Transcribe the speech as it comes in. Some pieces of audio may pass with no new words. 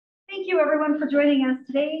you everyone for joining us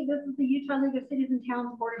today. This is the Utah League of Cities and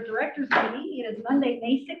Towns Board of Directors meeting. It is Monday,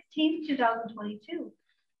 May 16th, 2022.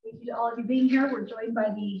 Thank you to all of you being here. We're joined by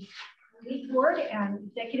the league board and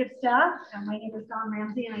executive staff. My name is Dawn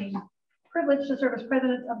Ramsey and I'm privileged to serve as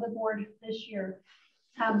president of the board this year.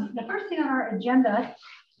 The first thing on our agenda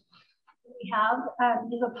we have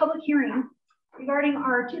is a public hearing regarding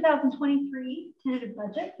our 2023 tentative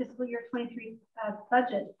budget, fiscal year 23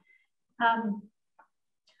 budget.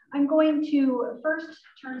 I'm going to first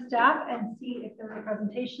turn to staff and see if there's a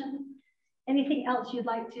presentation. Anything else you'd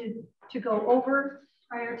like to go over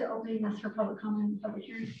prior to opening this for public comment and public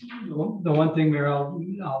hearing? The one thing, Mayor,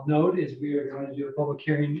 I'll note is we are going to do a public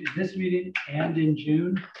hearing in this meeting and in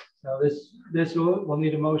June. So this will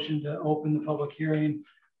need a motion to open the public hearing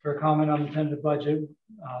for a comment on the tentative budget.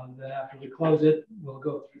 Then after we close it, we'll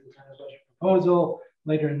go through the tentative budget proposal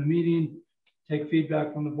later in the meeting, take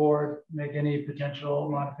feedback from the board, make any potential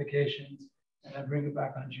modifications, and then bring it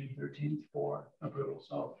back on June 13th for approval.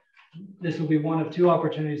 So this will be one of two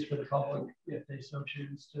opportunities for the public, if they so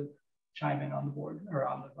choose, to chime in on the board or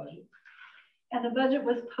on the budget. And the budget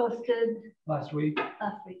was posted last week.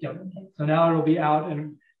 Yep. Okay. So now it'll be out,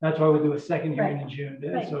 and that's why we'll do a second hearing in June,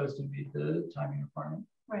 right, so as to meet the timing requirement.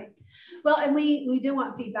 Right. Well, and we do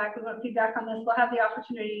want feedback. We want feedback on this. We'll have the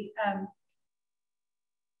opportunity,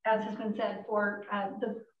 as has been said, for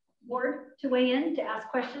the board to weigh in, to ask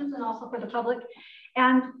questions, and also for the public.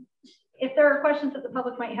 And if there are questions that the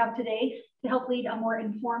public might have today to help lead a more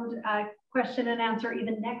informed question and answer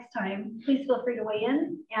even next time, please feel free to weigh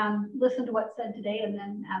in and listen to what's said today, and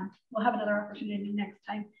then we'll have another opportunity next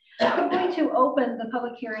time. I'm going to open the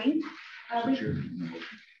public hearing.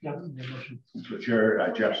 So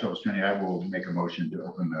Chair Jeff Silverstein, I will make a motion to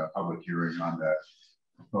open the public hearing on the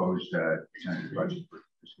proposed tentative budget for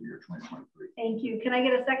fiscal year 2023. Thank you. Can I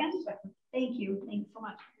get a second? Thank you. Thanks so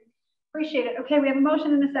much. Appreciate it. Okay, we have a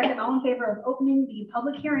motion and a second. All in favor of opening the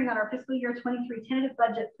public hearing on our fiscal year 23 tentative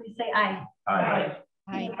budget, please say aye. Aye.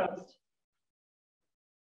 Aye. Opposed?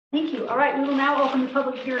 Thank you. All right, we will now open the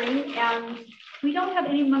public hearing, and we don't have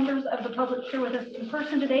any members of the public here with us in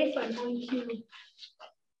person today, so I'm going to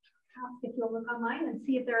ask if you'll look online and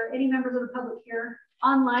see if there are any members of the public here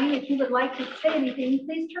online. If you would like to say anything,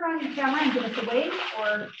 please turn on your camera and give us a wave,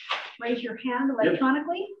 or raise your hand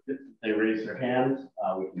electronically. If they raise their hands,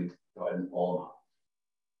 we can go ahead and pull them up.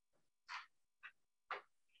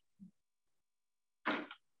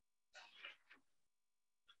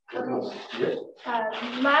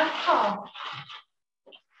 Last call.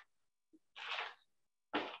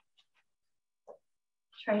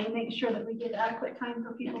 Trying to make sure that we give adequate time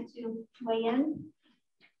for people to weigh in.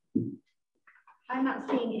 I'm not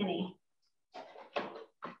seeing any.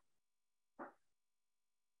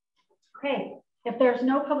 Okay, if there's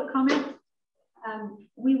no public comment,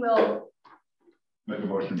 we will make a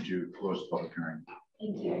motion to close the public hearing.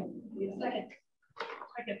 Thank you. Second.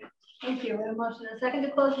 Second. Thank you. We have a motion and a second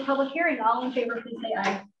to close the public hearing. All in favor, please say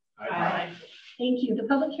aye. Aye. Thank you. The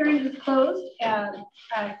public hearing is closed.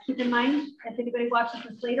 Keep in mind, if anybody watches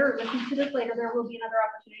this later or listens to this later, there will be another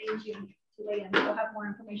opportunity to weigh in. We'll have more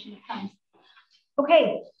information that comes.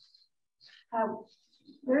 Okay.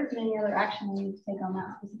 There isn't any other action we need to take on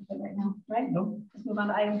that specifically right now, right? Nope. Let's move on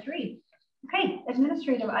to item 3. Okay,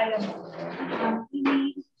 administrative items. We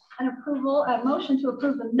need an approval, a motion to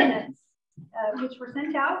approve the minutes, which were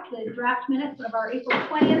sent out, the draft minutes of our April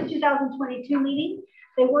 20th, 2022 meeting.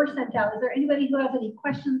 They were sent out. Is there anybody who has any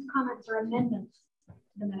questions, comments, or amendments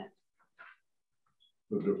to the minutes?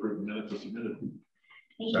 Move to approve the minutes as submitted.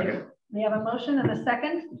 Thank you. We have a motion and a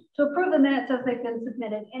second to approve the minutes as they've been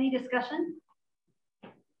submitted. Any discussion?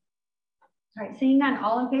 All right, seeing none,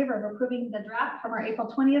 all in favor of approving the draft from our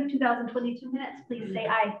April 20th, 2022 minutes, please say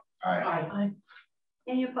aye. Aye. Aye.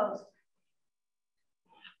 Any opposed?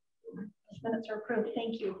 Those minutes are approved.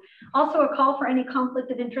 Thank you. Also, a call for any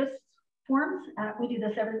conflict of interest forms. We do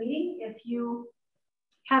this every meeting. If you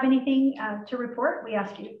have anything to report, we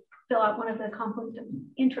ask you to fill out one of the conflict of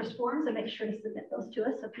interest forms and make sure to submit those to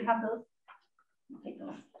us. So if you have those, we'll take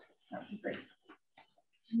those. That would be great.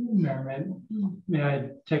 Mayor, may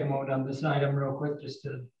I take a moment on this item real quick, just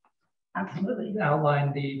to absolutely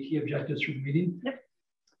outline the key objectives for the meeting? Yep.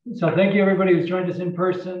 So thank you everybody who's joined us in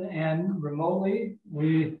person and remotely.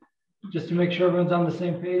 Just to make sure everyone's on the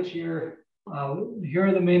same page here, here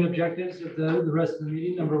are the main objectives of the rest of the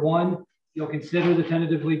meeting. Number 1, you'll consider the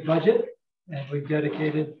tentative league budget, and we've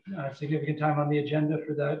dedicated significant time on the agenda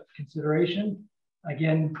for that consideration.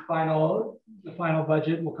 Again, the final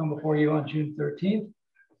budget will come before you on June 13th.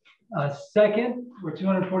 Second, we're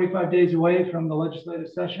 245 days away from the legislative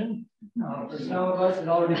session. For some of us, it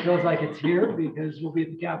already feels like it's here because we'll be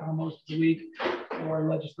at the Capitol most of the week for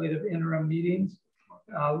legislative interim meetings.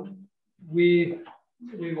 We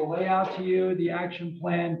will lay out to you the action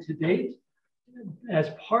plan to date. As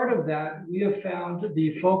part of that, we have found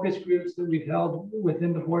the focus groups that we've held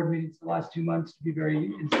within the board meetings the last 2 months to be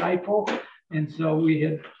very insightful. And so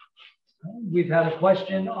we've had a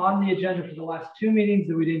question on the agenda for the last 2 meetings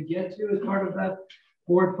that we didn't get to as part of that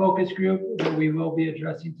board focus group that we will be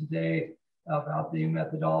addressing today about the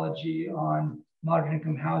methodology on moderate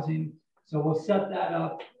income housing. So we'll set that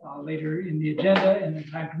up later in the agenda, and then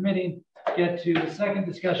time permitting, get to the second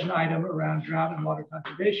discussion item around drought and water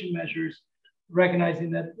conservation measures,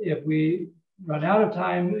 recognizing that if we run out of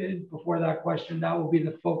time before that question, that will be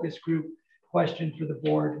the focus group question for the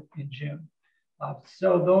board in June.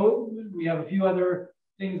 So though we have a few other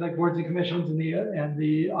things like boards and commissions and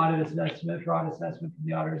the audit assessment, fraud assessment from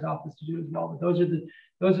the auditor's office to do as well. But those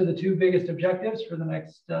are the 2 biggest objectives for the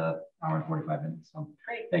next hour and 45 minutes. So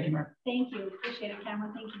great. Thank you, Mayor. Thank you. Appreciate it,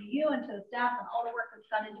 Cameron. Thank you to you and to the staff and all the work that's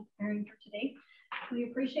gone into preparing for today. We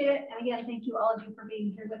appreciate it. And again, thank you all of you for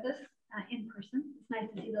being here with us in person. It's nice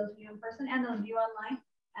to see those of you in person and those of you online.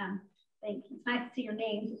 Thank you. It's nice to see your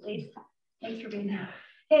names at least. Thanks for being here.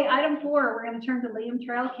 Okay, item 4, we're going to turn to Liam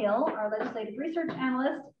Trail-Kill, our legislative research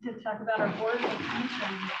analyst, to talk about our board and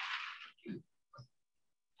commission.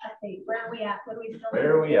 Where are we at? What do we still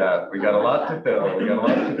Where are we at? We got a lot to fill. We got a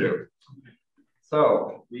lot to do.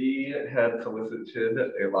 So we had solicited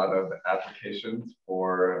a lot of applications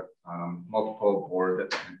for multiple board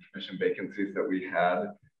and commission vacancies that we had,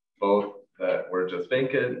 both that were just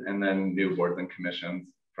vacant and then new boards and commissions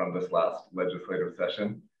from this last legislative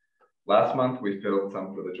session. Last month, we filled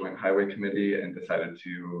some for the Joint Highway Committee and decided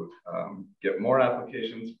to get more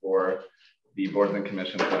applications for the boards and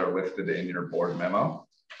commissions that are listed in your board memo.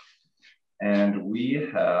 And we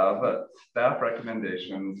have staff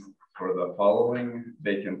recommendations for the following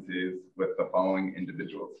vacancies with the following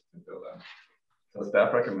individuals to fill them. So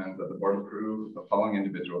staff recommends that the board approve the following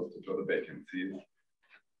individuals to fill the vacancies.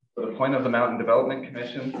 For the Point of the Mountain Development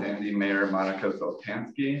Commission, Sandy Mayor Monica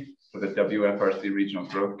Zoltansky. For the WFRC Regional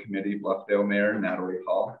Growth Committee, Bluffdale Mayor Natalie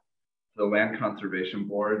Hall. For the Land Conservation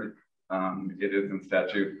Board, it is in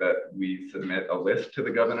statute that we submit a list to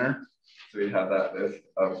the governor. So we have that list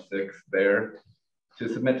of 6 there to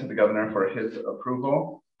submit to the governor for his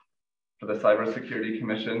approval. For the Cybersecurity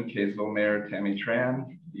Commission, Kaysville Mayor Tammy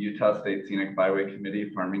Tran. The Utah State Scenic Byway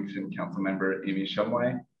Committee, Farmington Councilmember Amy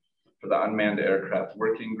Shumway. For the Unmanned Aircraft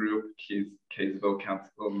Working Group, Kaysville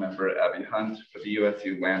Council Member Abby Hunt. For the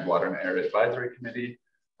USU Land, Water, and Air Advisory Committee,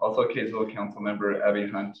 also Kaysville Council Member Abby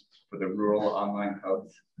Hunt. For the Rural Online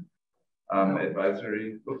Hubs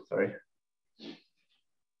Advisory, oops, sorry.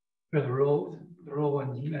 For the rural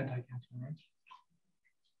ones, anti-cancer, right?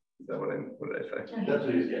 Is that what did I say? No, That's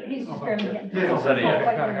what you said. he's just grabbing it.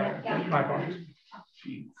 Yeah. My apologies.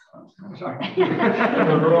 Sorry.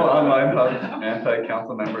 The Rural Online Hubs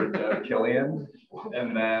Anti-Council Member Deb Killian.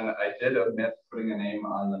 And then I did omit putting a name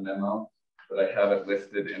on the memo, but I have it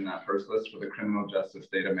listed in that first list for the Criminal Justice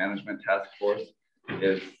Data Management Task Force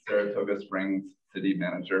is Saratoga Springs City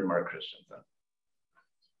Manager Mark Christensen.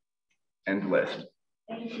 End list.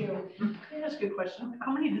 Thank you. Can I ask you a question?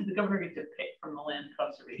 How many does the governor get to pick from the land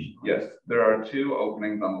conservation? Yes, there are 2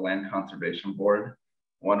 openings on the Land Conservation Board,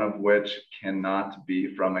 one of which cannot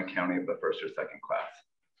be from a county of the 1st or 2nd class.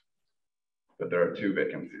 But there are 2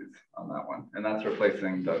 vacancies on that one, and that's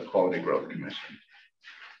replacing the Quality Growth Commission.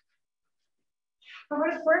 For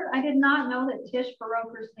what it's worth, I did not know that Tish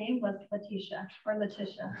Baroker's name was Letitia or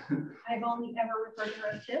Letitia. I've only ever referred to her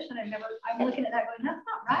as Tish, and I'm looking at that going, that's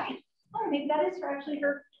not right. Oh, maybe that is actually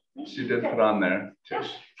her. She did put on there,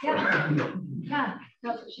 Tish. Yeah, yeah,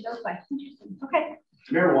 that's what she does by. Interesting. Okay.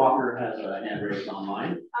 Mayor Walker has a hand raised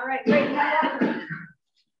online. All right, great.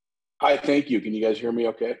 Hi, thank you. Can you guys hear me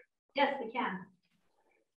okay? Yes, we can.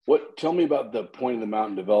 Tell me about the Point of the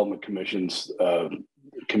Mountain Development Commission's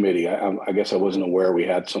committee. I guess I wasn't aware we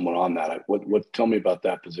had someone on that. Tell me about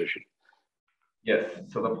that position. Yes,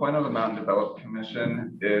 so the Point of the Mountain Development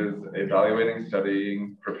Commission is evaluating,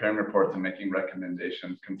 studying, preparing reports, and making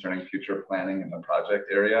recommendations concerning future planning in the project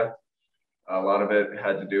area. A lot of it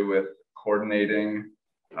had to do with coordinating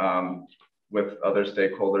with other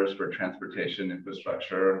stakeholders for transportation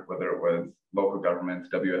infrastructure, whether it was local governments,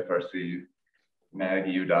 WFRC, MAG,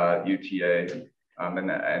 UDOT, UTA,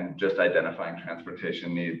 and just identifying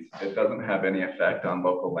transportation needs. It doesn't have any effect on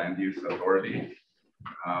local land use authority,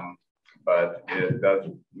 but it does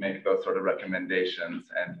make those sort of recommendations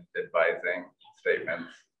and advising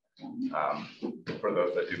statements for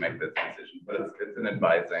those that do make this decision, but it's an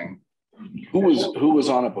advising. Who was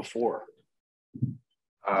on it before? Who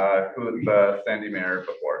was the Sandy Mayor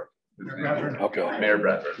before? Okay. Mayor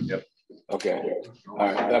Bradford, yep. Okay, all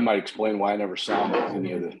right, that might explain why I never saw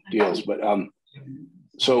any of the deals, but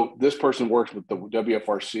so this person works with the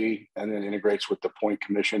WFRC and then integrates with the Point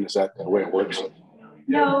Commission. Is that the way it works?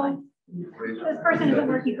 No, this person isn't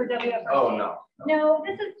working for WFRC. Oh, no. No,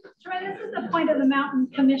 this is the Point of the Mountain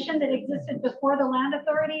Commission that existed before the Land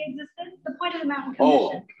Authority existed. The Point of the Mountain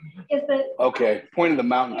Commission is the. Okay, Point of the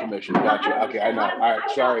Mountain Commission. Gotcha. Okay, I know. All right,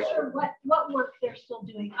 sorry. I'm not sure what work they're still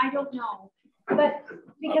doing. I don't know, but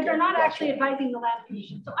because they're not actually advising the Land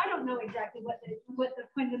Commission, so I don't know exactly what the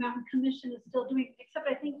Point of the Mountain Commission is still doing. Except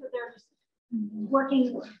I think that they're just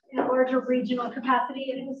working in a larger regional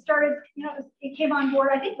capacity, and it was started. You know, it came on board.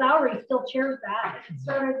 I think Lowry still chairs that. It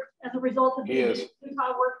started as a result of the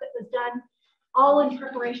Utah work that was done, all in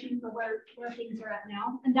preparation for where things are at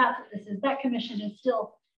now. And that's what this is. That commission is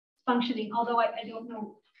still functioning, although I don't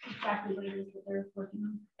know exactly what it is that they're working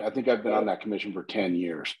on. I think I've been on that commission for 10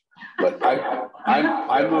 years, but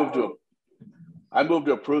I moved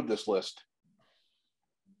to approve this list.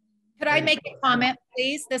 Could I make a comment,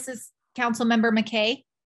 please? This is Councilmember McKay.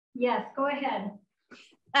 Yes, go ahead.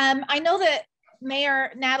 I know that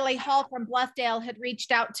Mayor Natalie Hall from Bluffdale had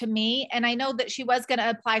reached out to me, and I know that she was going to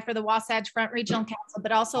apply for the Wasatch Front Regional Council,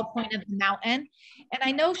 but also Point of the Mountain. And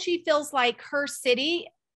I know she feels like her city,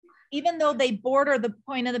 even though they border the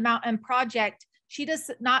Point of the Mountain project, she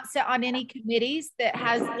does not sit on any committees that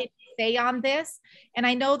has any say on this. And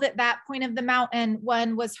I know that that Point of the Mountain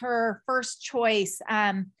one was her first choice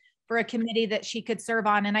for a committee that she could serve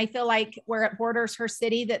on. And I feel like where it borders her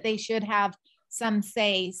city that they should have some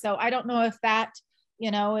say. So I don't know if that, you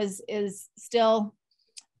know, is still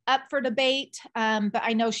up for debate, but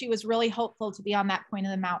I know she was really hopeful to be on that Point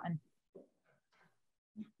of the Mountain.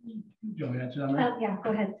 Do you want me to answer that, Mary? Yeah,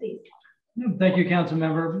 go ahead, please. Thank you, council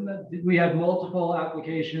member. We had multiple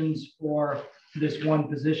applications for this one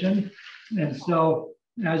position. And so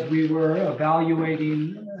as we were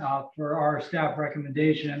evaluating for our staff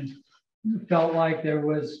recommendation, felt like there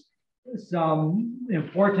was some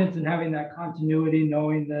importance in having that continuity,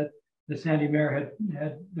 knowing that the Sandy Mayor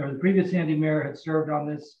or the previous Sandy Mayor had served on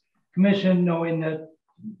this commission, knowing that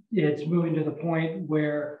it's moving to the point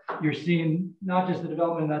where you're seeing not just the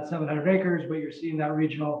development of that 700 acres, but you're seeing that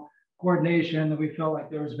regional coordination, that we felt like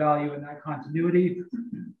there was value in that continuity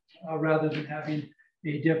rather than having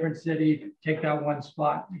a different city take that one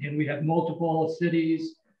spot. Again, we had multiple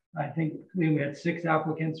cities. I think we had 6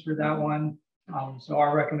 applicants for that one. So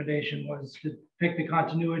our recommendation was to pick the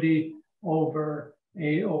continuity over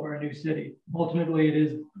a new city. Ultimately, it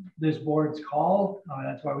is this board's call.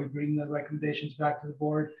 That's why we bring the recommendations back to the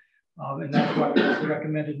board. And that's why we also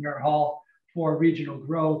recommended Mayor Hall for regional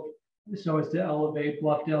growth, so as to elevate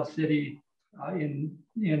Bluffdale City in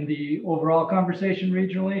the overall conversation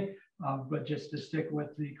regionally, but just to stick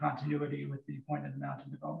with the continuity with the Point of the Mountain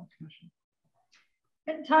Development Commission.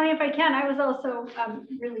 And Tony, if I can, I was also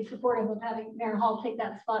really supportive of having Mayor Hall take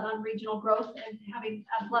that spot on regional growth and having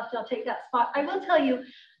Bluffdale take that spot. I will tell you,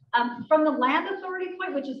 from the Land Authority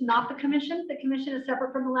point, which is not the commission is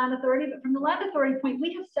separate from the Land Authority, but from the Land Authority point,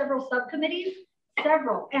 we have several subcommittees,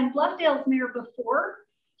 and Bluffdale's mayor before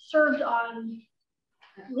served on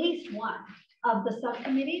at least one of the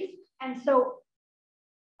subcommittees. And so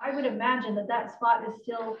I would imagine that that spot is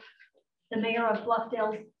still the mayor of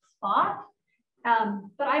Bluffdale's spot.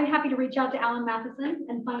 But I'm happy to reach out to Alan Matheson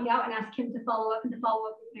and find out and ask him to follow up with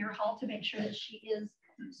Mayor Hall to make sure that she is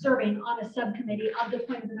serving on a subcommittee of the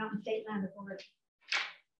Point of the Mountain State Land Authority.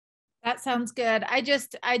 That sounds good. I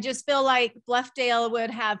just feel like Bluffdale would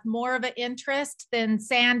have more of an interest than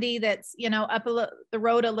Sandy, that's, you know, up the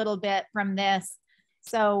road a little bit from this.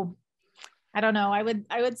 So I don't know. I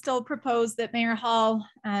would still propose that Mayor Hall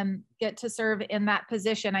get to serve in that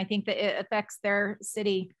position. I think that it affects their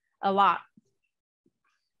city a lot.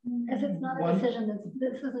 Because it's not a decision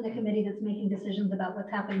this isn't a committee that's making decisions about what's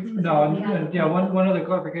happening. No, yeah, one other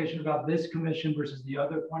clarification about this commission versus the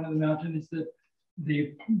other Point of the Mountain is that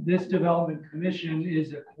this development commission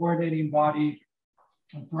is a coordinating body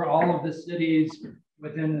for all of the cities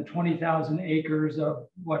within the 20,000 acres of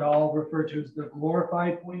what I'll refer to as the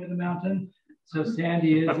glorified Point of the Mountain. So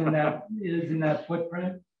Sandy is in that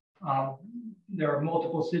footprint. There are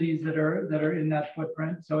multiple cities that are in that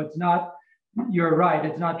footprint. So it's not, you're right,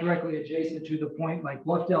 it's not directly adjacent to the point like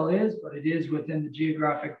Bluffdale is, but it is within the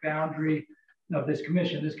geographic boundary of this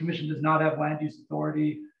commission. This commission does not have land use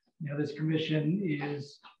authority. You know, this commission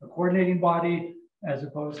is a coordinating body as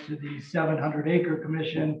opposed to the 700 acre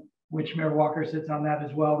commission, which Mayor Walker sits on that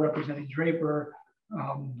as well, representing Draper.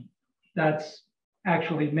 That's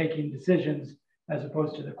actually making decisions as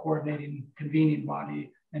opposed to the coordinating, convening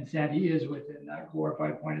body. And Sandy is within that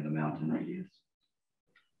glorified point of the mountain radius.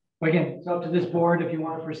 But again, it's up to this board if you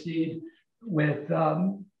want to proceed with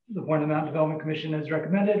the Point of the Mountain Development Commission as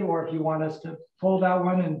recommended, or if you want us to pull that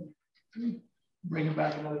one and bring it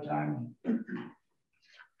back another time.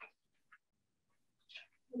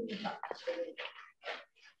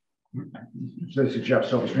 So this is Jeff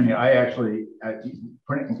Silverstream. I actually,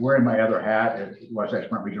 wearing my other hat as Wasatch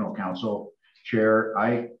Front Regional Council Chair,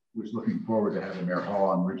 I was looking forward to having Mayor Hall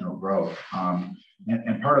on regional growth.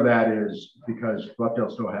 And part of that is because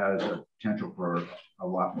Bluffdale still has a potential for a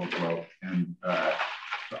lot more growth. And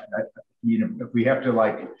if we have to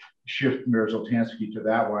like shift Mayor Zoltansky to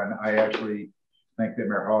that one, I actually think that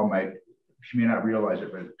Mayor Hall she may not realize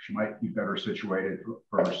it, but she might be better situated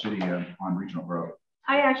for our city on regional growth.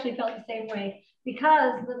 I actually felt the same way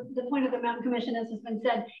because the point of the Mountain Commission, as has been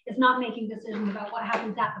said, is not making decisions about what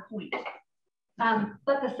happens at the point.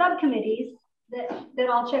 But the subcommittees that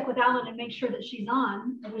I'll check with Alan and make sure that she's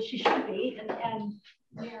on, which she should be, and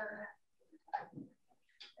where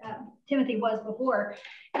Timothy was before,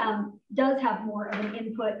 does have more of an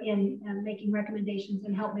input in making recommendations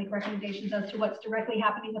and help make recommendations as to what's directly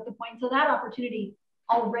happening with the point. So that opportunity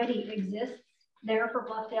already exists there for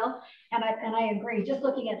Bluffdale. And I agree, just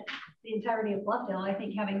looking at the entirety of Bluffdale, I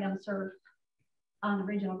think having them serve on the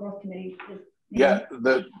Regional Growth Committee is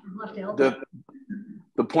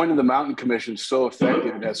the Point of the Mountain Commission is so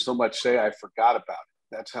effective and has so much say, I forgot about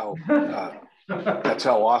it. That's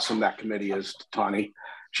how awesome that committee is, Tani.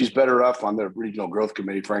 She's better off on the Regional Growth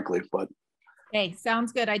Committee, frankly, but. Okay,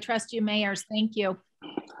 sounds good. I trust you, mayors. Thank you.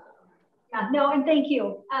 Yeah, no, and thank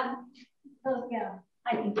you. Yeah,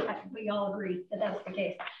 I think we all agree that that's the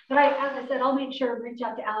case. But as I said, I'll make sure, reach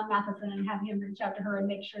out to Alan Matheson and have him reach out to her and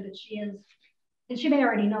make sure that she is, and she may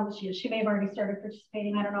already know that she is. She may have already started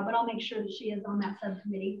participating. I don't know, but I'll make sure that she is on that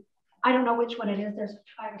subcommittee. I don't know which one it is. There's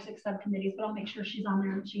 5 or 6 subcommittees, but I'll make sure she's on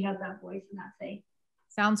there and she has that voice and that say.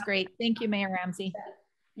 Sounds great. Thank you, Mayor Ramsey.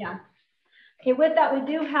 Yeah. Okay, with that, we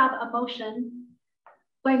do have a motion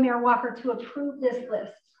by Mayor Walker to approve this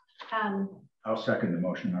list. I'll second the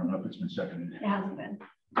motion. I don't know if it's been seconded. It hasn't been.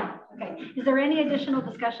 Okay. Is there any additional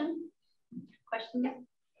discussion? Questions?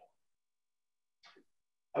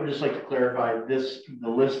 I would just like to clarify the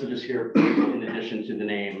list that is here in addition to the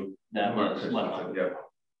name that was left on. Yeah.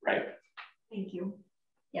 Right. Thank you.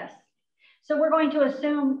 Yes. So we're going to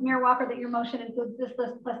assume, Mayor Walker, that your motion includes this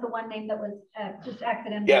list plus the one name that was just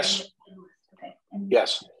accidentally. Yes. Okay. And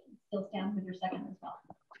yes. Still stands with your second as well.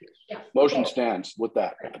 Yes. Motion okay. stands with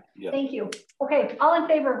that. Yeah. Thank you. Okay. All in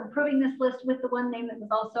favor of approving this list with the one name that was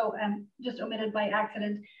also just omitted by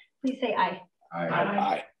accident, please say aye. Aye.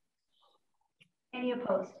 Aye. Any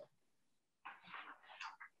opposed?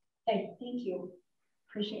 Okay, thank you.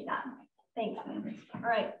 Appreciate that. Thanks, man. All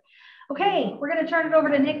right. Okay, we're going to turn it over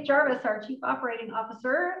to Nick Jarvis, our Chief Operating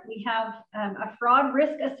Officer. We have a fraud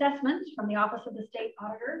risk assessment from the Office of the State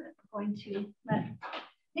Auditor that we're going to let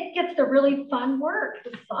Nick gets the really fun work.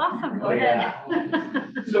 This is awesome. Go ahead.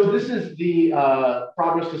 So this is the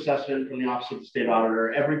fraud risk assessment from the Office of the State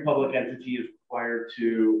Auditor. Every public entity is required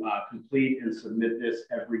to complete and submit this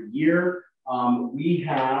every year. We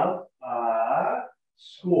have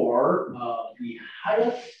score the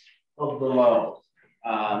highest of the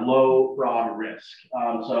low fraud risk.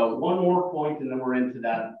 So one more point and then we're into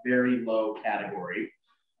that very low category.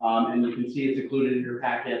 And you can see it's included in your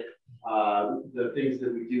packet. The things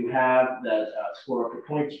that we do have that score up the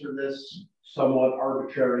points for this somewhat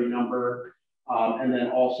arbitrary number, and then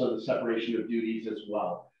also the separation of duties as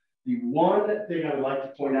well. The one thing I would like to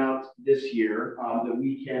point out this year that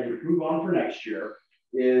we can improve on for next year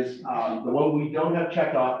is the one we don't have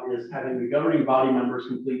checked off is having the governing body members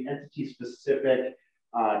complete entity-specific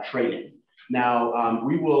training. Now,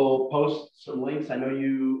 we will post some links. I know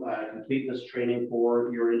you complete this training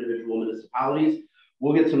for your individual municipalities.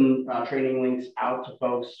 We'll get some training links out to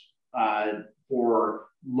folks for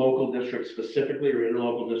local districts specifically or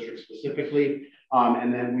interlocal districts specifically.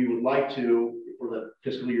 And then we would like to, for the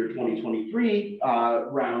fiscal year 2023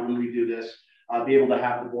 round, when we do this, be able to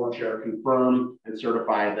have the board chair confirm and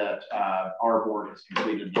certify that our board has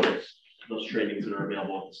completed those trainings that are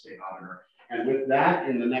available at the state auditor. And with that,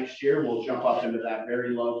 in the next year, we'll jump up into that very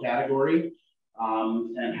low category.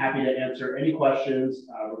 And happy to answer any questions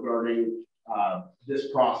regarding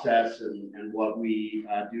this process and what we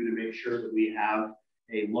do to make sure that we have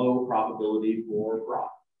a low probability for fraud.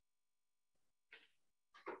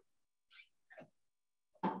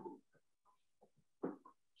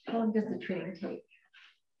 How long does the training take?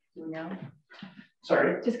 Do we know?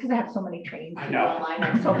 Sorry? Just because I have so many trainings I know. online,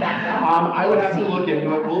 I'm so backed up. I would have to look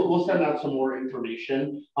into it. We'll send out some more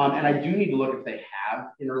information. And I do need to look if they have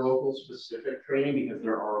interlocal specific training because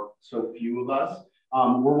there are so few of us.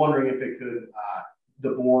 We're wondering if it could, the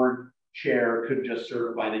board chair could just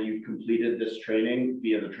certify that you've completed this training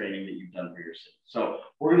via the training that you've done for your city. So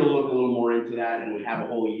we're going to look a little more into that, and we have a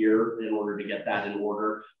whole year in order to get that in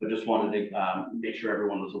order, but just wanted to make sure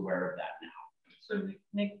everyone was aware of that now. So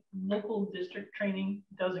Nick, local district training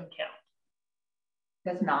doesn't count.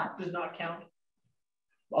 Does not. Does not count.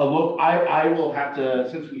 Look, I will have to,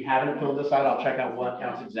 since we haven't filled this out, I'll check out what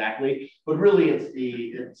counts exactly. But really, it's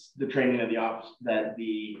the training of the office that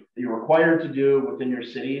you're required to do within your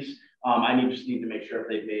cities. I just need to make sure if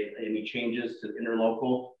they've made any changes to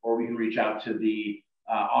interlocal, or we can reach out to the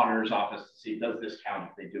auditor's office to see does this count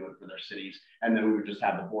if they do it for their cities, and then we would just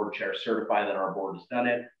have the board chair certify that our board has done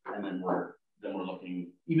it, and then we're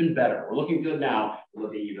looking even better. We're looking good now. We're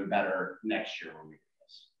looking even better next year when we do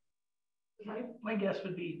this. My guess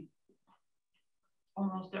would be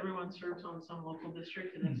almost everyone serves on some local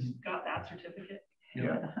district and has got that certificate.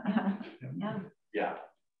 Yeah. Yeah. Yeah.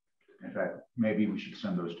 In fact, maybe we should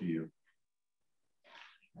send those to you.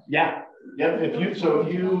 Yeah. Yep. If you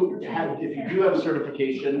do have a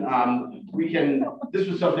certification, we can. This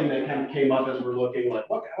was something that kind of came up as we're looking like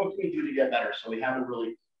what can we do to get better. So we haven't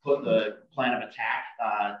really put the plan of attack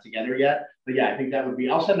together yet. But yeah, I think that would be.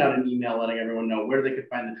 I'll send out an email letting everyone know where they could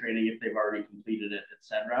find the training if they've already completed it,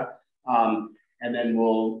 etc. And then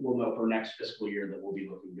we'll know for next fiscal year that we'll be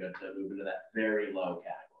looking good to move into that very low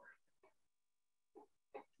category.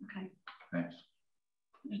 Okay. Thanks.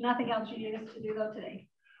 There's nothing else you need us to do though today.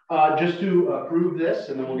 Just to approve this,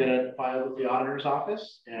 and then we'll get it filed with the auditor's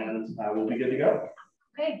office, and we'll be good to go.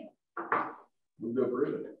 Okay. We'll go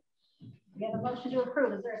approve it. We have a motion to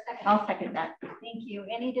approve. Is there a second? I'll second that. Thank you.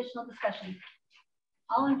 Any additional discussion?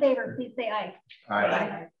 All in favor, please say aye.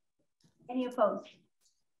 Aye. Any opposed?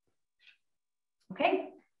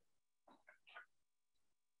 Okay.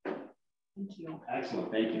 Thank you.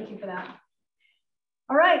 Excellent. Thank you. Thank you for that.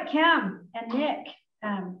 All right, Cam and Nick,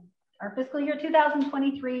 our fiscal year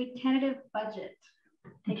 2023 tentative budget.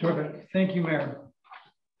 Terrific. Thank you, Mayor.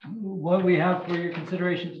 What we have for your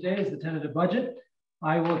consideration today is the tentative budget.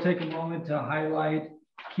 I will take a moment to highlight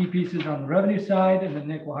key pieces on the revenue side, and then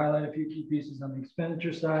Nick will highlight a few key pieces on the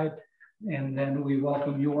expenditure side. And then we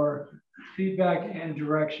welcome your feedback and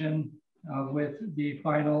direction with the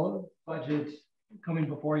final budget coming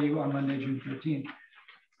before you on Monday, June 13th.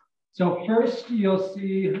 So first, you'll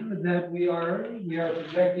see that we are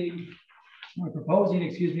proposing,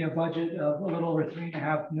 a budget of a little over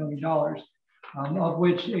 $3.5 million, of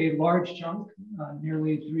which a large chunk,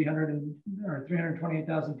 nearly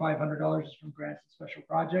 $328,500 is from grants and special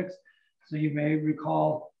projects. So you may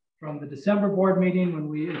recall from the December board meeting when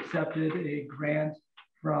we accepted a grant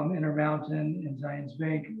from Intermountain and Zions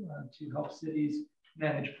Bank to help cities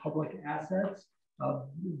manage public assets.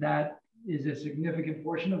 That is a significant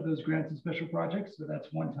portion of those grants and special projects. So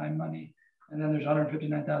that's one-time money. And then there's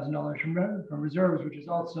 $159,000 from reserves, which is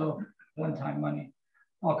also one-time money.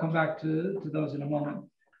 I'll come back to those in a moment.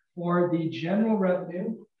 For the general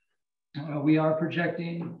revenue, we are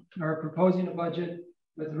proposing a budget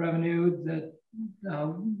with revenue that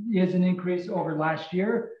is an increase over last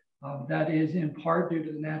year. That is in part due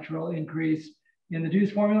to the natural increase in the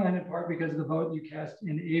dues formula and in part because of the vote you cast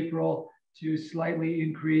in April to slightly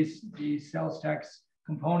increase the sales tax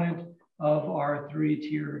component of our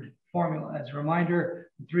three-tiered formula. As a reminder,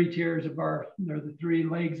 the three tiers of the three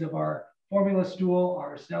legs of our formula stool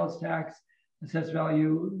are sales tax, assessed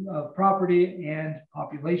value of property, and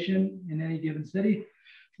population in any given city.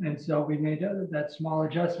 And so we made that small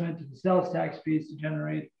adjustment to the sales tax piece to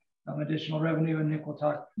generate additional revenue. And Nick will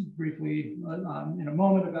talk briefly in a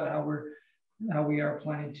moment about how we are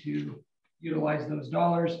planning to utilize those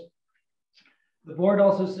dollars. The board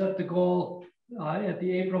also set the goal at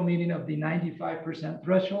the April meeting of the 95%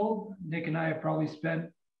 threshold. Nick and I have probably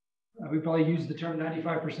we probably used the term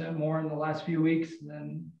 95% more in the last few weeks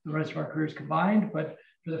than the rest of our careers combined. But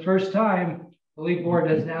for the first time, the league board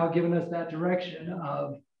has now given us that direction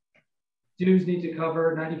of dues need to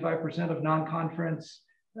cover 95% of non-conference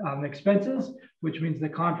expenses, which means the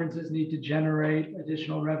conferences need to generate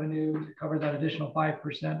additional revenue to cover that additional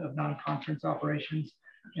 5% of non-conference operations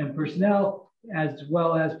and personnel, as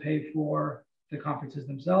well as pay for the conferences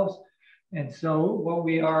themselves. And so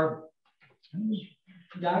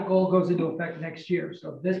that goal goes into effect next year.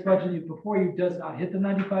 So this budget before you does not hit the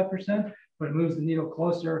 95%, but it moves the needle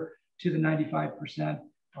closer to the 95%.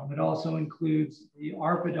 It also includes the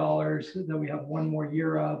ARPA dollars that we have one more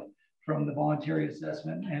year of from the voluntary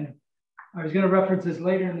assessment. And I was going to reference this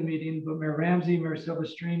later in the meeting, but Mayor Ramsey, Mayor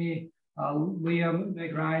Silvestrini, Liam,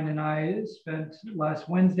 Meg Ryan, and I spent last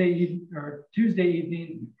Tuesday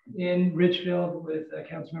evening in Ridgefield with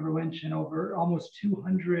Councilmember Lynch and over almost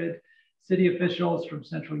 200 city officials from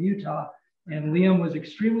Central Utah. And Liam was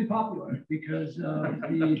extremely popular because of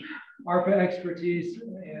the ARPA expertise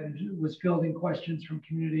and was fielding questions from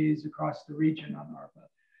communities across the region on ARPA.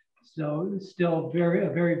 So it's still a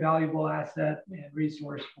very valuable asset and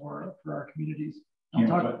resource for our communities.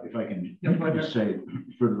 If I can just say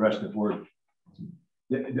for the rest of the board,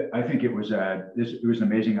 I think it was an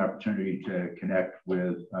amazing opportunity to connect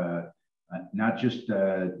with not just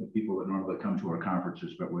the people that normally come to our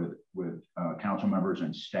conferences, but with council members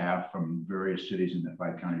and staff from various cities in the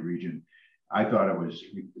 5-county region. I thought it was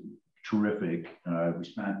terrific. We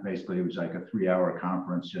spent basically, it was like a 3-hour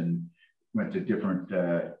conference and went to different,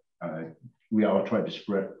 we all tried to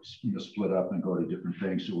split up and go to different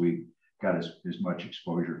things. So we got as much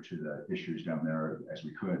exposure to the issues down there as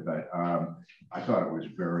we could. But I thought it was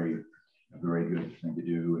a very good thing to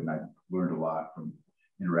do. And I learned a lot from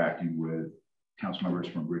interacting with council members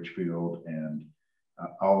from Ridgefield and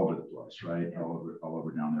all over the place, right? All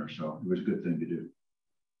over down there. So it was a good thing to do.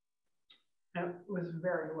 It was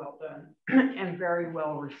very well done and very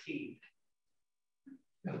well received.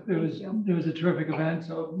 It was a terrific event.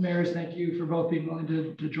 So mayors, thank you for both being willing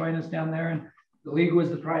to join us down there. And the league was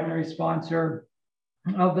the primary sponsor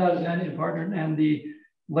of that event in partner, and the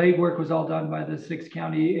legwork was all done by the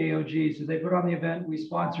 6-county AOG. So they put on the event, we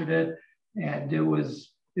sponsored it, and it was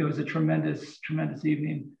a tremendous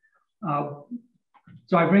evening.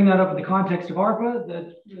 So I bring that up in the context of ARPA,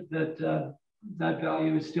 that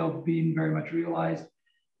value is still being very much realized.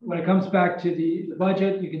 When it comes back to the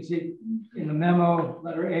budget, you can see in the memo,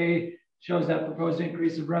 letter A shows that proposed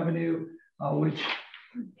increase of revenue, which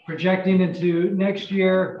projecting into next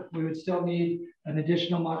year, we would still need an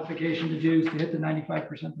additional modification to do to hit the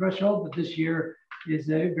 95% threshold, but this year is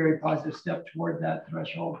a very positive step toward that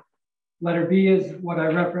threshold. Letter B is what I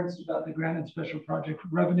referenced about the grant and special project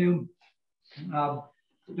revenue.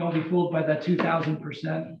 Don't be fooled by that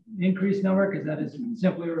 2,000% increase number, because that is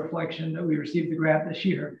simply a reflection that we received the grant this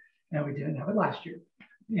year and we didn't have it last year.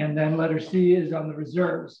 And then letter C is on the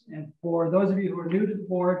reserves. And for those of you who are new to the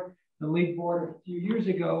board, the league board a few years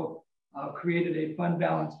ago created a fund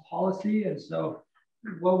balance policy. And so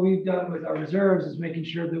what we've done with our reserves is making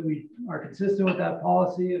sure that we are consistent with that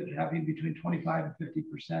policy of having between 25 and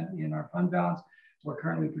 50% in our fund balance. We're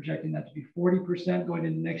currently projecting that to be 40% going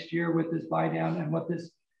into next year with this buy down. And what this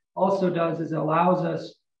also does is it allows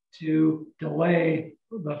us to delay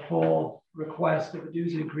the full request of a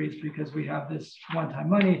dues increase because we have this one-time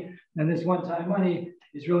money. And this one-time money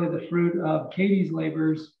is really the fruit of Katie's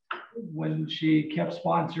labors when she kept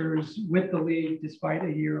sponsors with the league despite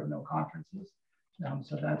a year of no conferences.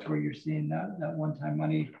 So that's where you're seeing that one-time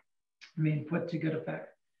money being put to good effect.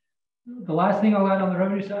 The last thing I'll add on the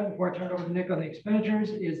revenue side before I turn it over to Nick on the expenditures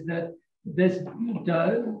is that we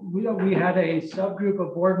had a subgroup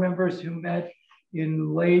of board members who met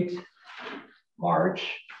in late March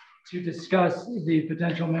to discuss the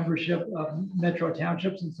potential membership of Metro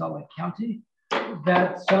Townships in Salt Lake County.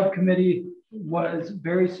 That subcommittee was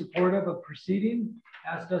very supportive of proceeding,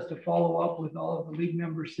 asked us to follow up with all of the league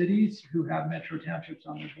member cities who have Metro Townships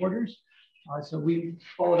on their borders. So we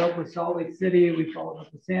followed up with Salt Lake City, we followed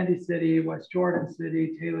up with Sandy City, West Jordan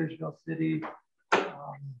City, Taylorsville City. I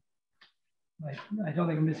don't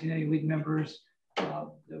think I'm missing any league members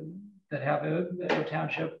that have a Metro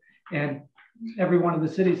Township. And every one of the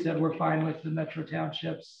cities said we're fine with the Metro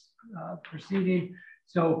Townships proceeding.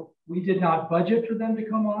 So we did not budget for them to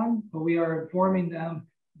come on, but we are informing them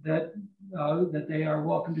that they are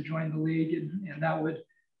welcome to join the league, and that would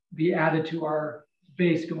be added to our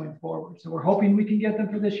base going forward. So we're hoping we can get them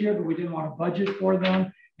for this year, but we didn't want to budget for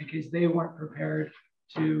them in case they weren't prepared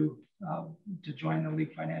to join the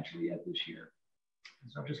league financially yet this year.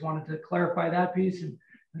 So I just wanted to clarify that piece and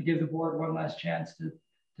give the board one last chance to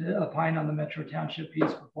opine on the Metro Township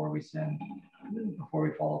piece before we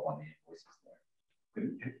follow up on the invoices there.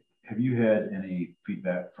 Have you had any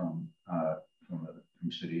feedback from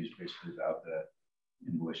cities basically about the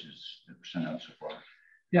invoices that were sent out so far?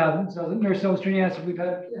 Yeah, so Mayor Silvestrini asked if we've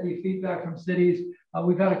had any feedback from cities.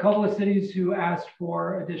 We've had a couple of cities who asked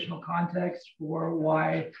for additional context for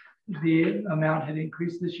why the amount had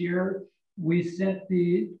increased this year. We sent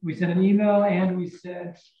an email and we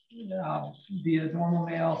sent via normal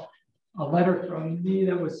mail a letter from me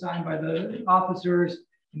that was signed by the officers.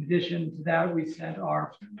 In addition to that, we sent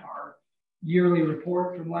our yearly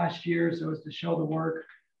report from last year so as to show the work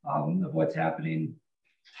of what's happening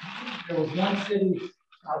There was one city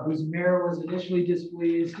whose mayor was initially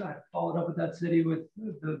displeased. I followed up with that city with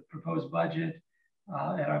the proposed budget.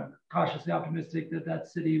 And I'm cautiously optimistic that that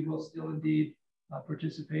city will still indeed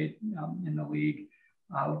participate in the league.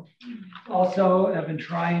 Also, I've been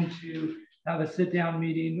trying to have a sit-down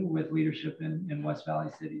meeting with leadership in West Valley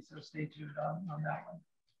City, so stay tuned on that one.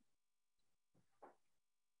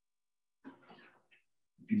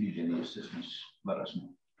 If you need any assistance, let us know.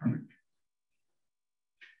 Perfect.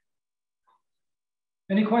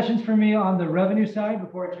 Any questions for me on the revenue side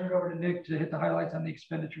before I turn it over to Nick to hit the highlights on the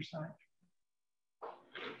expenditure side?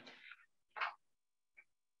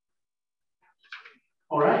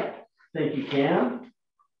 All right, thank you, Cam.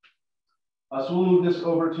 So we'll move this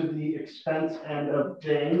over to the expense end of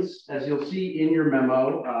things. As you'll see in your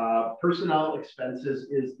memo, personnel expenses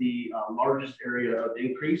is the largest area of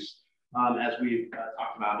increase. As we've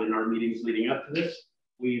talked about in our meetings leading up to this,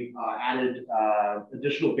 we've added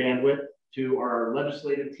additional bandwidth to our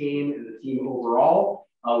legislative team and the team overall.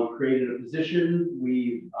 We've created a position.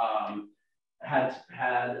 We've had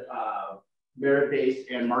merit-based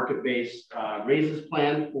and market-based raises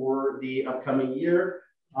planned for the upcoming year.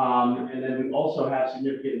 And then we also have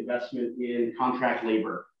significant investment in contract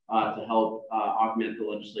labor to help augment the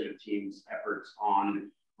legislative team's efforts on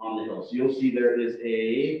the Hill. So you'll see there is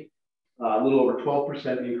a little over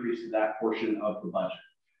 12% increase in that portion of the budget.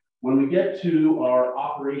 When we get to our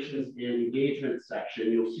operations and engagement section,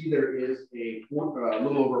 you'll see there is a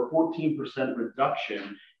little over 14%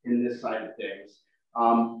 reduction in this side of things.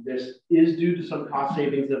 This is due to some cost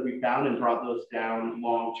savings that we found and brought those down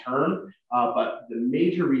long term. But the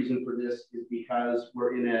major reason for this is because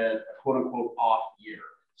we're in a quote unquote off year.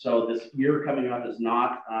 So this year coming up is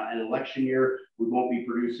not an election year. We won't be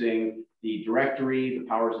producing the directory, the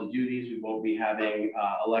powers and duties. We won't be having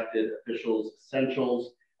elected officials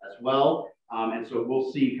essentials as well. And so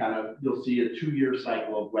we'll see you'll see a 2-year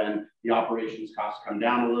cycle of when the operations costs come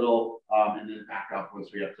down a little and then back up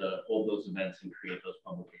once we have to hold those events and create those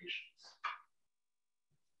publications.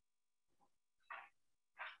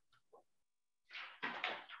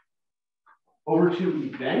 Over to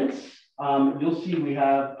events, you'll see we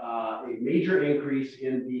have a major increase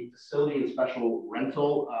in the facility and special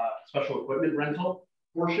equipment rental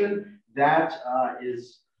portion. That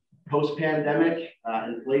is post-pandemic,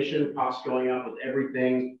 inflation, costs going up with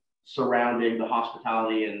everything surrounding the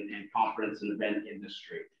hospitality and conference and event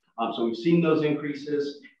industry. So we've seen those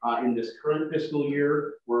increases in this current fiscal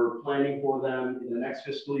year. We're planning for them in the next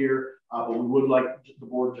fiscal year, but we would like the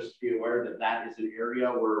board just to be aware that that is an area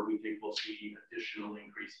where we think we'll see additional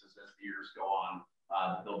increases as the years go on.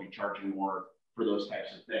 They'll be charging more for those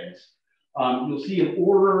types of things. You'll see an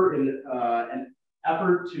order in an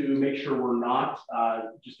effort to make sure we're not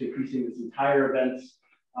just increasing this entire events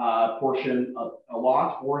portion of a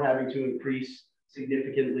lot, or having to increase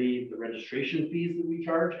significantly the registration fees that we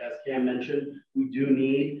charge. As Cam mentioned, we do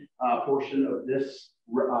need a portion of this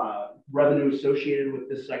revenue associated with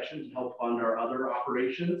this section to help fund our other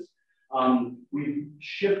operations. We've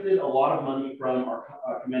shifted a lot of money from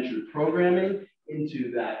our convention programming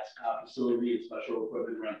into that facility and special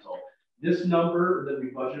equipment rental. This number that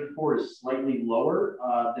we budgeted for is slightly lower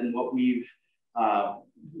than what we've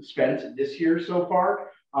spent this year so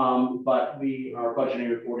far, but we are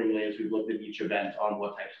budgeting accordingly as we've looked at each event on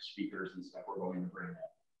what types of speakers and stuff we're going to bring in.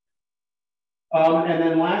 And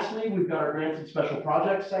then lastly, we've got our grants and special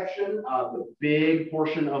projects section. The big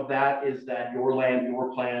portion of that is that Your Land,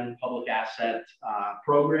 Your Plan public asset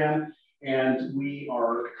program. And we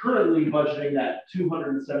are currently budgeting that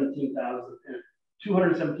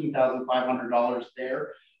 $217,500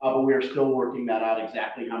 there, but we are still working that out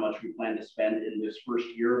exactly how much we plan to spend in this first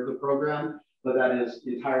year of the program. But that is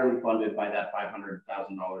entirely funded by that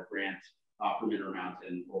 $500,000 grant from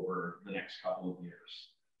Intermountain over the next couple of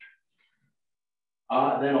years.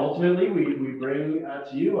 Then ultimately, we bring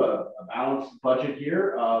to you a balanced budget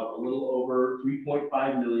here of a little over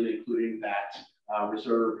 $3.5 million, including that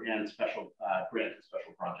reserve and special grant and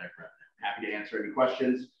special project revenue. Happy to answer any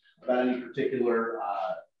questions about any particular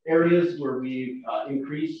areas where we've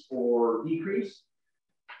increased or decreased,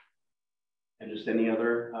 and just any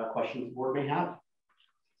other questions the board may have.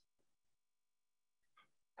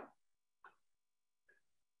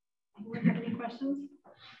 Anyone have any questions?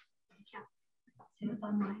 Yeah, see what's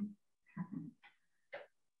online.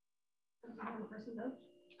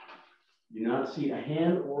 Do not see a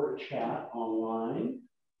hand or a chat online.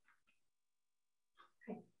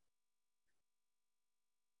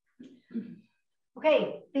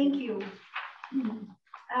 Okay, thank you.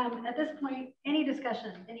 At this point, any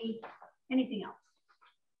discussion, anything else?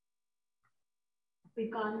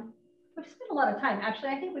 We've gone we've spent a lot of time. Actually,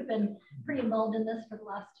 I think we've been pretty involved in this for the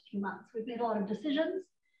last few months. We've made a lot of decisions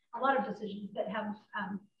that have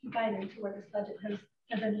guided to where this budget has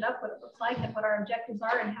ended up, what it looks like, and what our objectives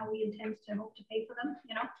are, and how we intend to hope to pay for them.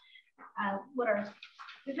 You know,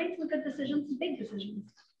 we've made some good decisions, some big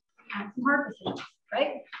decisions, some hard decisions,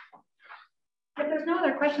 right? If there's no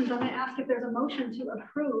other questions, I'm going to ask if there's a motion to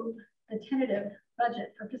approve the tentative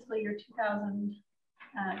budget for fiscal year 2020.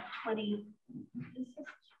 I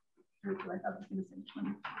thought I was going to say 20.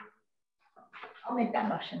 I'll make that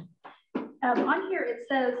motion. On here it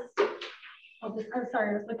says, I'm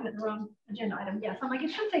sorry, I was looking at the wrong agenda item. Yes, I'm like,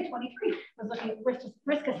 it should say 23. I was looking at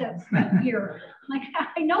risk assessment here. I'm like,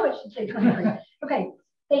 I know it should say 23. Okay,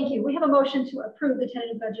 thank you. We have a motion to approve the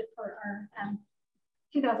tentative budget for our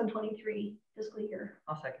 2023 fiscal year.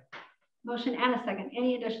 I'll second. Motion and a second.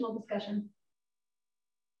 Any additional discussion?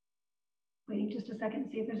 Waiting just a second to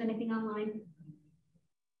see if there's anything online.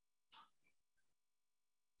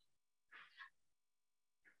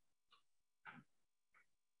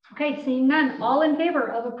 Okay, seeing none, all in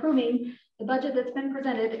favor of approving the budget that's been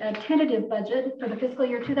presented, a tentative budget for the fiscal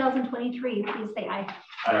year 2023, please say aye.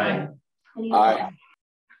 Aye. Any Aye. opposed?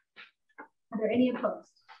 Are there any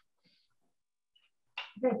opposed?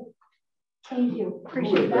 Okay, thank you.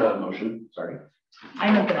 Appreciate The that. motion, sorry.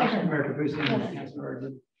 I make the motion. America Boost, Yes. Councilor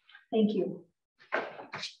Ardley. Thank you.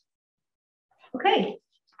 Okay.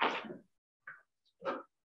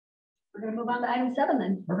 We're going to move on to item 7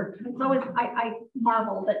 then. Perfect. It's always, I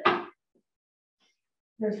marvel that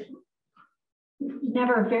there's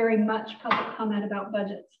never very much public comment about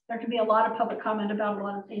budgets. There can be a lot of public comment about a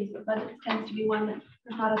lot of things, but budgets tends to be one that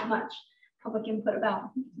there's not as much public input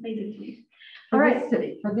about. It's amazing to me. All right.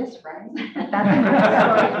 City, for this, right?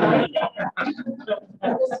 That's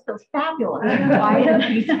this is fabulous. Quiet and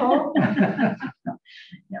peaceful.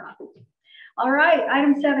 Yeah. All right,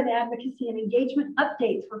 item 7, advocacy and engagement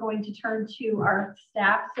updates. We're going to turn to our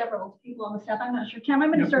staff, several people on the staff. I'm not sure. Cam, I'm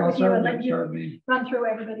going to start with you and let you run through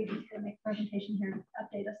everybody who's going to make a presentation here and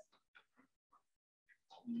update us.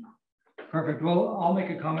 Perfect. Well, I'll make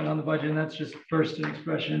a comment on the budget, and that's just first an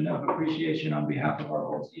expression of appreciation on behalf of our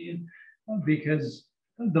whole team, because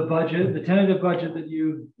the budget, the tentative budget that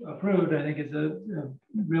you approved, I think is a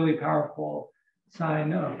really powerful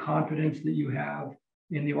sign of confidence that you have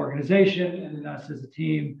in the organization and in us as a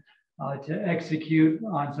team to execute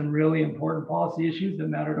on some really important policy issues that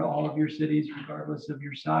matter to all of your cities, regardless of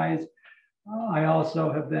your size. I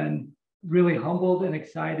also have been really humbled and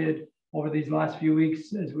excited over these last few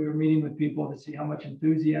weeks as we were meeting with people to see how much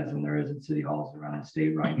enthusiasm there is in city halls around the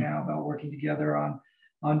state right now about working together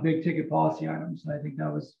on big ticket policy items. And I think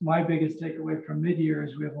that was my biggest takeaway from mid-year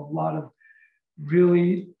is we have a lot of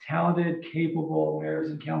really talented, capable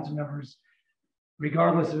mayors and council members,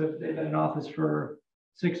 regardless of if they've been in office for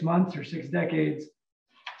 6 months or 6 decades,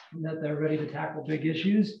 that they're ready to tackle big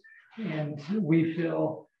issues. And we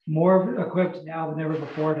feel more equipped now than ever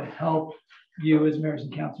before to help you as mayors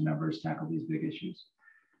and council members tackle these big issues.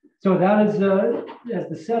 So that is as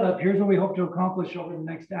the setup. Here's what we hope to accomplish over the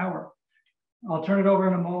next hour. I'll turn it over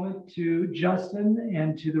in a moment to Justin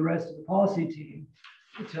and to the rest of the policy team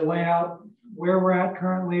to lay out where we're at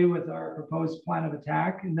currently with our proposed plan of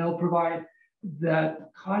attack, and they'll provide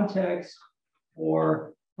that context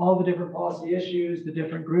for all the different policy issues, the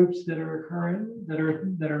different groups that are current, that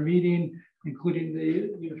are meeting, including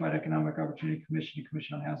the Unified Economic Opportunity Commission and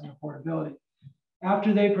Commission on Housing Affordability.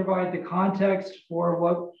 After they provide the context for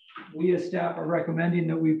what we as staff are recommending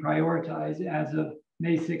that we prioritize as of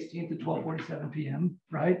May 16th at 12:47 p.m.,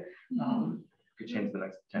 right? Could change the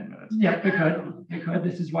next 10 minutes. Yeah, it could.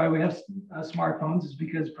 This is why we have smartphones, is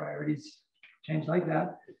because priorities change like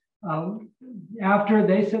that. After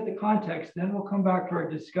they set the context, then we'll come back to our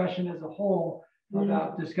discussion as a whole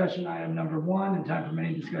about discussion item number 1 and time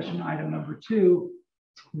permitting discussion item number 2.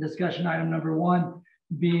 Discussion item number 1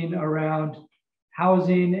 being around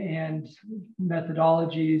housing and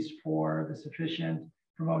methodologies for the sufficient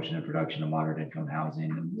promotion and production of moderate income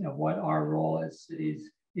housing, and what our role as cities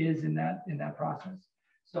is in that process.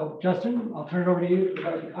 So Justin, I'll turn it over to you to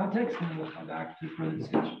provide the context, and then we'll come back to further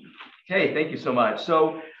discussion. Okay, thank you so much.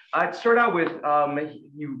 So I'd start out with,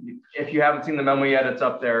 if you haven't seen the memo yet, it's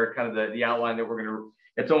up there, kind of the outline that we're gonna,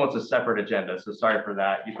 it's almost a separate agenda, so sorry for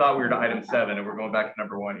that. You thought we were to item 7 and we're going back to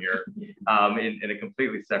number 1 here, in a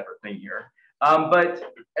completely separate thing here.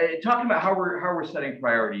 But talking about how we're setting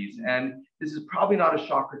priorities, and this is probably not a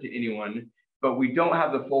shocker to anyone, but we don't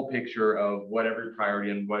have the full picture of what every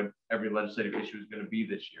priority and what every legislative issue is going to be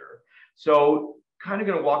this year. So kind of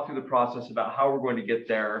going to walk through the process about how we're going to get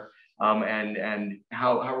there, and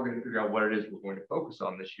how we're going to figure out what it is we're going to focus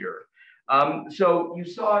on this year. So you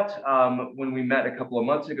saw it when we met a couple of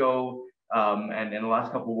months ago, and in the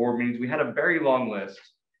last couple of board meetings, we had a very long list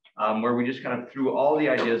where we just kind of threw all the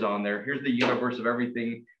ideas on there. Here's the universe of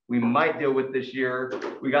everything we might deal with this year.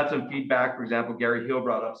 We got some feedback. For example, Gary Hill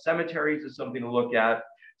brought up cemeteries as something to look at.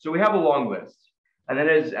 So we have a long list. And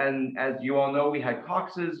then as you all know, we had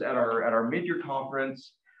caucuses at our mid-year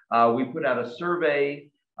conference. We put out a survey,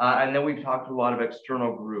 and then we talked to a lot of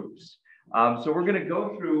external groups. So we're going to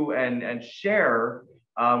go through and share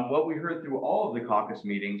what we heard through all of the caucus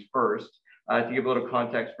meetings first, to give a little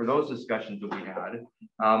context for those discussions that we had.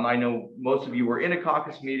 I know most of you were in a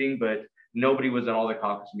caucus meeting, but nobody was in all the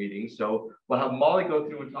caucus meetings. So we'll have Molly go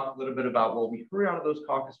through and talk a little bit about what we heard out of those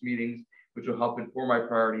caucus meetings, which will help inform my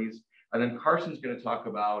priorities. And then Carson's going to talk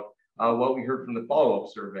about what we heard from the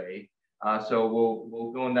follow-up survey. So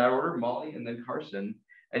we'll go in that order, Molly and then Carson.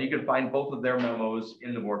 And you can find both of their memos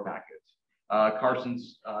in the board packet.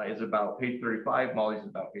 Carson's is about page 35, Molly's is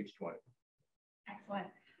about page 20. Excellent.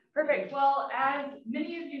 Perfect. Well, as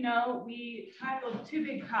many of you know, we tackled two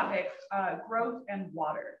big topics, growth and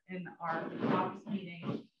water, in our caucus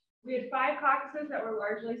meeting. We had 5 caucuses that were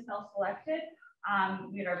largely self-selected.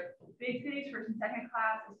 We had our big cities, first and second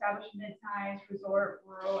class, established mid-size, resort,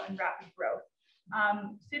 rural, and rapid growth.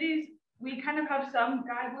 Cities, we kind of have some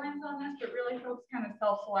guidelines on this, but really folks kind of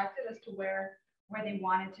self-selected as to where they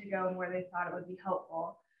wanted to go and where they thought it would be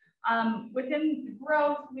helpful. Within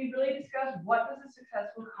growth, we really discussed what does a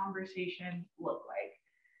successful conversation look like.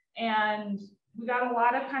 And we got a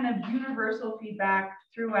lot of kind of universal feedback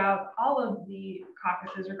throughout all of the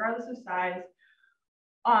caucuses, regardless of size,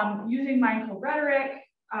 using mindful rhetoric,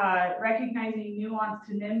 recognizing nuance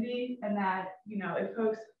to NIMBY, and that, you know, if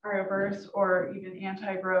folks are averse or even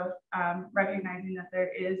anti-growth, recognizing that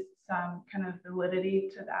there is some kind of validity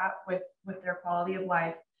to that with their quality of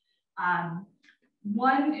life.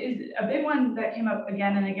 One is a big one that came up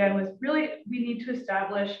again and again was really, we need to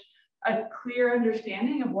establish a clear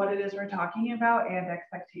understanding of what it is we're talking about and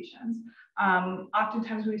expectations.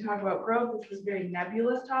 Oftentimes when we talk about growth, this is a very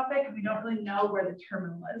nebulous topic. We don't really know where the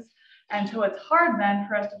terminal is. And so it's hard then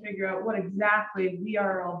for us to figure out what exactly we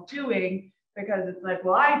are all doing, because it's like,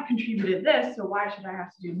 well, I contributed this, so why should I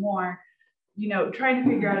have to do more? You know, trying to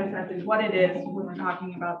figure out exactly what it is when we're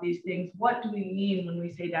talking about these things. What do we mean when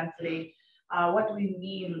we say density? What do we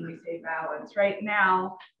mean when we say balance? Right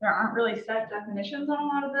now, there aren't really set definitions on a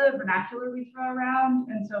lot of the vernacular we throw around.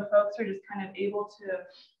 And so folks are just kind of able to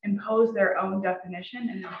impose their own definition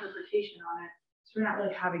and interpretation on it. So we're not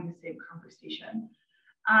really having the same conversation.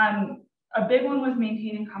 A big one was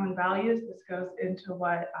maintaining common values. This goes into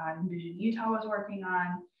what Envision Utah was working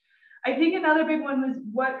on. I think another big one was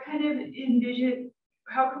what kind of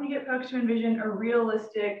how can we get folks to envision a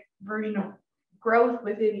realistic version of growth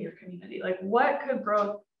within your community? Like, what could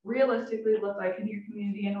growth realistically look like in your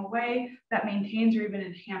community in a way that maintains or even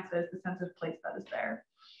enhances the sense of place that is there?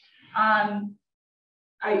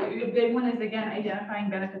 A big one is, again, identifying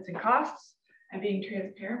benefits and costs and being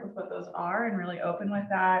transparent with what those are and really open with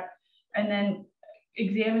that. And then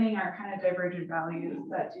examining our kind of divergent values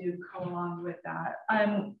that do come along with that.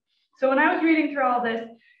 So when I was reading through all this,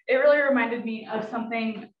 it really reminded me of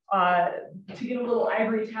something to get a little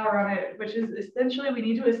ivory tower on it, which is essentially we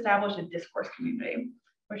need to establish a discourse community,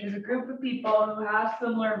 which is a group of people who have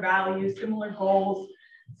similar values, similar goals,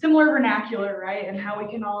 similar vernacular, right? And how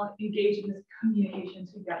we can all engage in this communication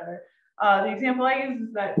together. The example I use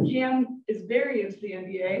is that Cam is very into the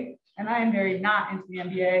NBA and I am very not into the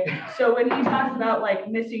NBA. So when he talks about like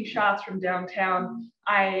missing shots from downtown,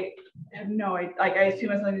 I have no idea, like I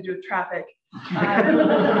assume it's something to do with traffic.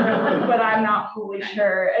 But I'm not wholly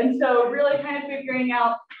sure. And so really kind of figuring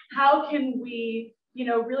out how can we, you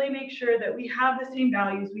know, really make sure that we have the same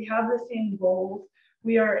values, we have the same goals,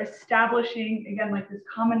 we are establishing, again, like this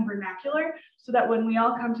common vernacular, so that when we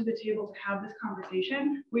all come to the table to have this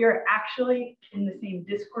conversation, we are actually in the same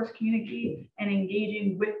discourse community and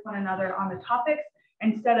engaging with one another on the topics,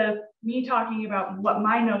 instead of me talking about what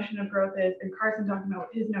my notion of growth is and Carson talking about what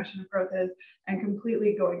his notion of growth is and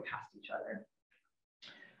completely going past each other.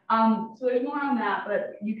 So there's more on that,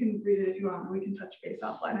 but you can read it if you want. We can touch base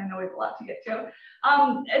offline. I know we have a lot to get to.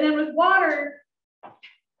 And then with water,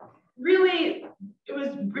 really, it was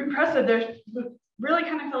impressive. There's really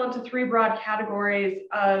kind of fell into 3 broad categories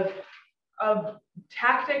of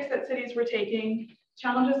tactics that cities were taking,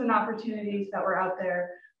 challenges and opportunities that were out there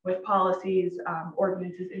with policies,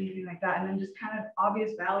 ordinances, anything like that, and then just kind of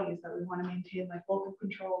obvious values that we want to maintain, like local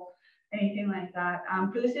control, anything like that.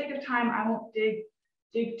 For the sake of time, I won't dig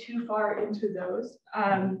too far into those.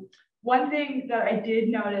 One thing that I did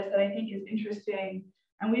notice that I think is interesting,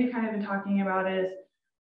 and we've kind of been talking about, is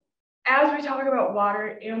as we talk about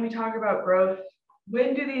water and we talk about growth,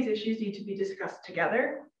 when do these issues need to be discussed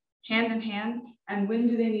together, hand in hand, and when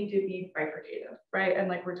do they need to be bifurcated, right? And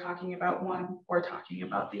like we're talking about one or talking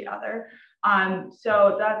about the other.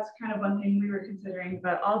 So that's kind of one thing we were considering,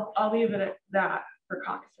 but I'll leave it at that for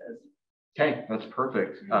caucuses. Okay, that's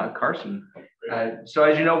perfect. Carson. So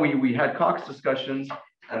as you know, we had caucus discussions,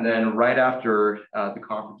 and then right after the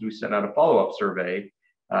conference, we sent out a follow-up survey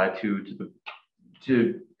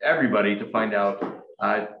to everybody to find out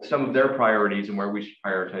some of their priorities and where we should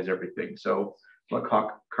prioritize everything. So let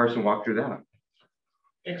Carson walk through that.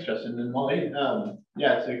 Thanks, Justin and Molly.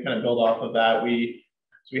 Yeah, to kind of build off of that, we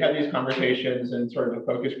had these conversations in sort of a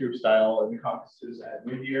focus group style in the caucuses at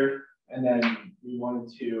mid-year, and then we wanted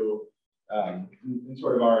to, in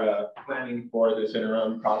sort of our planning for this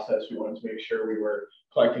interim process, we wanted to make sure we were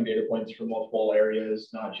collecting data points from multiple areas,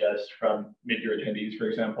 not just from mid-year attendees, for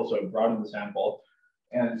example, so broaden the sample.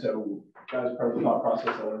 And so that was part of the thought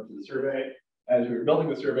process that went into the survey. As we were building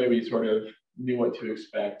the survey, we sort of knew what to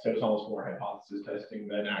expect. So it was almost more hypothesis testing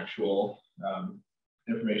than actual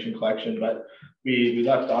information collection, but we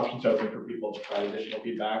left options open for people to provide additional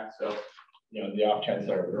feedback. So, you know, the off chance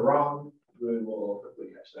that we're wrong, we will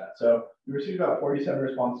quickly catch that. So we received about 47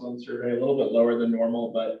 responses on the survey, a little bit lower than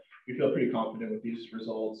normal, but we feel pretty confident with these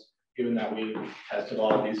results, given that we tested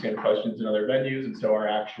all of these same questions in other venues. And so our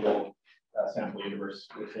actual sample universe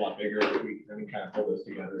looks a lot bigger if we kind of pull those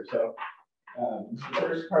together. So the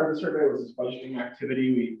first part of the survey was this budgeting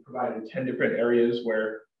activity. We provided 10 different areas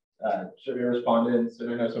where survey respondents,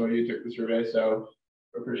 and I know some of you took the survey, so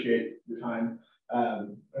appreciate your time.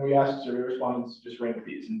 And we asked survey respondents to just rank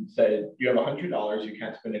these and said, you have $100, you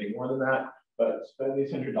can't spend any more than that, but spend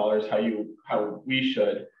these $100 how we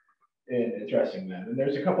should in addressing them. And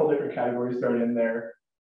there's a couple of different categories thrown in there.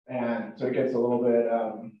 And so it gets a little bit,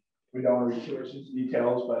 we don't want to read too much into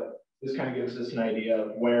details, but this kind of gives us an idea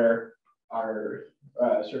of where our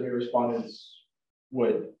survey respondents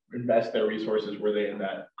would invest their resources were they in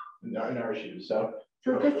our shoes. So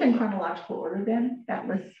is this in chronological order then? That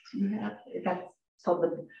list you have, that's so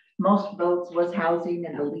the most votes was housing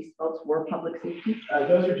and the least votes were public safety?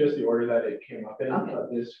 Those are just the order that it came up in, okay.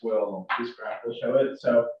 But this graph will show it.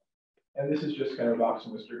 So, and this is just kind of a box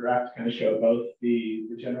and whisker graph to kind of show both the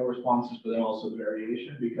general responses, but then also the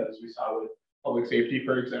variation, because we saw with public safety,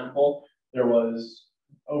 for example, there was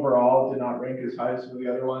overall did not rank as high as some of the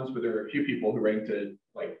other ones, but there were a few people who ranked it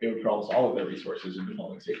like they would put almost all of their resources into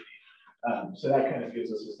public safety. So that kind of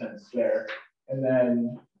gives us a sense there. And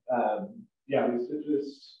then, yeah, I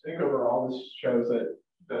think overall this shows that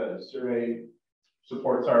the survey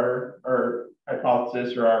supports our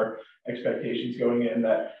hypothesis or our expectations going in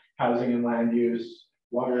that housing and land use,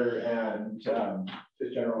 water, and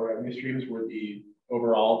just general revenue streams were the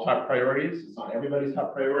overall top priorities. It's not everybody's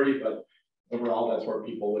top priority, but overall that's where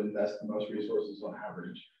people would invest the most resources on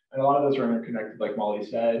average. And a lot of those are interconnected, like Molly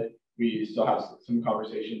said. We still have some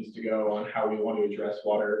conversations to go on how we want to address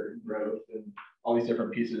water growth and all these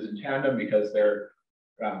different pieces in tandem, because they're,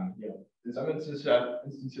 you know, in some instances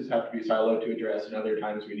have to be siloed to address, and other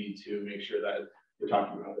times we need to make sure that we're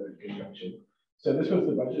talking about them in conjunction. So this was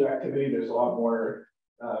the budget activity. There's a lot more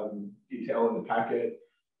detail in the packet,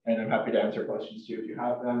 and I'm happy to answer questions too if you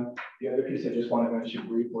have them. The other piece I just want to mention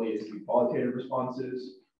briefly is the qualitative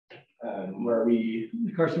responses, where we...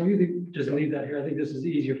 Carson, will you just leave that here? I think this is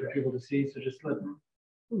easier for people to see, so just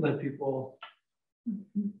let people...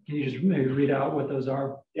 Can you just maybe read out what those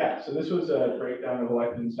are? Yeah, so this was a breakdown of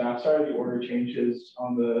elected and staff. Sorry, the order changes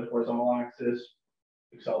on the horizontal axis.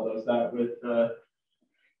 Excel does that with the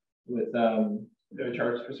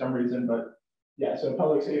charts for some reason, but yeah, so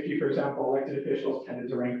public safety, for example, elected officials tended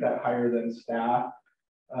to rank that higher than staff.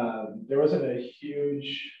 There wasn't a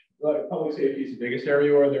huge, like, public safety is the biggest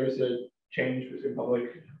area where there was a change between public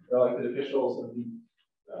or elected officials and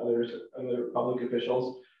other public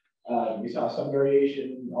officials. We saw some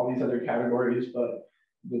variation in all these other categories, but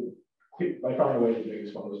by far and away the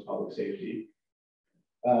biggest one was public safety.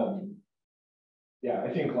 Yeah,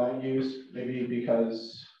 I think land use, maybe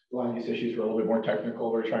because land use issues were a little bit more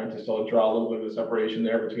technical, we're trying to still draw a little bit of a separation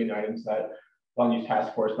there between items that land use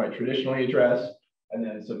task force might traditionally address, and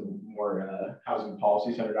then some more housing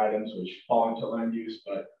policy centered items which fall into land use,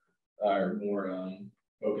 but are more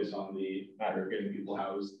focused on the matter of getting people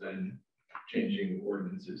housed than changing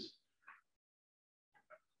ordinances.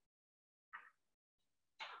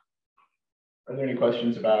 Are there any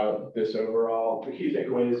questions about this overall? The key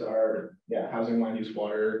takeaways are, yeah, housing, land use,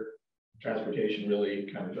 water, transportation really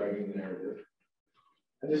kind of driving the narrative.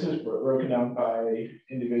 And this is broken down by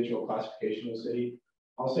individual classification of the city.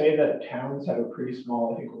 I'll say that towns have a pretty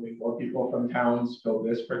small, I think only 4 people from towns filled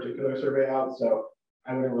this particular survey out. So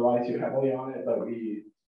I wouldn't rely too heavily on it, but we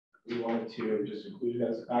wanted to just include it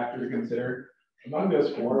as a factor to consider. Among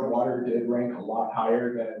those 4, water did rank a lot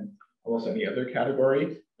higher than almost any other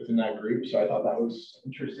category within that group. So I thought that was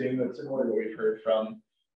interesting. That's similar to what we've heard from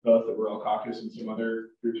both the Rural Caucus and some other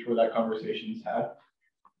groups where that conversation's had.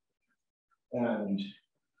 And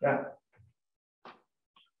yeah.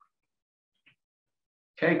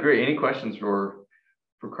 Okay, great. Any questions for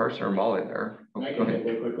Carson or Molly there? Oh, I can hit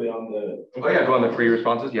really quickly on the. Oh yeah, go on the free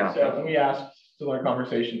responses. Yeah. So when we asked similar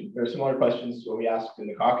conversation, there are similar questions to what we asked in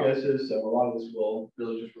the caucuses. So a lot of this will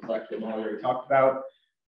really just reflect what Molly already talked about.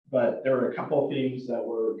 But there were a couple of themes that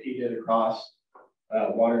were repeated across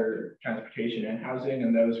water, transportation, and housing,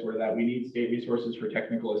 and those were that we need state resources for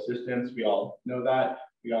technical assistance. We all know that.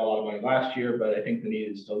 We got a lot of money last year, but I think the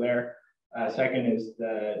need is still there. Second is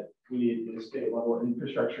that we need the state level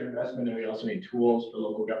infrastructure investment, and we also need tools for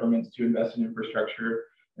local governments to invest in infrastructure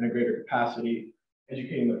in a greater capacity,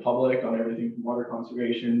 educating the public on everything from water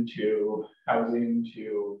conservation to housing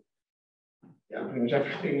to pretty much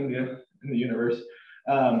everything in the universe.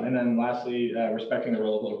 And then lastly, respecting the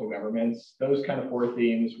role of local governments. Those kind of 4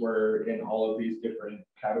 themes were in all of these different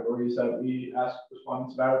categories that we asked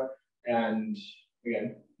respondents about. And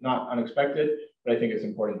again, not unexpected, but I think it's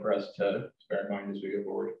important for us to bear in mind as we go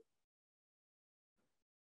forward.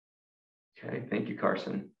 Okay, thank you,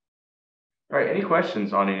 Carson. All right, any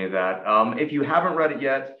questions on any of that? If you haven't read it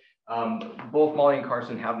yet, both Molly and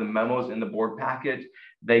Carson have the memos in the board packet.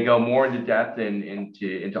 They go more into depth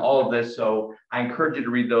into all of this. So I encourage you to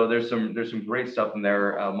read those. There's some great stuff in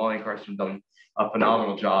there. Molly and Carson have done a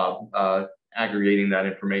phenomenal job aggregating that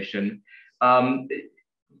information.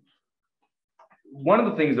 One of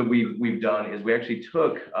the things that we've done is we actually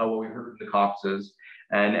took what we heard from the caucuses,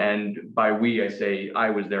 and by we, I say I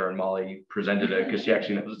was there and Molly presented it because she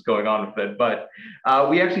actually knows what's going on with it. But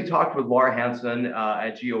we actually talked with Laura Hansen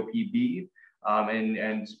at GOPB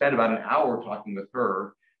and spent about an hour talking with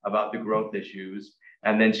her about the growth issues.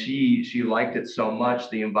 And then she liked it so much,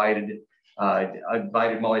 they invited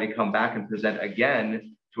Molly to come back and present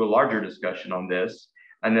again to a larger discussion on this.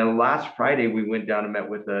 And then last Friday, we went down and met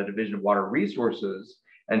with the Division of Water Resources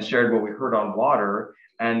and shared what we heard on water.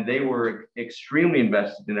 And they were extremely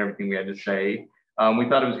invested in everything we had to say. We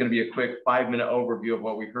thought it was going to be a quick 5-minute overview of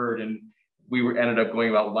what we heard. And we ended up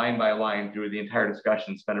going about line by line through the entire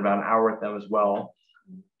discussion, spent about an hour with them as well.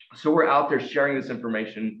 So we're out there sharing this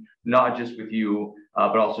information, not just with you,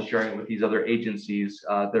 but also sharing it with these other agencies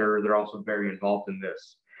that are also very involved in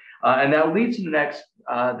this. And that leads to the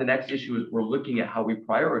next issue is we're looking at how we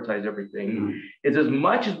prioritize everything. Is as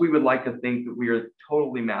much as we would like to think that we are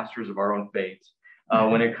totally masters of our own fate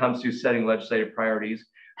when it comes to setting legislative priorities,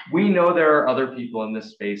 we know there are other people in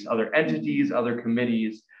this space, other entities, other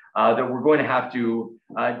committees that we're going to have to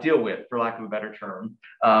deal with, for lack of a better term,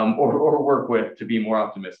 or work with, to be more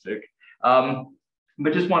optimistic.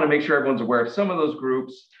 But just want to make sure everyone's aware of some of those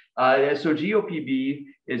groups. So GOPB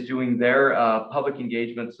is doing their public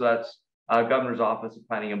engagement. So that's Governor's Office of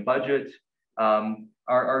Planning and Budget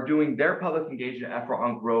are doing their public engagement effort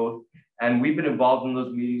on growth. And we've been involved in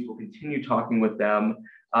those meetings. We'll continue talking with them.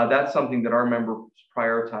 That's something that our members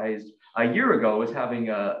prioritized a year ago, was having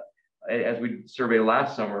as we surveyed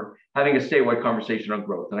last summer, having a statewide conversation on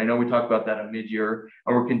growth. And I know we talked about that at mid-year,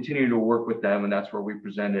 and we're continuing to work with them, and that's where we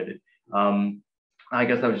presented. I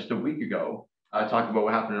guess that was just a week ago, talking about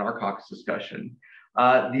what happened in our caucus discussion.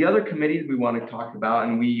 The other committees we want to talk about,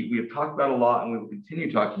 and we have talked about a lot, and we will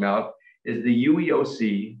continue talking about, is the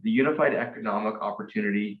UEOC, the Unified Economic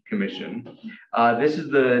Opportunity Commission. This is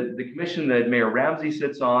the commission that Mayor Ramsey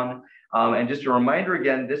sits on. And just a reminder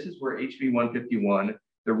again, this is where HB 151,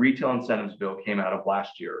 the retail incentives bill, came out of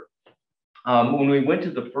last year. When we went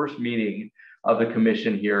to the first meeting of the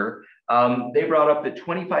commission here, they brought up that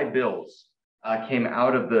 25 bills came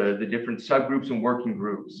out of the different subgroups and working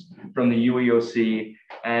groups from the UEOC.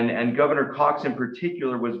 And Governor Cox in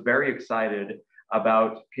particular was very excited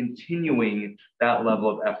about continuing that level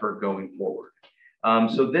of effort going forward.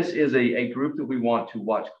 So this is a group that we want to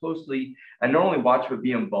watch closely, and not only watch, but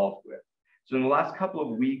be involved with. So in the last couple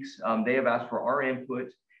of weeks, they have asked for our input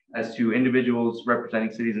as to individuals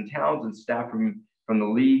representing cities and towns and staff from the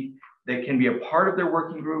league that can be a part of their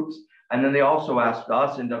working groups. And then they also asked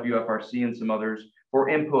us and WFRC and some others for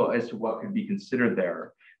input as to what could be considered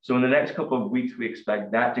there. So in the next couple of weeks, we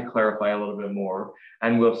expect that to clarify a little bit more,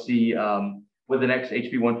 and we'll see what the next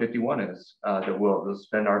HB 151 is that we'll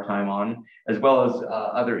spend our time on, as well as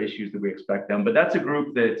other issues that we expect them. But that's a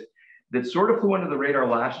group that sort of flew under the radar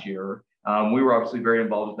last year. We were obviously very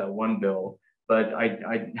involved with that one bill, but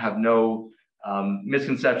I have no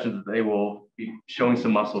misconceptions that they will be showing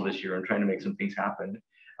some muscle this year and trying to make some things happen.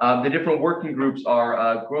 The different working groups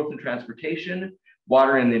are growth and transportation,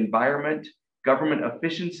 water and the environment, government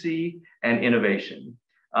efficiency, and innovation.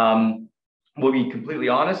 We'll be completely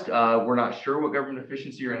honest, we're not sure what government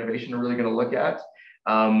efficiency or innovation are really going to look at.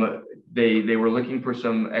 They were looking for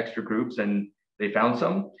some extra groups and they found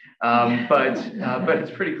some, but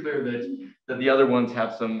it's pretty clear that the other ones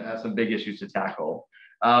have some big issues to tackle.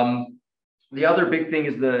 The other big thing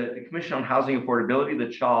is the Commission on Housing Affordability,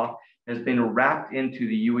 the CHA, has been wrapped into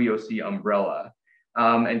the UEOC umbrella.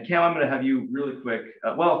 And Cam, I'm going to have you really quick.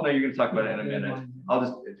 Well, no, you're going to talk about it in a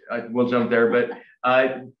minute. We'll jump there. But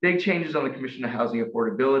big changes on the Commission on Housing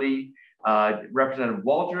Affordability. Representative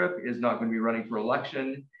Waldrop is not going to be running for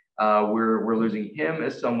election. We're losing him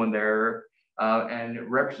as someone there. And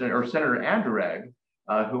Senator Anderegg,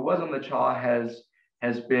 who was on the CHA,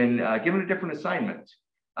 has been given a different assignment.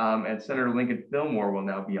 And Senator Lincoln Fillmore will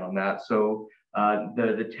now be on that. So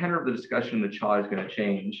the tenor of the discussion in the CHA is going to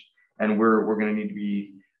change, and we're going to need to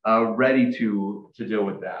be ready to deal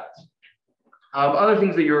with that. Other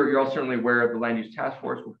things that you're all certainly aware of, the Land Use Task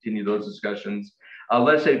Force will continue those discussions.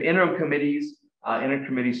 Legislative interim committees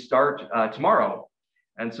start tomorrow.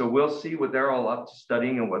 And so we'll see what they're all up to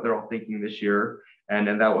studying and what they're all thinking this year, and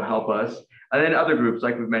that will help us. And then other groups,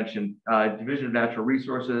 like we've mentioned, Division of Natural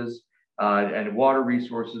Resources and Water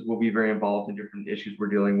Resources will be very involved in different issues we're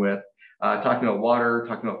dealing with, talking about water,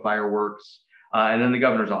 talking about fireworks, and then the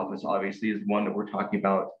governor's office, obviously, is one that we're talking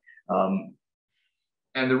about.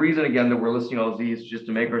 And the reason, again, that we're listing all of these is just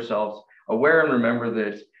to make ourselves aware and remember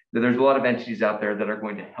that there's a lot of entities out there that are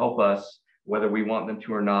going to help us, whether we want them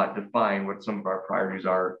to or not, define what some of our priorities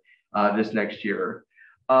are this next year.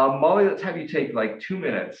 Molly, let's have you take like 2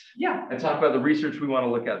 minutes and talk about the research we want to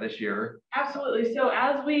look at this year. Absolutely. So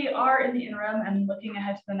as we are in the interim and looking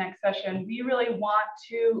ahead to the next session, we really want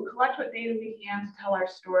to collect what data we can to tell our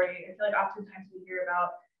story. I feel like oftentimes we hear about,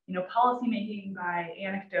 policy making by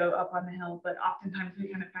anecdote up on the Hill, but oftentimes we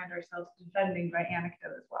kind of find ourselves defending by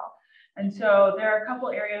anecdote as well. And so there are a couple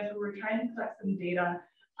areas where we're trying to collect some data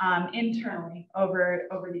internally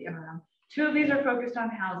over the interim. 2 of these are focused on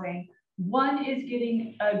housing. One is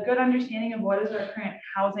getting a good understanding of what is our current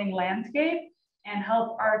housing landscape and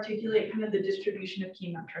help articulate kind of the distribution of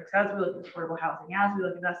key metrics as we look at affordable housing, as we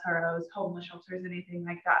look at SROs, homeless shelters, anything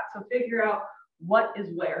like that. So figure out what is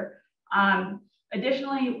where.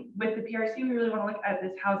 Additionally, with the PRC, we really want to look at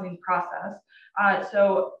this housing process.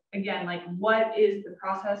 So again, like what is the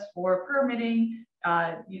process for permitting,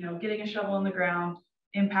 getting a shovel in the ground,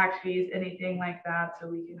 impact fees, anything like that, so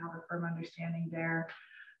we can have a firm understanding there.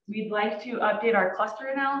 We'd like to update our cluster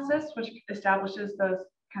analysis, which establishes those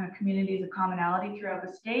kind of communities of commonality throughout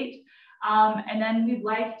the state. And then we'd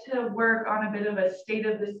like to work on a bit of a state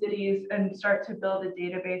of the cities and start to build a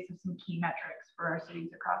database of some key metrics for our cities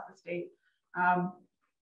across the state.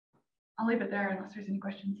 I'll leave it there unless there's any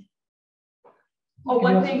questions. Oh,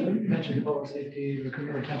 one thing. You mentioned public safety,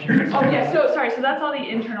 recruitment, retention. Oh yeah, so sorry. So that's all the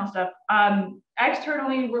internal stuff.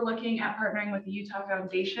 Externally, we're looking at partnering with the Utah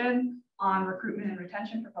Foundation on recruitment and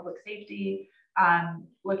retention for public safety.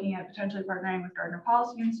 Looking at potentially partnering with Gardner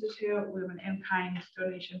Policy Institute. We have an in-kind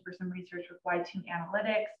donation for some research with Y2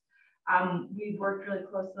 Analytics. We've worked really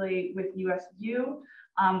closely with USU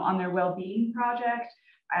on their well-being project,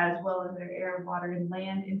 as well as their Air, Water, and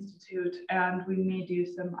Land Institute. And we may do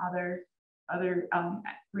some other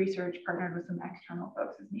research partnered with some external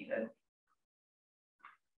folks as needed.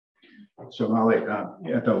 So Molly,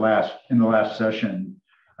 in the last session,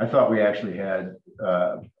 I thought we actually had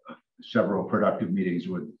several productive meetings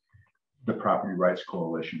with the Property Rights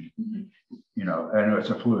Coalition. I know it's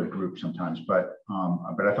a fluid group sometimes, but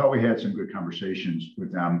I thought we had some good conversations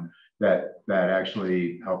with them that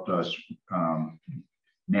actually helped us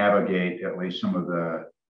navigate at least some of the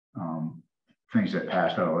things that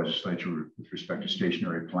passed out of the legislature with respect to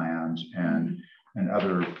stationary plans and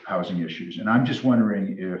other housing issues. And I'm just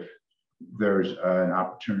wondering if there's an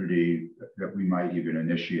opportunity that we might even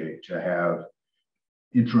initiate to have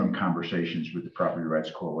interim conversations with the Property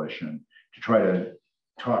Rights Coalition to try to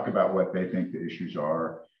talk about what they think the issues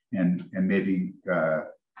are and maybe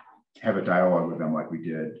have a dialogue with them like we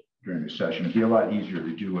did during the session. It'd be a lot easier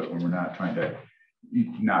to do it when we're not trying to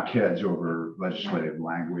knock heads over legislative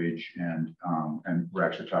language and we're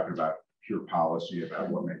actually talking about pure policy about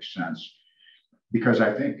what makes sense. Because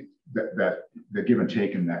I think that the give and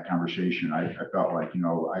take in that conversation, I felt like,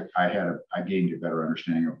 I gained a better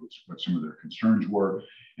understanding of what some of their concerns were,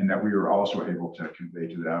 and that we were also able to convey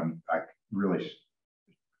to them like really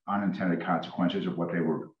unintended consequences of what they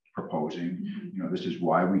were proposing, this is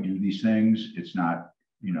why we do these things. It's not,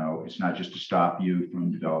 it's not just to stop you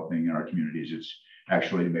from developing in our communities. It's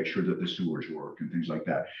actually to make sure that the sewers work and things like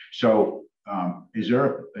that. So is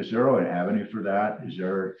there an avenue for that? Is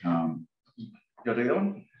there, Go take that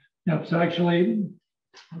one? Yep, so actually,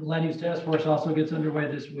 the land use task force also gets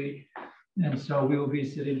underway this week. And so we will be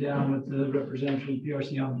sitting down with the representative from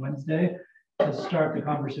PRC on Wednesday to start the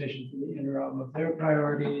conversation for the interim of their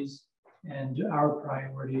priorities and our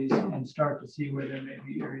priorities and start to see where there may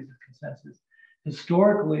be areas of consensus.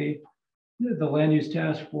 Historically, the land use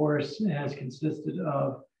task force has consisted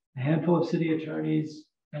of a handful of city attorneys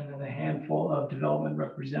and then a handful of development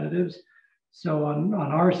representatives. So on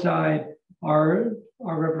our side, our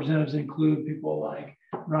representatives include people like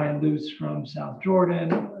Ryan Luce from South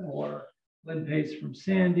Jordan, or Lynn Pace from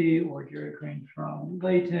Sandy, or Jerry Crane from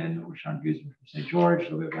Layton, or Sean Guzman from St. George.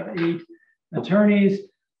 So we've got 8 attorneys.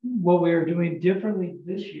 What we are doing differently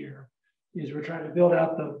this year is we're trying to build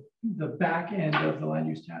out the back end of the land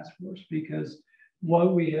use task force, because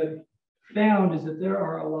what we have found is that there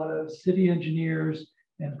are a lot of city engineers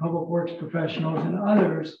and public works professionals and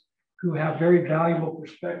others who have very valuable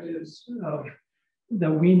perspectives that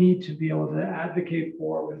we need to be able to advocate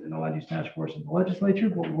for within the land use task force and the legislature,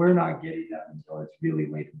 but we're not getting that until it's really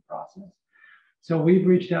late in the process. So we've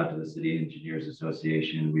reached out to the City Engineers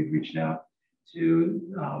Association. We've reached out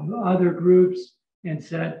to other groups and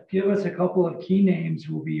said, give us a couple of key names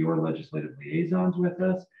who will be your legislative liaisons with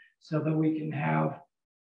us, so that we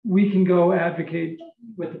can go advocate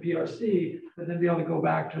with the PRC, but then be able to go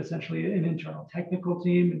back to essentially an internal technical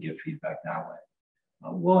team and give feedback that way.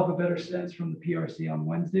 We'll have a better sense from the PRC on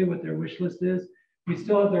Wednesday what their wish list is. We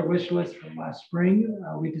still have their wish list from last spring.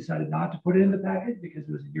 We decided not to put it in the packet because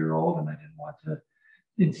it was a year old and I didn't want to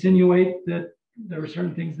insinuate that there were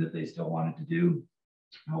certain things that they still wanted to do.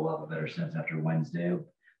 We'll have a better sense after Wednesday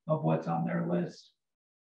of what's on their list.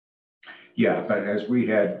 Yeah, but as we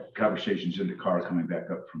had conversations in the car coming back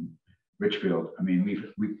up from Richfield, I mean,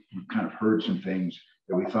 we've kind of heard some things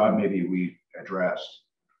that we thought maybe we addressed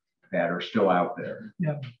that are still out there.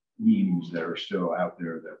 Yeah. Memes that are still out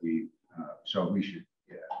there that so we should,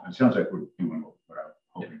 yeah, it sounds like we're doing what I'm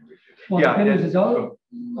hoping we did. Well, Yeah, the thing is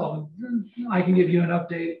I can give you an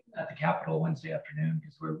update at the Capitol Wednesday afternoon,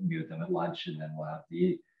 because we're meet with them at lunch, and then we'll have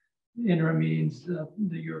the interim meetings that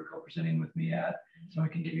you're co-presenting with me at, so I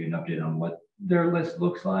can give you an update on what their list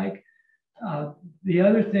looks like. The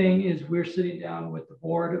other thing is we're sitting down with the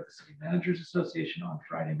board of the City Managers Association on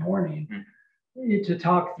Friday morning to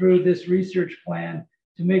talk through this research plan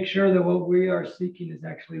to make sure that what we are seeking is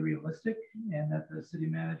actually realistic, and that the city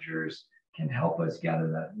managers can help us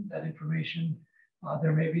gather that information.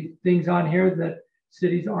 There may be things on here that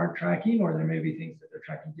cities aren't tracking, or there may be things that they're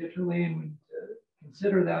tracking differently, and we need to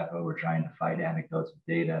consider that, but we're trying to fight anecdotes with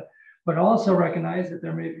data, but also recognize that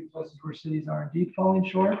there may be places where cities are indeed falling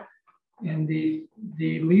short. And the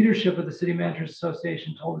leadership of the City Managers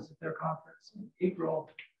Association told us at their conference in April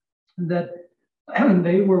that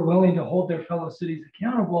they were willing to hold their fellow cities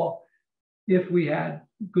accountable if we had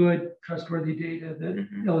good, trustworthy data that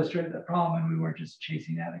illustrated that problem, and we weren't just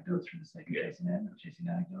chasing anecdotes for the sake of chasing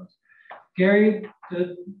anecdotes. Gary,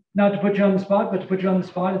 not to put you on the spot, but to put you on the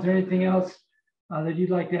spot, is there anything else that you'd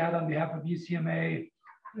like to add on behalf of UCMA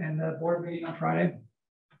and the board meeting on Friday?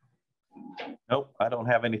 Nope, I don't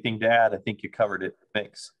have anything to add. I think you covered it.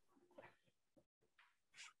 Thanks.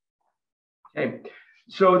 Okay,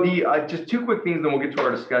 so just 2 quick things, then we'll get to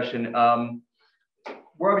our discussion.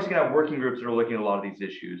 We're obviously gonna have working groups that are looking at a lot of these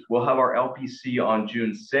issues. We'll have our LPC on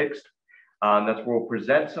June 6th. That's where we'll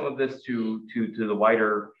present some of this to the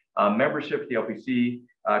wider membership, the LPC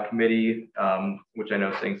committee, which I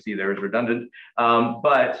know saying C there is redundant.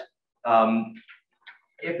 But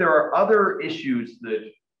if there are other issues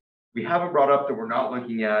that we haven't brought up that we're not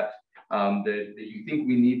looking at, that you think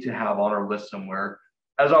we need to have on our list somewhere,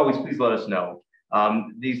 as always, please let us know.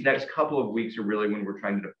 These next couple of weeks are really when we're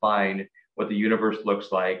trying to define what the universe looks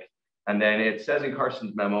like. And then it says in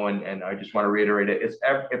Carson's memo, and I just want to reiterate it,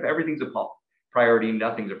 if everything's a priority,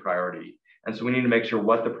 nothing's a priority. And so we need to make sure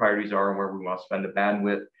what the priorities are and where we want to spend the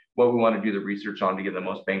bandwidth, what we want to do the research on to get the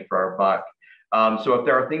most bang for our buck. So if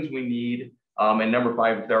there are things we need, and number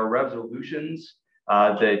 5, if there are resolutions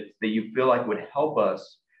that you feel like would help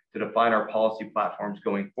us to define our policy platforms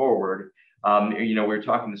going forward. We were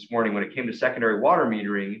talking this morning when it came to secondary water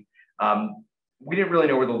metering, we didn't really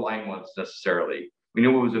know where the line was necessarily. We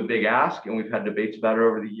knew it was a big ask, and we've had debates about it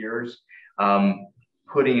over the years.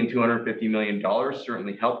 Putting in $250 million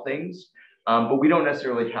certainly helped things, but we don't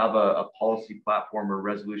necessarily have a policy platform or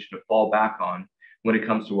resolution to fall back on when it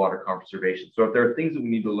comes to water conservation. So if there are things that we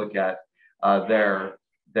need to look at there,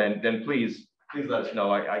 then please let us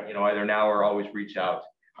know. You know, either now or always reach out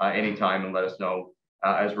anytime and let us know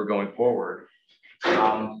as we're going forward.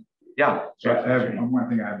 Yeah. So I have one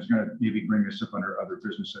thing I was going to maybe bring this up under other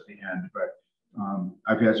business at the end, but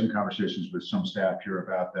I've had some conversations with some staff here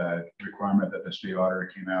about the requirement that the state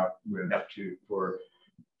auditor came out with for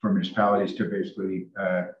municipalities to basically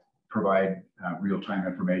provide real-time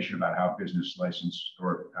information about how business license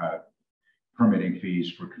or permitting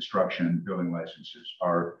fees for construction building licenses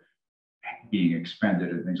are being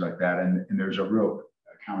expended and things like that. And there's a real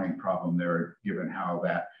accounting problem there, given how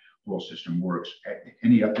that whole system works.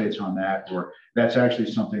 Any updates on that? Or that's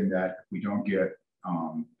actually something that if we don't get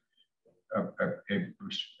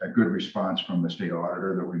a good response from the state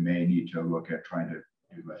auditor, that we may need to look at trying to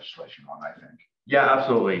do legislation on, I think. Yeah,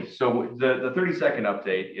 absolutely. So the 30-second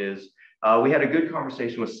update is we had a good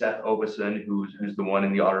conversation with Seth Obeson, who's the one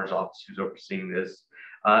in the auditor's office who's overseeing this.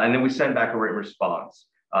 And then we sent back a written response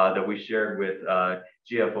that we shared with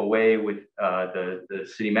GFOA, with the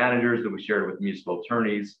city managers, that we shared with municipal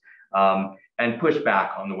attorneys, and pushed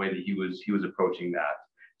back on the way that he was approaching that.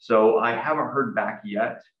 So I haven't heard back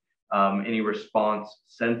yet any response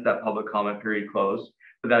since that public comment period closed,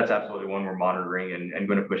 but that's absolutely one we're monitoring and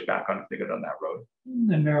going to push back on if they go down that road.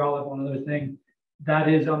 And Mayor, I'll have one other thing. That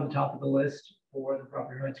is on the top of the list for the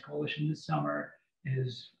Property Rights Coalition this summer,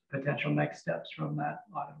 is potential next steps from that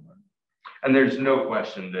audit work. And there's no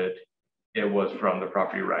question that it was from the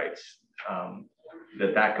property rights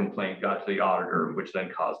that complaint got to the auditor, which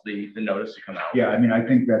then caused the notice to come out. Yeah, I mean, I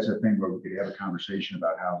think that's a thing where we could have a conversation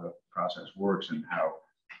about how the process works and how,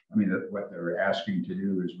 I mean, what they're asking to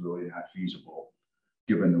do is really not feasible,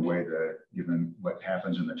 given the way given what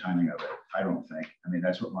happens in the timing of it. I don't think. I mean,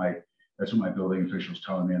 that's what my building officials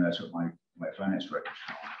telling me, and that's what my finance director's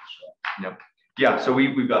telling me. So. Yep. Yeah, so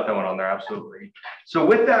we've got that one on there, absolutely. So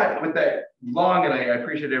with that long, and I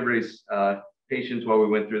appreciate everybody's patience while we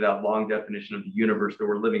went through that long definition of the universe that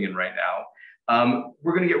we're living in right now.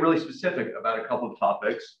 We're going to get really specific about a couple of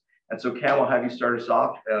topics. And so Cam, I'll have you start us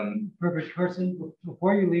off. Perfect. Carson,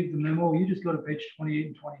 before you leave the memo, you just go to page 28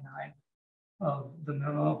 and 29 of the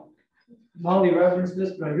memo. Molly referenced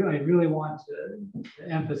this, but I really want to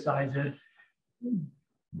emphasize it.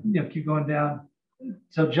 Keep going down.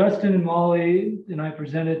 So Justin and Molly and I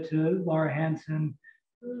presented to Laura Hansen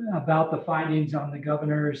about the findings on the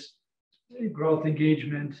governor's growth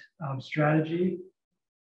engagement strategy.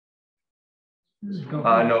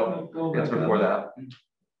 No, it's before that.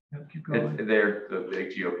 Yep, keep going. They're the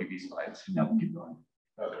big GOPB slides. Yep, keep going.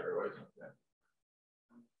 There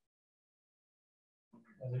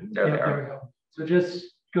they are. There we go. So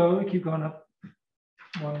just keep going up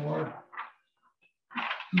one more.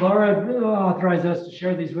 Laura authorized us to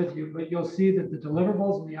share these with you, but you'll see that the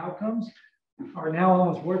deliverables and the outcomes are now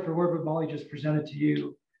almost word for word what Molly just presented to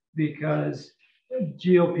you, because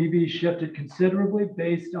GOPB shifted considerably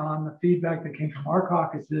based on the feedback that came from our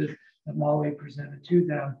caucuses that Molly presented to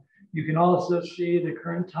them. You can also see the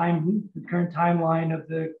current timeline of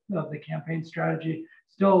the campaign strategy.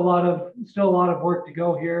 Still a lot of work to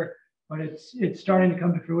go here, but it's starting to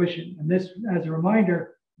come to fruition. And this, as a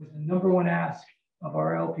reminder, was the #1 ask of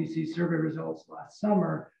our LPC survey results last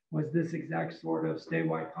summer, was this exact sort of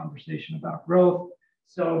statewide conversation about growth.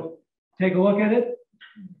 So take a look at it.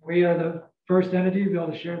 We are the first entity to be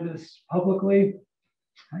able to share this publicly,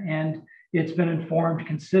 and it's been informed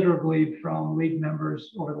considerably from league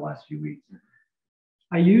members over the last few weeks.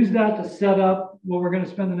 I use that to set up what we're going to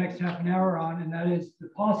spend the next half an hour on, and that is the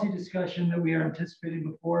policy discussion that we are anticipating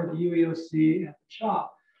before the UEOC at the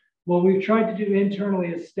shop. What we've tried to do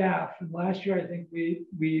internally as staff, and last year I think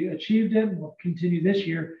we achieved it, and we'll continue this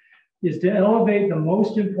year, is to elevate the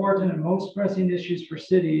most important and most pressing issues for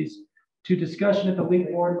cities to discussion at the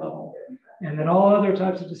league board level. And then all other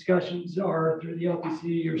types of discussions are through the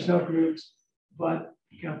LPC or subgroups, but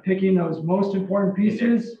picking those most important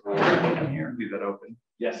pieces here. Leave that open.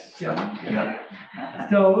 Yes. Yeah.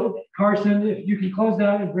 So Carson, if you can close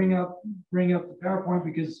that and bring up the PowerPoint,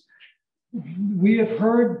 because we have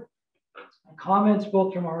heard comments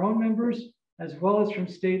both from our own members as well as from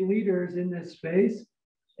state leaders in this space.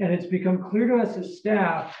 And it's become clear to us as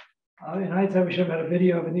staff, in hindsight, we should have had a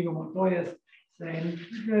video of Inigo Montoya saying,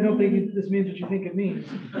 I don't think this means what you think it means.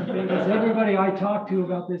 Because everybody I talk to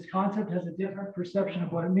about this concept has a different perception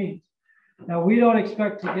of what it means. Now, we don't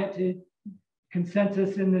expect to get to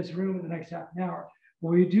consensus in this room in the next half an hour, but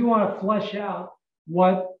we do want to flesh out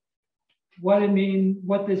what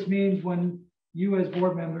this means when you as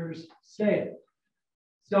board members say it.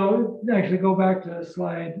 So actually go back to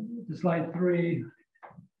slide 3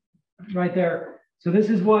 right there. So this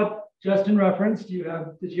is what Justin referenced, you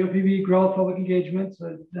have the GOPB Growth Public Engagement,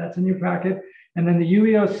 so that's in your packet. And then the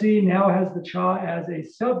UEOC now has the CHA as a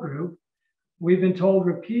subgroup. We've been told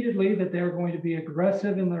repeatedly that they're going to be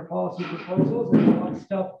aggressive in their policy proposals and want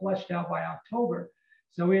stuff fleshed out by October.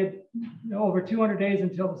 So we had over 200 days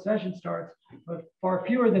until the session starts, but far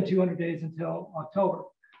fewer than 200 days until October.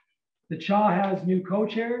 The CHA has new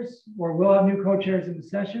co-chairs, or will have new co-chairs in the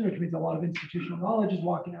session, which means a lot of institutional knowledge is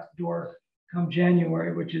walking out the door come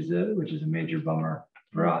January, which is a major bummer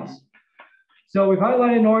for us. So we've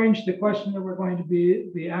highlighted in orange the question that we're going to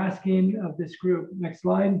be asking of this group. Next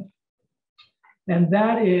slide. And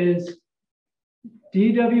that is,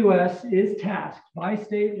 DWS is tasked by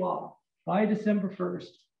state law by December 1st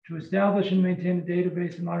to establish and maintain a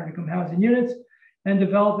database of moderate income housing units and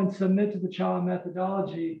develop and submit to the CHA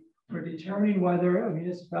methodology for determining whether a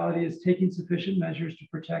municipality is taking sufficient measures to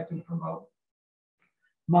protect and promote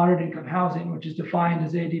moderate income housing, which is defined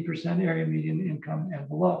as 80% area median income and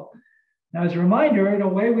below. Now, as a reminder, in a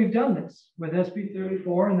way, we've done this with SB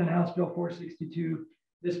 34 and then House Bill 462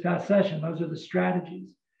 this past session. Those are the strategies.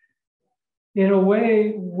 In a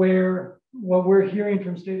way where what we're hearing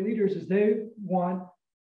from state leaders is they want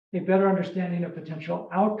a better understanding of potential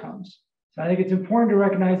outcomes. So I think it's important to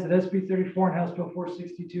recognize that SB 34 and House Bill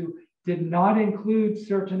 462 did not include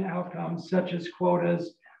certain outcomes such as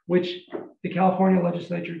quotas, which the California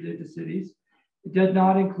legislature did to cities. It did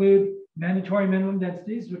not include mandatory minimum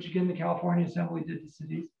densities, which again, the California Assembly did to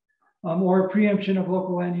cities, or preemption of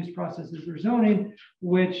local land use processes or zoning,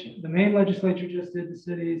 which the Maine legislature just did to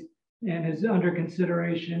cities and is under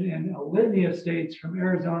consideration in a litany of states from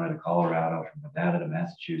Arizona to Colorado, from Nevada to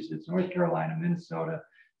Massachusetts, North Carolina, Minnesota.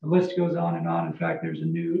 The list goes on and on. In fact, there's a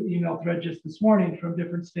new email thread just this morning from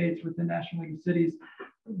different states with the National League of Cities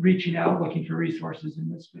reaching out, looking for resources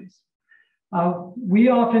in this space. We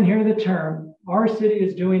often hear the term, our city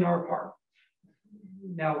is doing our part.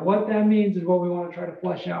 Now, what that means is what we want to try to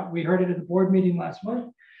flesh out. We heard it at the board meeting last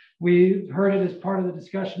month. We heard it as part of the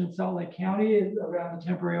discussion in Salt Lake County around the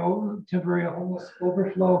temporary homeless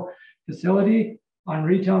overflow facility on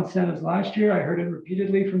retail incentives last year. I heard it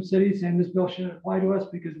repeatedly from cities saying this bill shouldn't apply to us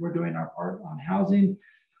because we're doing our part on housing.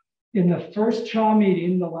 In the first CHA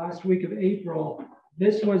meeting, the last week of April,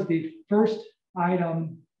 this was the first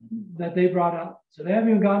item that they brought up. So they haven't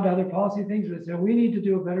even gone to other policy things, but they said we need to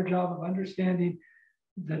do a better job of understanding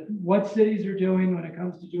that what cities are doing when it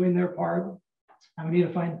comes to doing their part. And we need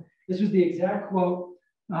to find, this was the exact quote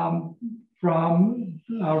from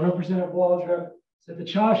Representative Waldrop, said the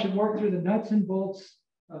CHA should work through the nuts and bolts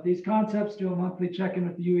of these concepts, do a monthly check-in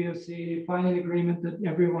with the UEOC, find an agreement that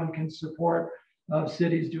everyone can support of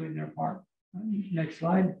cities doing their part. Next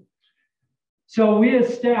slide. So we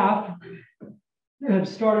as staff have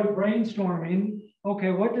started brainstorming,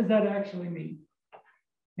 okay, what does that actually mean?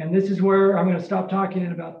 And this is where I'm going to stop talking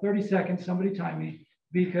in about 30 seconds, somebody time me,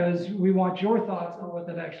 because we want your thoughts on what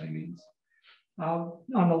that actually means.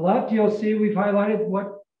 On the left, you'll see we've highlighted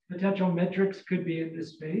what potential metrics could be in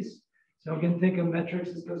this space. So again, think of metrics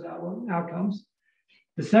as those outcomes.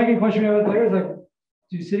 The second question we have there is like,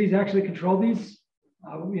 do cities actually control these?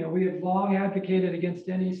 We have long advocated against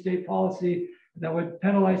any state policy that would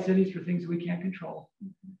penalize cities for things we can't control.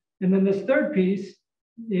 And then this third piece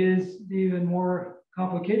is the even more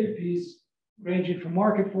complicated piece, ranging from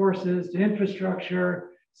market forces to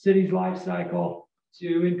infrastructure, cities' life cycle,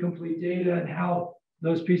 to incomplete data and how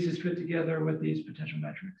those pieces fit together with these potential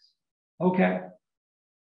metrics. Okay,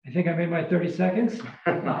 I think I made my 30 seconds.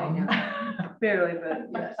 Barely, but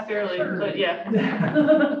yes. Barely, but yeah.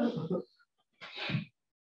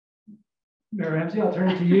 Mayor Ramsey, I'll turn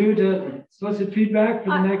it to you to solicit feedback for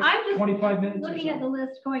the next 25 minutes. Looking at the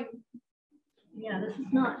list going, yeah, this is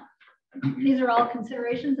not, these are all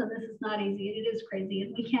considerations and this is not easy. It is crazy.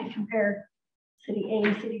 And we can't compare city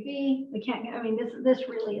A, city B. We can't, I mean, this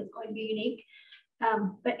really is going to be unique.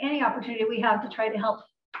 But any opportunity we have to try to help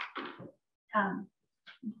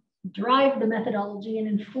drive the methodology and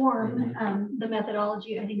inform the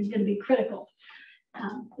methodology, I think is going to be critical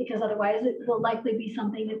because otherwise it will likely be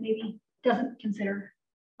something that maybe doesn't consider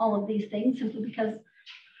all of these things simply because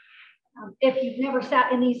if you've never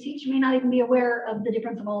sat in these seats, you may not even be aware of the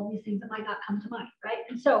difference of all of these things that might not come to mind, right?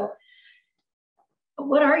 And so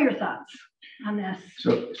what are your thoughts on this?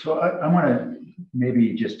 So I want to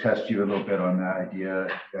maybe just test you a little bit on that idea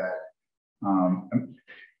that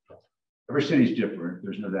every city is different.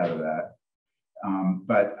 There's no doubt of that.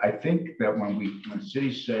 But I think that when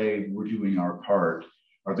cities say we're doing our part,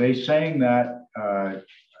 are they saying that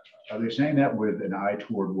with an eye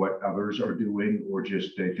toward what others are doing, or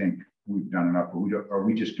just they think we've done enough, or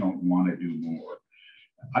we just don't want to do more?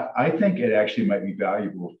 I think it actually might be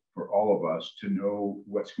valuable for all of us to know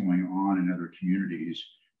what's going on in other communities,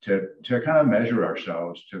 to kind of measure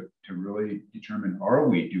ourselves, to really determine, are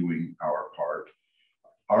we doing our part?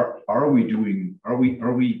 Are we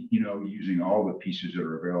using all the pieces that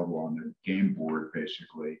are available on the game board,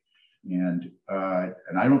 basically? And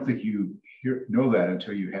I don't think you know that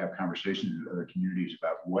until you have conversations with other communities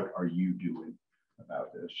about what are you doing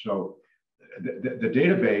about this. So the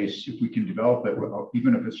database, if we can develop it,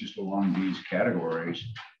 even if it's just along these categories,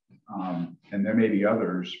 and there may be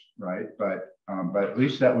others, right? But at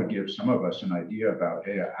least that would give some of us an idea about,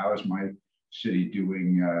 hey, how is my city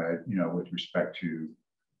doing, with respect to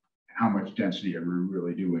how much density are we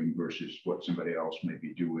really doing versus what somebody else may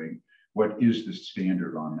be doing? What is the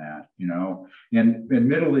standard on that, And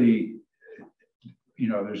admittedly,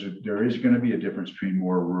 there is going to be a difference between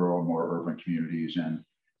more rural, more urban communities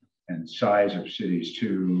and size of cities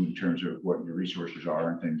too, in terms of what your resources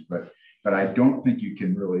are and things. But I don't think you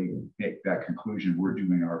can really make that conclusion. We're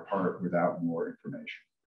doing our part without more information.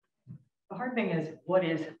 The hard thing is, what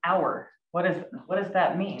is our? What does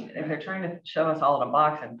that mean? If they're trying to shove us all in a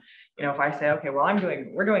box, and if I say, okay, well,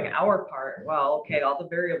 we're doing our part. Well, okay, all the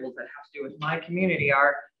variables that have to do with my community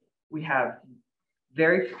are, we have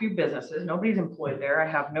very few businesses, nobody's employed there. I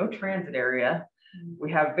have no transit area. We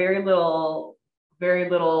have very little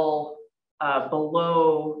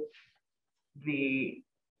below the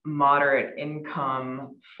moderate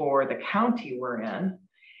income for the county we're in.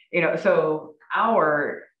 So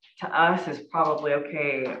our, to us, is probably,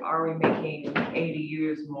 okay, are we making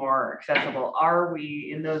ADUs more accessible? Are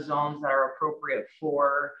we in those zones that are appropriate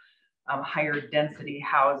for higher density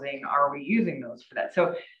housing? Are we using those for that?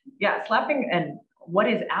 So yeah, slapping and what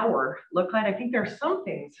is our look like? I think there are some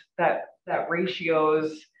things that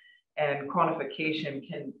ratios and quantification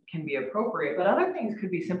can be appropriate, but other things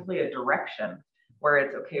could be simply a direction where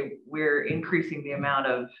it's, okay, we're increasing the amount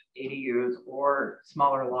of ADUs or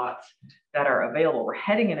smaller lots that are available. We're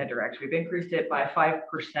heading in a direction. We've increased it by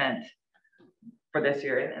 5% for this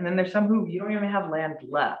year. And then there's some who you don't even have land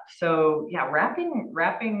left. So yeah,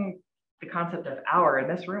 wrapping the concept of our, in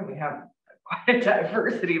this room, we have quite a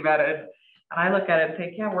diversity about it. And I look at it and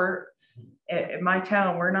think, yeah, we're in my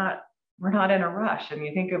town, we're not in a rush. And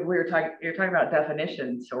you think of, you're talking about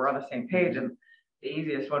definitions, so we're on the same page. And the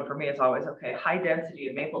easiest one for me is always, okay, high density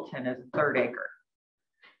in Mapleton is a 1/3 acre.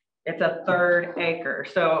 It's a 1/3 acre.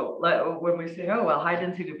 So when we say, oh, well, high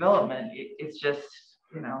density development, it's just,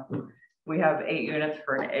 we have 8 units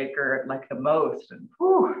for an acre, like the most, and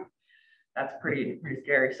whew, that's pretty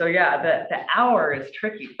scary. So yeah, the hour is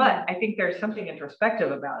tricky, but I think there's something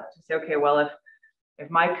introspective about it to say, okay, well, if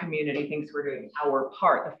my community thinks we're doing our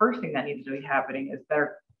part, the first thing that needs to be happening is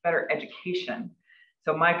better education.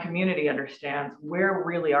 So my community understands where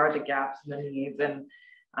really are the gaps and the needs, and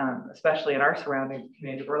especially in our surrounding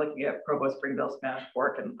community, we're looking at Provo, Springville, Spanish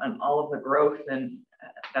Fork, and all of the growth and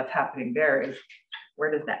that's happening there is, where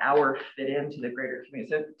does the hour fit into the greater community?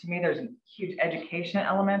 So to me, there's a huge education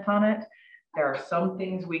element on it. There are some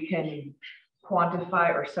things we can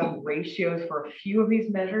quantify, or some ratios for a few of these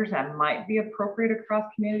measures that might be appropriate across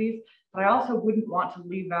communities, but I also wouldn't want to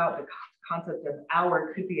leave out the concept of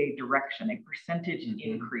hour could be a direction, a percentage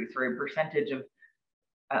increase, or a percentage of,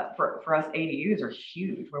 for us, ADUs are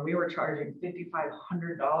huge. When we were charging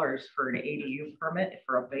 $5,500 for an ADU permit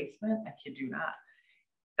for a basement, I kid you not,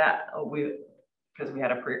 because we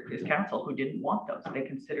had a previous council who didn't want those. They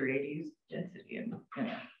considered ADUs density, and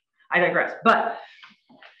I digress. But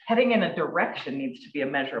heading in a direction needs to be a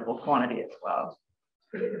measurable quantity as well.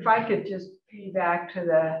 If I could just piggyback to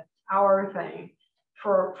the hour thing,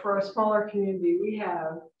 for a smaller community, we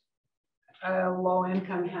have a low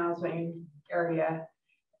income housing area.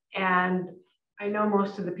 And I know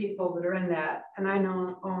most of the people that are in that, and I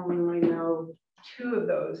only know 2 of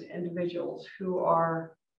those individuals who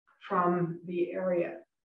are from the area.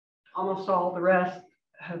 Almost all the rest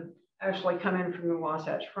have actually come in from the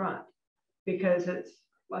Wasatch Front because it's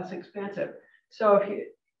less expensive. So if you,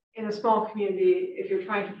 in a small community, if you're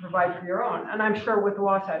trying to provide for your own, and I'm sure with the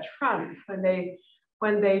Wasatch Front,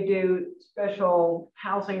 when they do special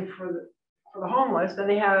housing for the homeless, then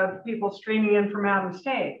they have people streaming in from out of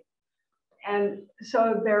state. And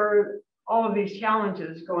so there are all of these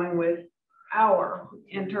challenges going with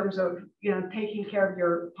in terms of, taking care of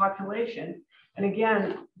your population. And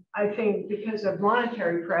again, I think because of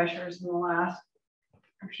monetary pressures in the last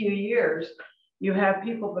few years, you have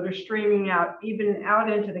people that are streaming out, even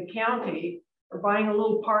out into the county, or buying a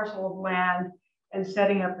little parcel of land and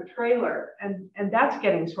setting up a trailer. And that's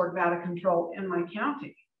getting sort of out of control in my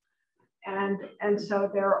county. And so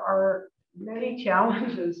there are many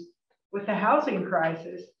challenges with the housing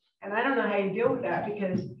crisis. And I don't know how you deal with that,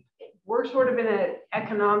 because we're sort of in an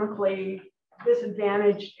economically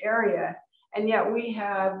disadvantaged area. And yet we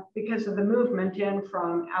have, because of the movement in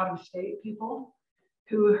from out of state people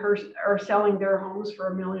who are selling their homes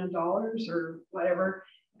for $1 million or whatever,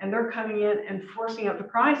 and they're coming in and forcing up the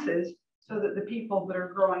prices so that the people that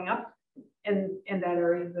are growing up in that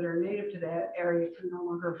area, that are native to that area, can no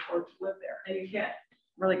longer afford to live there. And you can't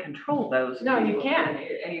really control those. No, you people. can't.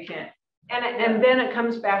 And you can't. And then it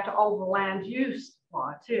comes back to all the land use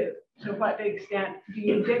law too. So what extent do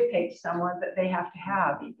you dictate to someone that they have to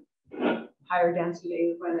have higher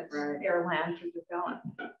density when it's their land to develop?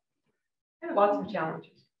 Lots of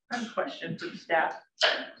challenges. I have a question for the staff.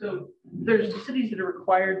 So there's cities that are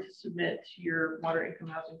required to submit your moderate income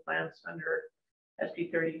housing plans under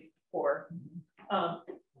SB 34.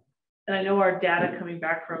 And I know our data coming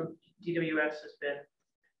back from DWS has been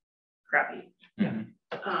crappy.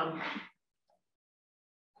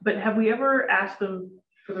 But have we ever asked them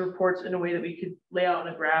for the reports in a way that we could lay out on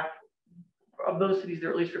a graph of those cities that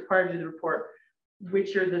are at least required to do the report,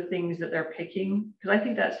 which are the things that they're picking? Because I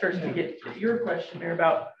think that starts to get to your question there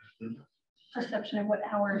about perception of what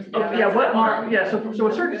hours. So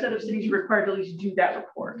a certain set of cities are required to at least do that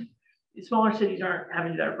report. The smaller cities aren't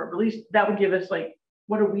having to do that report, but at least that would give us like,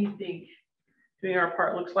 what do we think doing our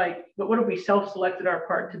part looks like? But what if we self-selected our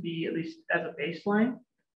part to be at least as a baseline?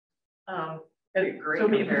 So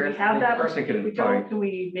maybe we have that, can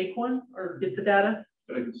we make one or get the data?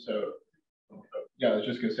 So yeah, I was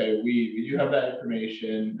just gonna say, we do have that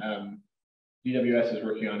information. DWS is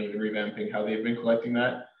working on even revamping how they've been collecting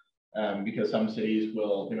that, because some cities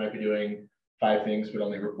they might be doing 5 things, but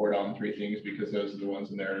only report on 3 things because those are the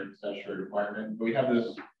ones in their statutory requirement. But we have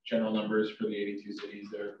those general numbers for the 82 cities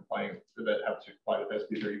that are complying, that have to comply with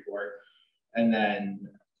SB 34. And then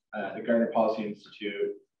the Gardner Policy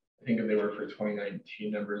Institute, I think they were for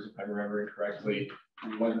 2019 numbers, if I'm remembering correctly.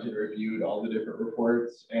 We went and reviewed all the different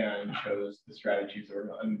reports and chose the strategies that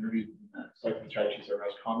were selected the strategies that are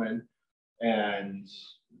most common. And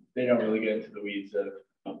they don't really get into the weeds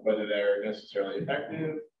of whether they're necessarily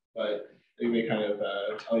effective, but they kind of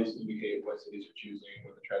at least indicate what cities are choosing,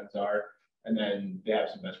 what the trends are, and then they have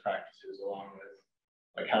some best practices along with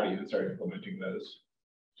like how to even start implementing those.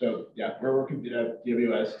 So yeah, we're working with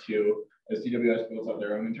DWS too. As DWS builds up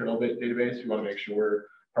their own internal database, we want to make sure we're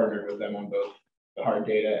partnered with them on both the hard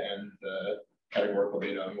data and the categorical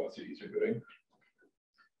data on what cities are doing.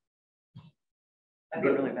 That'd be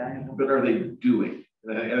really valuable. But are they doing?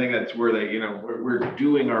 I think that's where they, we're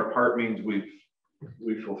doing our part means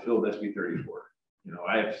we've fulfilled SB 34.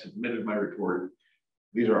 I have submitted my report.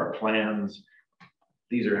 These are our plans.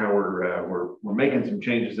 These are how we're making some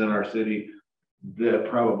changes in our city that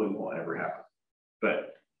probably won't ever happen.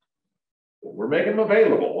 But we're making them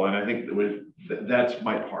available, and I think that's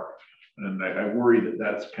my part. And I worry that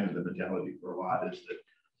that's kind of the mentality for a lot, is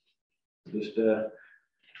that just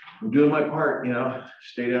I'm doing my part.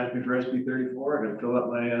 State asked me for SB 34. I'm going to fill out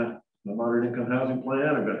my moderate income housing plan.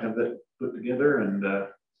 I'm going to have that put together, and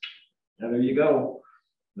there you go.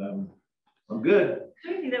 I'm good. Do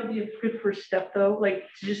you think that would be a good first step, though? Like,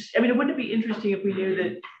 wouldn't it be interesting if we knew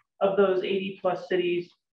that of those 80 plus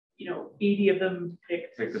cities, 80 of them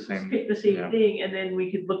picked the same thing, and then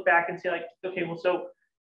we could look back and say, like, okay, well, so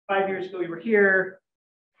 5 years ago we were here,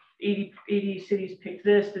 80 cities picked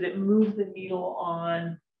this. Did it move the needle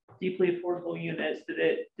on deeply affordable units? Did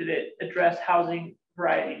it address housing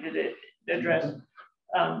variety? Did it address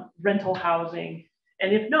rental housing?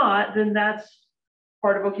 And if not, then that's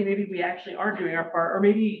part of, okay, maybe we actually aren't doing our part, or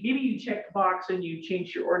maybe you check the box and you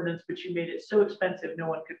changed your ordinance, but you made it so expensive no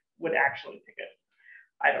one would actually pick it.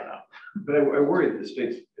 I don't know. But I worry that the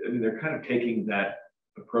states, they're kind of taking that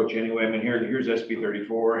approach anyway. Here's SB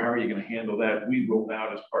 34. How are you going to handle that? We rolled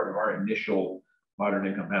out as part of our initial moderate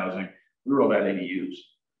income housing, we rolled out ADUs.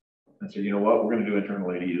 And said, you know what, we're going to do internal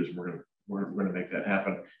ADUs, and we're going to make that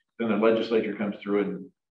happen. Then the legislature comes through and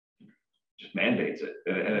just mandates it.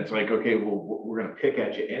 And it's like, okay, well, we're going to pick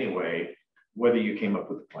at you anyway, whether you came up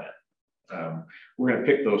with a plan. We're going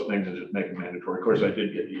to pick those things and just make them mandatory. Of course, I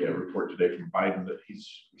did get the report today from Biden that he's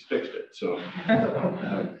fixed it. So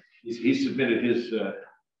he's submitted his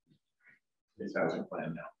housing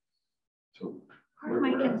plan now. So part of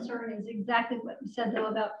my concern is exactly what you said, though,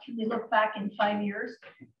 about can we look back in 5 years?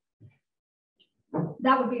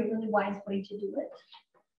 That would be a really wise way to do it.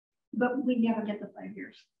 But we never get the 5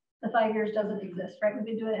 years. The 5 years doesn't exist, right? We've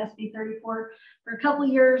been doing SB 34 for a couple of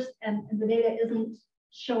years, and the data isn't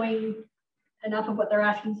showing enough of what they're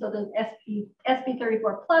asking. So the SB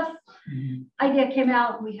 34 plus idea came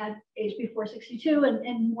out. We had HB 462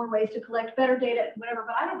 and more ways to collect better data, whatever.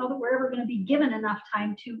 But I don't know that we're ever going to be given enough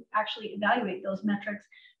time to actually evaluate those metrics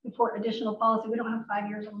before additional policy. We don't have 5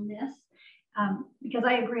 years on this. Because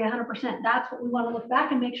I agree 100%. That's what we want to look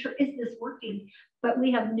back and make sure, is this working? But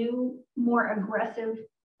we have new, more aggressive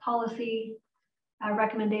policy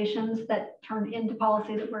recommendations that turn into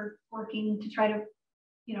policy that we're working to try to,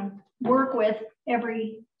 work with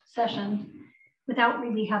every session without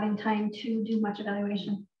really having time to do much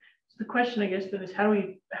evaluation. So the question, I guess, then is how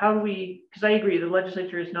do we, because I agree, the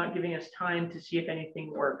legislature is not giving us time to see if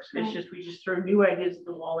anything works. It's just, we just throw new ideas at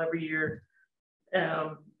the wall every year.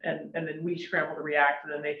 And then we scramble to react,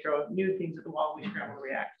 and then they throw new things at the wall, and we scramble to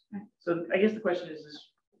react. So I guess the question is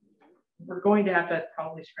we're going to have to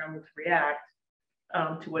probably scramble to react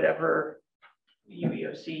to whatever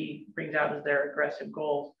UEOC brings out as their aggressive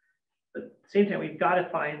goals. But at the same time, we've got to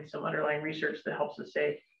find some underlying research that helps us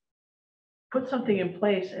say, put something in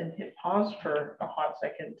place and hit pause for a hot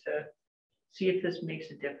second to see if this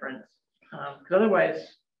makes a difference. Because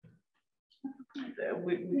otherwise,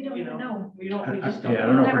 we don't know. We just don't. Yeah, I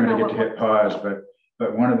don't know if we're going to get to hit pause,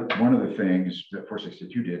 but one of the things that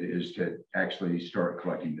 462 did is to actually start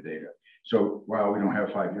collecting the data. So while we don't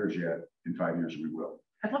have 5 years yet, in 5 years we will.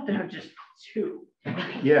 I'd love to have just 2.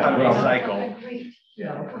 Yeah, well, cycle.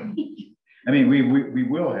 Yeah. I mean, we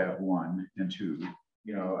will have 1 and 2.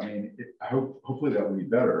 I mean, hopefully that will be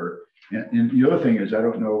better. And the other thing is, I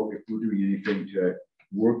don't know if we're doing anything to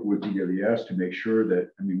work with DWS to make sure that,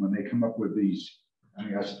 I mean, when they come up with these, I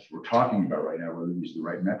mean, that's what we're talking about right now, whether these are the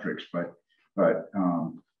right metrics, but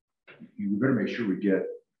we better make sure we get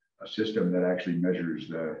a system that actually measures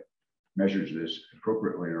this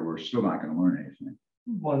appropriately, or we're still not going to learn anything.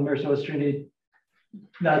 Well, Marisol Trinity,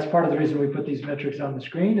 that's part of the reason we put these metrics on the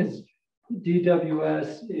screen is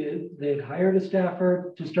DWS, they'd hired a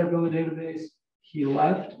staffer to start building a database. He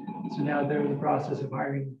left. So now they're in the process of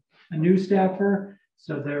hiring a new staffer.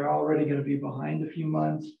 So they're already going to be behind a few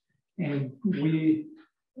months. And we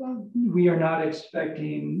are not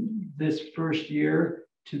expecting this first year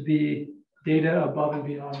to be data above and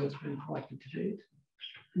beyond what's been collected to date,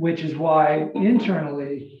 which is why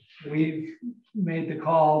internally we've made the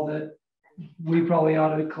call that we probably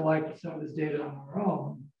ought to collect some of this data on our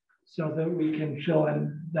own so that we can fill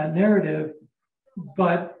in that narrative.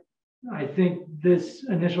 But I think this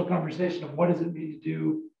initial conversation of what does it mean to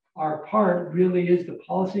do our part really is the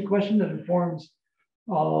policy question that informs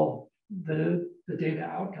all the data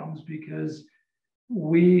outcomes, because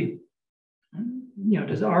we,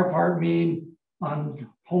 does our part mean on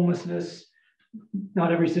homelessness,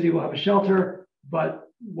 not every city will have a shelter, but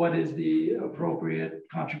what is the appropriate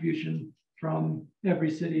contribution from every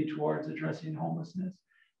city towards addressing homelessness,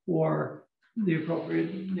 or the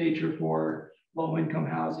appropriate nature for low-income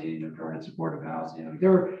housing and permanent supportive housing?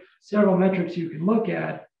 There are several metrics you can look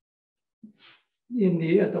at.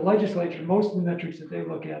 At the legislature, most of the metrics that they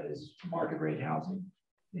look at is market rate housing.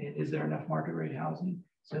 And is there enough market rate housing?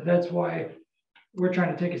 So that's why we're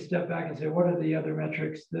trying to take a step back and say, what are the other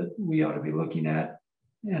metrics that we ought to be looking at?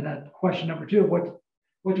 And that question number 2,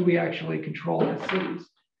 what do we actually control as cities?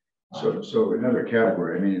 So another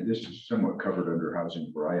category, I mean, this is somewhat covered under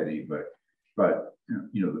housing variety, but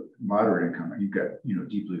the moderate income, you've got,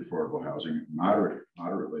 deeply affordable housing,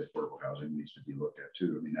 moderately affordable housing needs to be looked at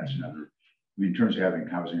too. I mean, that's another, in terms of having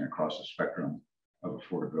housing across the spectrum of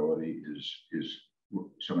affordability is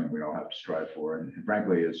something we all have to strive for. And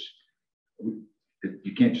frankly,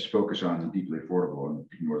 you can't just focus on deeply affordable and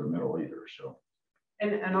ignore the middle either. So.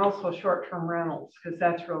 And also short-term rentals, because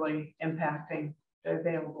that's really impacting the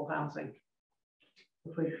available housing.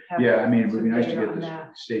 Yeah, I mean, it would be nice to get this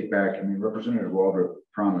state back. I mean, Representative Waldrop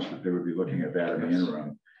promised that they would be looking at that in the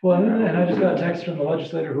interim. Well, and I just got a text from the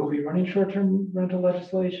legislator who will be running short-term rental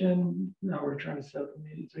legislation. Now we're trying to set up a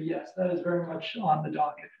meeting. So yes, that is very much on the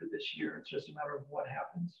docket for this year. It's just a matter of what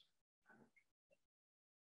happens.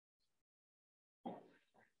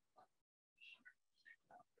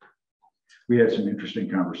 We had some interesting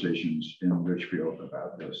conversations in Litchfield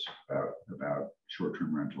about this, about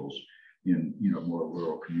short-term rentals in more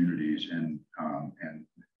rural communities, and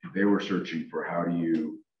they were searching for how do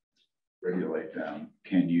you regulate them?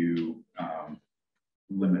 Can you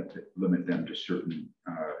limit them to certain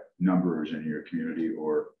numbers in your community,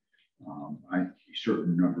 or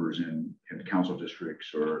certain numbers in council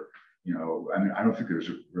districts, or I mean, I don't think there's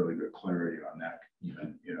a really good clarity on that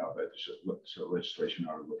even, but so legislation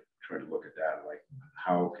ought to try to look at that, like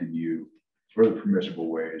how can you, what are the permissible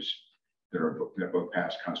ways that both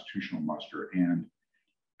pass constitutional muster and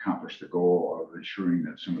accomplish the goal of ensuring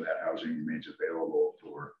that some of that housing remains available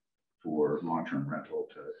for long-term rental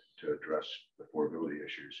to address affordability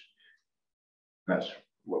issues. That's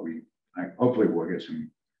what hopefully we'll get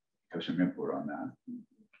have some input on that.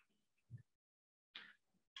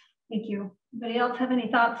 Thank you. Anybody else have any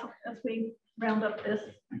thoughts as we round up this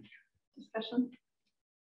discussion?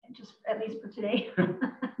 And just at least for today.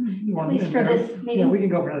 At least for this meeting. Yeah, we can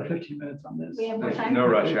go for another 15 minutes on this. We have more time. No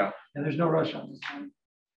rush out. And there's no rush on this one.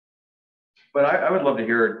 But I would love to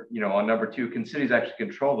hear, on number 2, can cities actually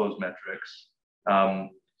control those metrics?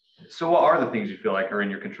 So what are the things you feel like are in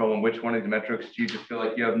your control, and which one of the metrics do you just feel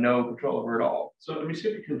like you have no control over at all? So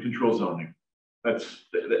city can control zoning. That's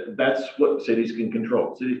what cities can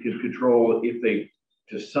control. Cities can control if they,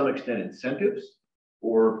 to some extent, incentives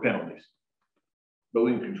or penalties, but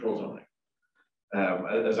we can control zoning.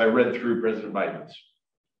 As I read through President Biden's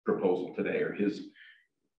proposal today, or his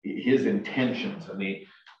intentions and the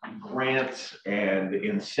grants and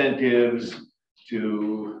incentives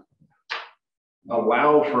to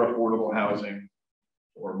allow for affordable housing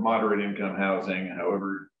or moderate income housing,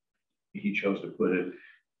 however he chose to put it,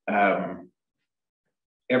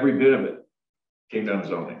 every bit of it came down to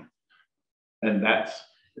zoning. And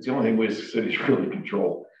it's the only thing we as cities really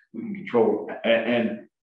control. We can control, and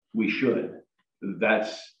we should.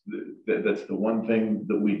 That's the one thing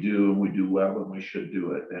that we do, and we do well, and we should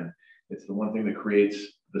do it. And it's the one thing that creates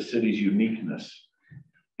the city's uniqueness.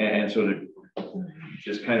 And so to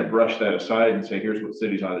just kind of brush that aside and say, here's what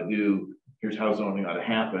cities ought to do, here's how zoning ought to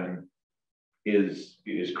happen, is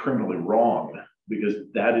criminally wrong, because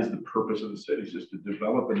that is the purpose of the cities, is to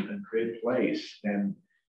develop and create a place. And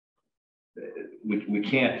we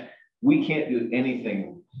can't do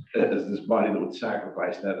anything as this body that would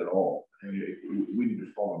sacrifice that at all. I mean, we need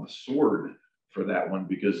to fall on the sword for that one,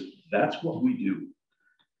 because that's what we do.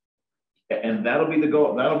 And that'll be the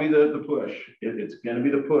goal. That'll be the push. It's going to be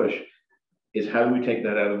the push. Is how do we take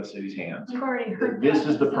that out of the city's hands? We've already heard this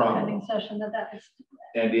is the problem. Session that is.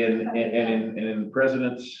 And in the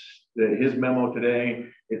president's his memo today,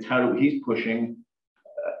 it's he's pushing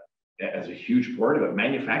as a huge part of it,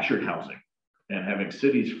 manufactured housing, and having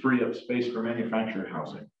cities free up space for manufactured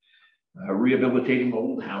housing, rehabilitating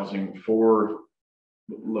old housing for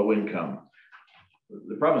low income.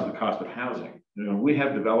 The problem is the cost of housing. We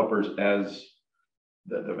have developers as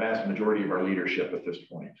the vast majority of our leadership at this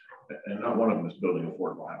point, and not one of them is building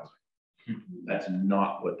affordable housing. That's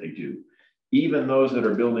not what they do. Even those that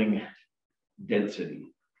are building density.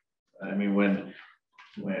 I mean, when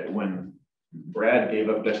Brad gave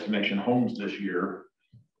up Destination Homes this year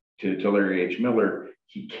to Larry H. Miller,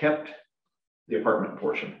 he kept the apartment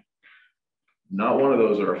portion. Not one of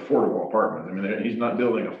those are affordable apartments. I mean, he's not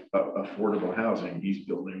building affordable housing. He's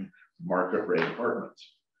building market rate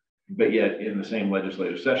apartments. But yet in the same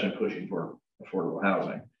legislative session pushing for affordable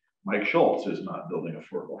housing. Mike Schultz is not building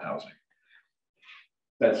affordable housing.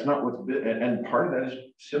 That's not what's, and part of that is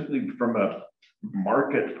simply from a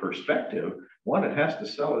market perspective. One, it has to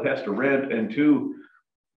sell, it has to rent, and two,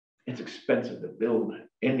 it's expensive to build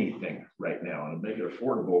anything right now, and to make it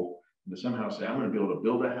affordable, and to somehow say, I'm going to be able to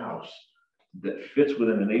build a house that fits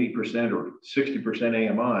within an 80% or 60%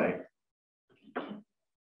 AMI.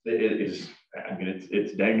 It is, I mean,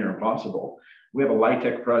 it's dang near impossible. We have a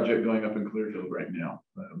LIHTC project going up in Clearfield right now.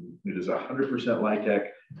 It is 100% LIHTC,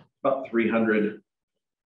 about 300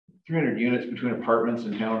 units between apartments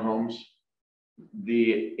and townhomes.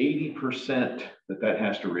 The 80% that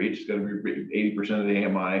has to reach, it's got to be 80% of the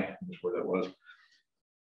AMI, that's where that was.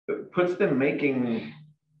 It puts them making,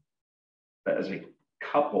 as a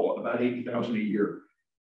couple, about $80,000 a year.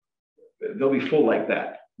 They'll be full like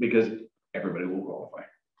that because everybody will qualify.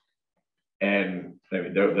 And I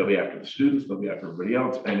mean, they'll be after the students, they'll be after everybody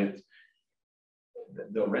else, and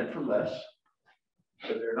they'll rent for less,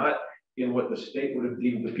 but they're not in what the state would have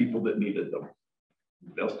deemed the people that needed them.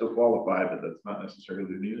 They'll still qualify, but that's not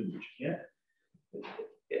necessarily needed, which you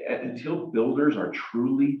can't. Until builders are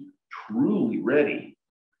truly ready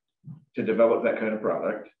to develop that kind of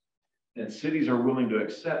product, and cities are willing to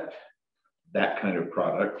accept that kind of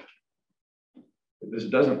product, this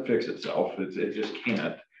doesn't fix itself. It just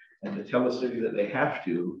can't. And to tell a city that they have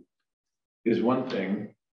to is one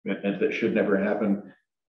thing, and that should never happen.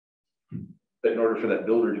 But in order for that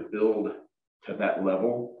builder to build to that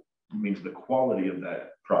level, it means the quality of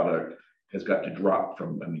that product has got to drop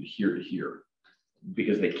from, I mean, here to here,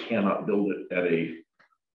 because they cannot build it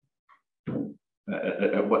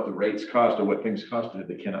at what the rates cost or what things cost.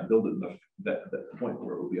 They cannot build it in that point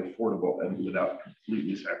where it will be affordable and without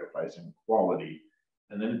completely sacrificing quality.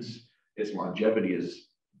 And then its longevity is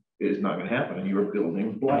not going to happen, and you're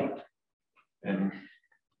building blight. And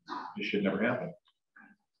This should never happen.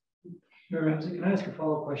 Mayor Ramsey, can I ask a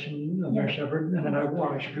follow-up question of Mayor Shepherd? And then I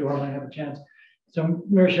want to make sure people might have a chance. So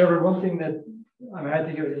Mayor Shepherd, one thing that, I mean, I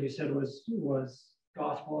think everything you said was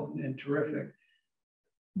gospel and terrific.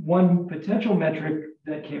 One potential metric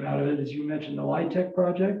that came out of it is you mentioned the LIHTC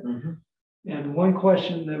project. And one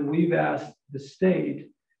question that we've asked the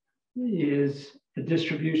state is the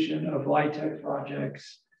distribution of LIHTC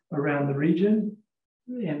projects around the region.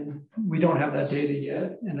 And we don't have that data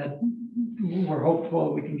yet. And that we're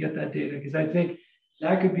hopeful we can get that data, because I think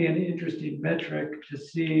that could be an interesting metric to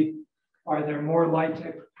see, are there more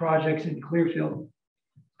LIHTC projects in Clearfield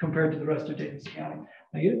compared to the rest of Davis County?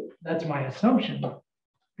 Like that's my assumption, but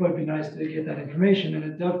it'd be nice to get that information. And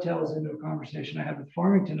it dovetails into a conversation I had with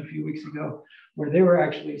Farmington a few weeks ago, where they were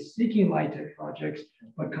actually seeking LIHTC projects,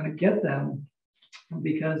 but couldn't get them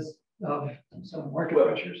because of some market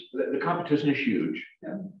pressures. The competition is huge.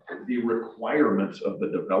 Yeah. The requirements of the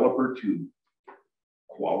developer to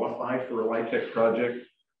qualify for a LIHTC project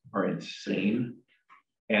are insane.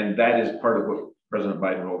 And that is part of what President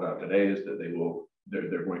Biden rolled out today, is that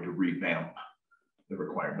they're going to revamp the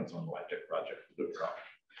requirements on the LIHTC project.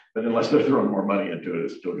 But unless they're throwing more money into it,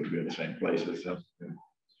 it's still going to be in the same places.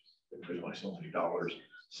 There's only so many dollars.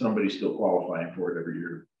 Somebody's still qualifying for it every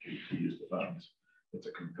year to use the funds. It's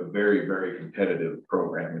a very, very competitive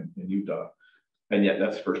program in Utah. And yet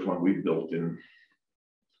that's the first one we've built in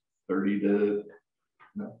 30 to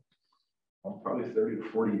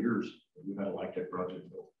 40 years. We've had a LIHTC project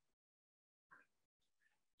built.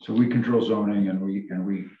 So we control zoning, and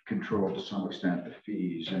we control to some extent the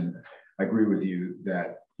fees. And I agree with you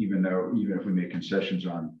that even if we make concessions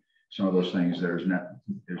on some of those things, there's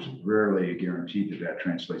rarely a guarantee that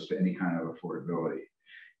translates to any kind of affordability.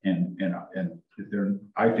 And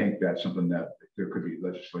I think that's something that there could be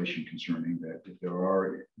legislation concerning, that if there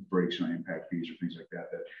are breaks on impact fees or things like that,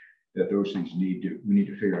 that those things we need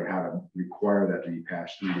to figure out how to require that to be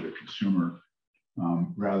passed through to the consumer,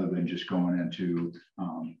 rather than just going into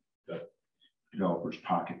the developer's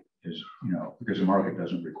pocket, because the market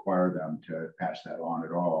doesn't require them to pass that on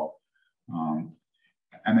at all.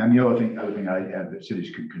 And then the other thing I add that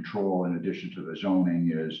cities can control in addition to the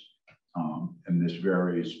zoning is, and this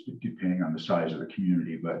varies depending on the size of the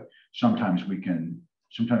community, but sometimes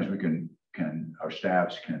our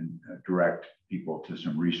staffs can direct people to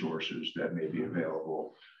some resources that may be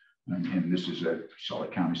available. And this is a Salt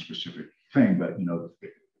Lake County specific thing, but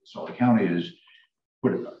Salt Lake County has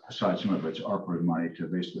put aside some of its ARPA money to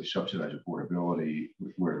basically subsidize affordability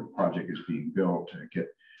where the project is being built, to get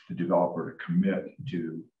the developer to commit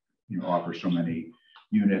to offer so many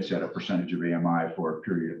units at a percentage of AMI for a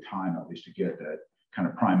period of time, at least to get that kind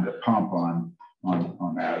of prime the pump on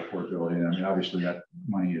that affordability. I mean, obviously that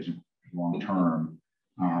money isn't long term,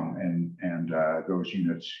 and those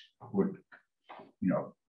units would,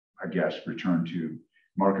 I guess, return to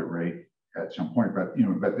market rate at some point. But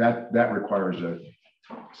that requires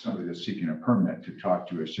somebody that's seeking a permit to talk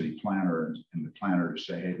to a city planner and the planner to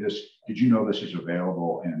say, hey, did you know this is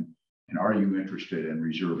available, and are you interested in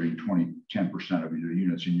reserving 10% of your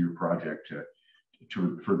units in your project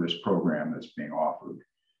for this program that's being offered,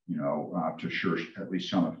 to assure at least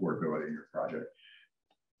some affordability in your project.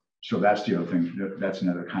 So that's the other thing. That's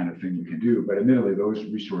another kind of thing we can do. But admittedly, those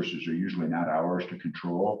resources are usually not ours to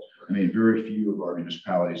control. I mean, very few of our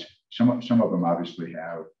municipalities, some of them obviously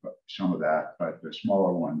have some of that, but the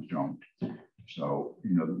smaller ones don't. So,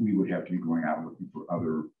 we would have to be going out looking for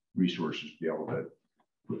other resources to be able to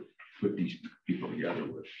put these people together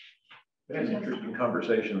with. That's an interesting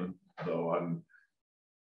conversation, though, on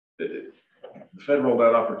the federal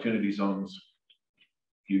debt opportunity zones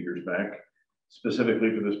a few years back,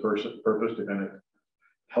 specifically for this purpose to kind of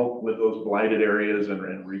help with those blighted areas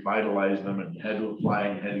and revitalize them, and had to apply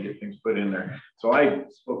and had to get things put in there. So I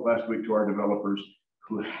spoke last week to our developers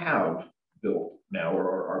who have built now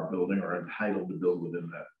or are building or are entitled to build within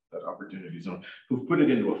that opportunity zone, who've put it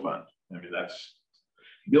into a fund. I mean, that's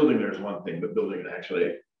building there is one thing, but building and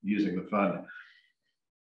actually using the fund,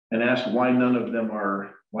 and asked why none of them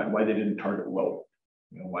why they didn't target low.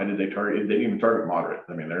 Why did they target? They didn't even target moderate.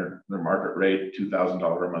 I mean, their market rate,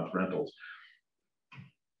 $2,000 a month rentals.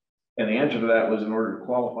 And the answer to that was, in order to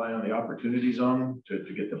qualify on the opportunity zone to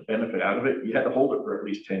get the benefit out of it, you had to hold it for at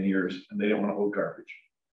least 10 years, and they didn't want to hold garbage.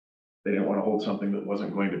 They didn't want to hold something that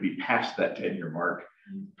wasn't going to be past that 10-year mark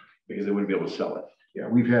because they wouldn't be able to sell it. Yeah,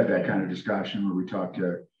 we've had that kind of discussion where we talk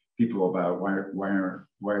to people about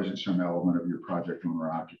why isn't some element of your project owner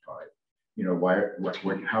occupied?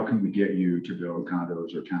 How can we get you to build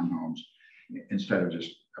condos or townhomes instead of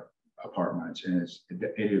just apartments, and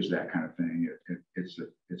it is that kind of thing. It's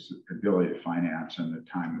the ability to finance and the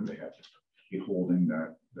time that they have to be holding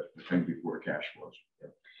the thing before cash flows.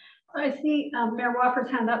 I see Mayor Walker's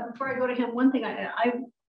hand up. Before I go to him, one thing I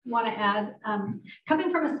want to add,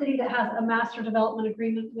 coming from a city that has a master development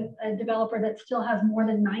agreement with a developer that still has more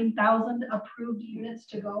than 9,000 approved units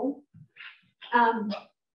to go.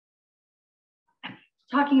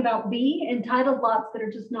 Talking about B, entitled lots that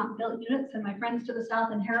are just not built units, and my friends to the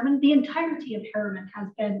south in Harriman, the entirety of Harriman has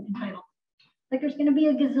been entitled. Like there's going to be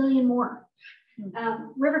a gazillion more.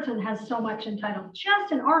 Riverton has so much entitled.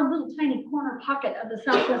 Just in our little tiny corner pocket of the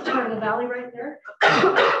southwest part of the valley right there,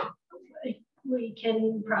 we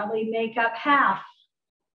can probably make up half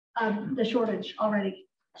of the shortage already,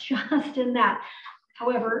 just in that.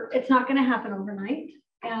 However, it's not going to happen overnight,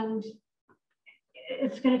 and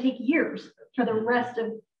it's going to take years for the rest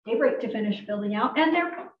of Daybreak to finish building out, and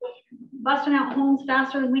they're busting out homes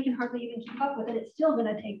faster than we can hardly even keep up with it. It's still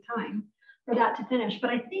going to take time for that to finish. But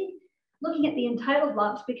I think looking at the entitled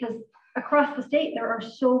lots, because across the state, there are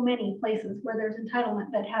so many places where there's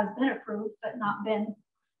entitlement that has been approved, but not been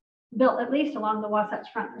built, at least along the Wasatch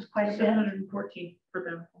Front. There's quite a bit. 714 for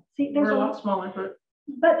them. See, there's a lot smaller,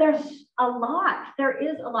 but there's a lot. There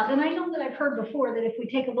is a lot. And I know that I've heard before that if we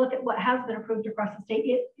take a look at what has been approved across the state,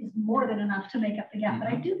 it is more than enough to make up the gap. But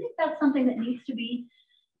I do think that's something that needs to be,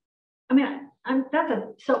 I mean, that's a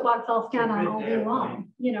soapbox I'll stand on all day long,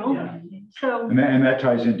 you know? Yeah. So. And that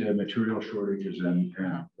ties into material shortages and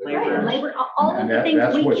labor, all of the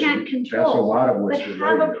things we can't control. That's a lot of what's but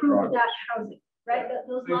have approved that housing, right?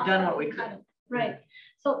 Those We've done what we could. Right.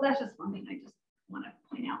 So that's just one thing I just want to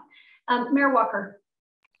point out. Mayor Walker.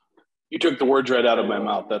 You took the words right out of my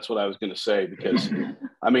mouth. That's what I was going to say, because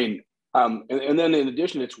I mean, and then in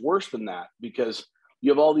addition, it's worse than that, because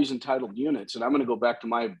you have all these entitled units. And I'm going to go back to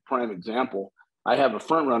my prime example. I have a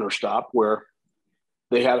front runner stop where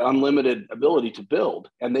they had unlimited ability to build,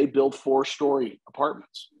 and they build 4-story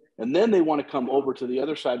apartments. And then they want to come over to the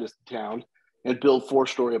other side of the town and build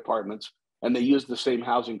 4-story apartments. And they use the same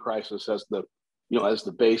housing crisis as the, as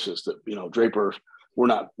the basis that, Draper, we're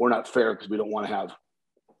not fair because we don't want to have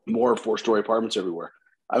more 4-story apartments everywhere.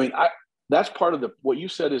 I mean, that's part of what you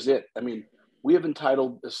said is it. I mean, we have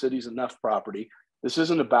entitled the cities enough property. This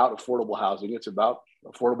isn't about affordable housing. It's about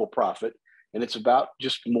affordable profit. And it's about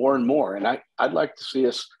just more and more. And I'd like to see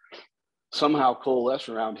us somehow coalesce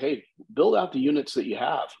around, hey, build out the units that you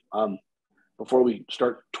have before we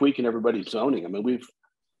start tweaking everybody's zoning. I mean, we've,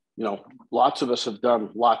 lots of us have done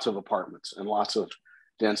lots of apartments and lots of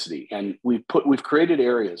density. And we've created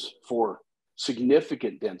areas for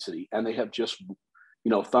significant density, and they have just,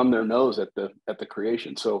 thumbed their nose at the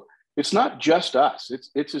creation. So it's not just us.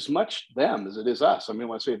 It's as much them as it is us. I mean,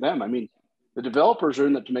 when I say them, I mean, the developers are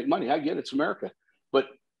in it to make money. I get it's America, but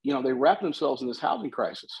they wrap themselves in this housing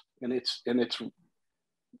crisis, and it's they're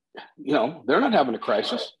not having a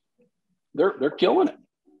crisis. They're killing it.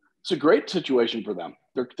 It's a great situation for them.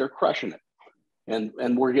 They're crushing it,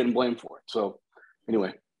 and we're getting blamed for it. So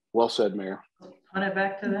anyway, well said, Mayor. Put it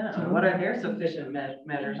back to them. What are their sufficient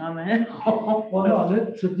measures on the hill? Well, no,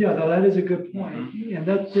 that is a good point. And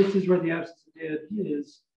this is where the absence of data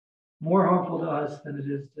is more harmful to us than it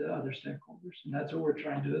is to other stakeholders. And that's what we're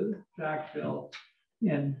trying to backfill.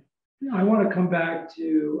 And I want to come back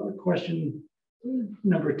to question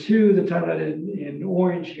number 2 that's highlighted in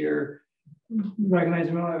orange here.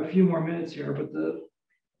 Recognizing we only have a few more minutes here, but the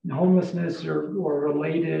homelessness or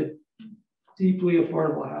related deeply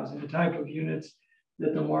affordable housing, the type of units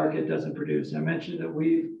that the market doesn't produce. I mentioned that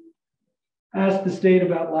we've asked the state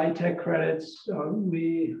about LIHTC credits.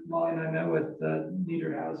 Molly and I met with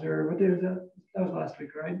Niederhauser. What day was that? That was last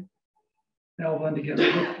week, right? They all blend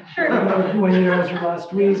together. Sure. When Niederhauser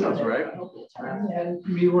last week. That's right. And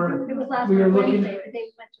we were looking.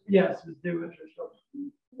 Yes, they were.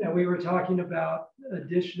 And we were talking about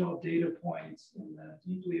additional data points in the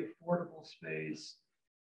deeply affordable space,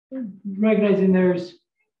 recognizing there's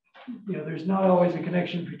not always a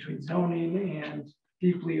connection between zoning and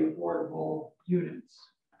deeply affordable units,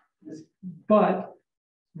 but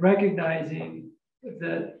recognizing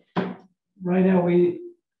that right now when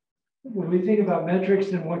we think about metrics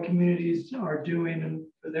and what communities are doing and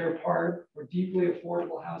for their part for deeply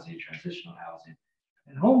affordable housing, transitional housing,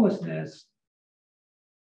 and homelessness,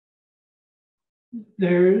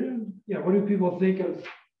 what do people think of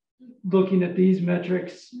looking at these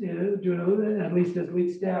metrics, doing at least as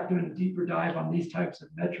lead staff doing a deeper dive on these types of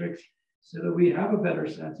metrics so that we have a better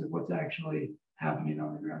sense of what's actually happening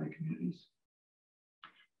on the ground in communities?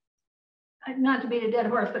 Not to beat a dead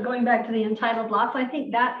horse, but going back to the entitled lots, I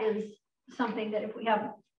think that is something that if we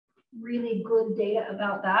have really good data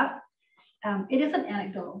about that, it isn't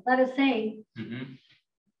anecdotal. That is saying,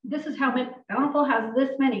 this is how many, Bountiful has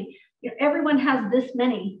this many. You know, everyone has this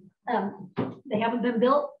many. They haven't been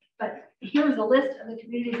built, but here's a list of the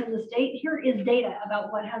communities in the state. Here is data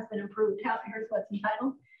about what has been improved. Here's what's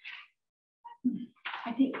entitled.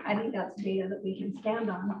 I think that's data that we can stand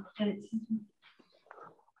on, and it's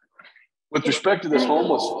with respect to this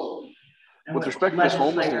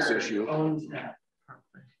homelessness issue. Go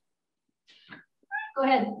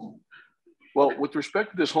ahead. Well, with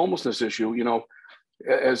respect to this homelessness issue, you know,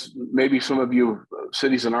 as maybe some of you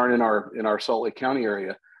cities that aren't in our Salt Lake County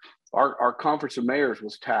area, our conference of mayors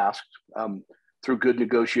was tasked through good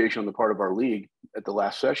negotiation on the part of our league at the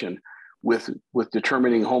last session with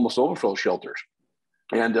determining homeless overflow shelters.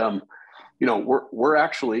 And, you know, we're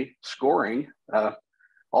actually scoring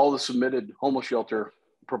all the submitted homeless shelter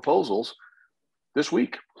proposals this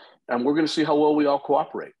week. And we're going to see how well we all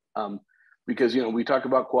cooperate. Because, you know, we talk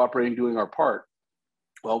about cooperating, doing our part.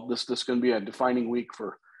 Well, this is going to be a defining week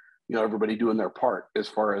for, you know, everybody doing their part as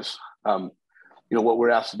far as, you know, what we're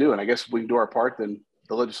asked to do. And I guess if we can do our part, then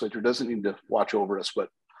the legislature doesn't need to watch over us. But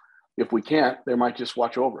if we can't, they might just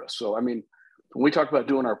watch over us. So, I mean, when we talk about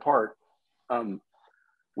doing our part,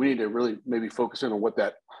 we need to really maybe focus in on what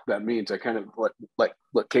that means. I kind of like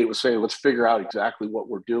what Kate was saying, let's figure out exactly what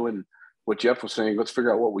we're doing. What Jeff was saying, let's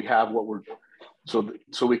figure out what we have, so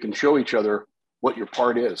we can show each other what your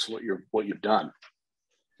part is, what you've done.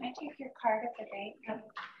 Can I take your card at the bank?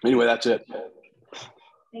 Anyway, that's it.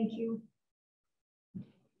 Thank you.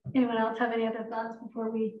 Anyone else have any other thoughts before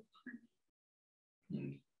we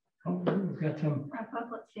We've got some. wrap up?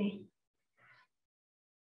 Let's see.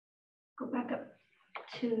 Go back up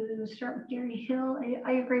to start with Gary Hill.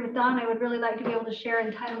 I agree with Don. I would really like to be able to share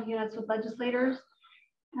entitled units with legislators.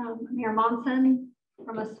 Mayor Monson,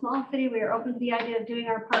 from a small city, we are open to the idea of doing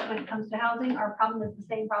our part when it comes to housing. Our problem is the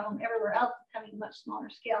same problem everywhere else, having a much smaller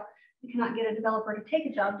scale. We cannot get a developer to take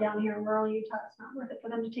a job down here in rural Utah. It's not worth it for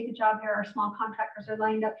them to take a job here. Our small contractors are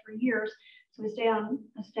lined up for years, so we stay on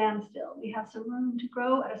a standstill. We have some room to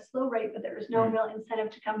grow at a slow rate, but there is no real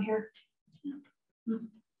incentive to come here.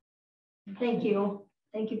 Thank you.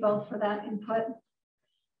 Thank you both for that input.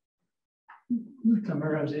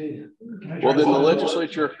 Well, then the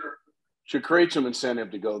legislature should create some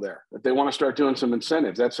incentive to go there. If they want to start doing some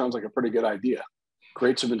incentives, that sounds like a pretty good idea.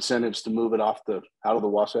 Create some incentives to move it out of the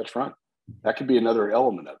Wasatch Front. That could be another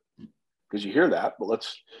element of it, because you hear that, but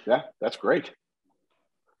that's great.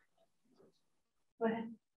 Go ahead.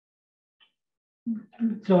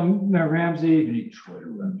 So Mayor Ramsey, You need Troy to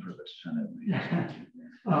run for the Senate.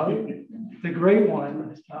 the great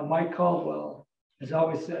one, Mike Caldwell, has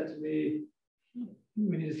always said to me,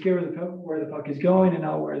 we need to scare where the puck is going and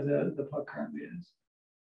not where the puck currently is.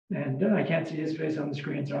 And I can't see his face on the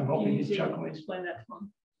screen, so I'm hoping he's chuckling. Explain that to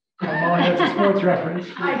him. Molly, that's a sports reference.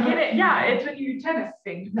 I get it. Yeah, it's when you tennis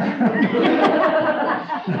thing.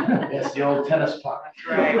 It's the old tennis puck.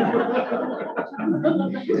 Right.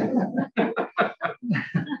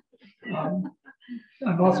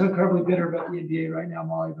 I'm also incredibly bitter about the NBA right now,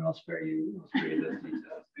 Molly, but I'll spare you those details.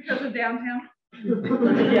 Because of downtown.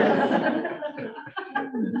 Yes.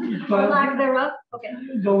 But lack thereof. Okay.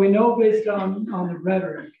 But we know based on the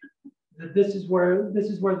rhetoric that this is where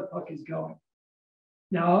the puck is going.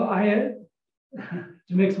 Now, to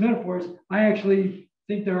mix metaphors, I actually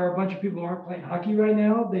think there are a bunch of people who aren't playing hockey right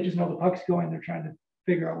now. They just know the puck's going. They're trying to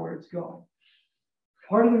figure out where it's going.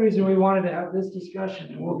 Part of the reason we wanted to have this discussion,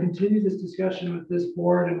 and we'll continue this discussion with this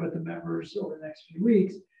board and with the members over the next few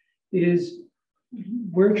weeks, is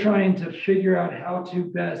we're trying to figure out how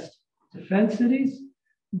to best defend cities,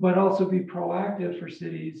 but also be proactive for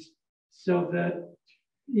cities so that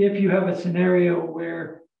if you have a scenario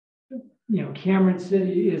where, you know, Cameron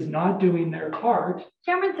City is not doing their part.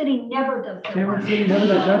 Cameron City never does their Cameron part. City never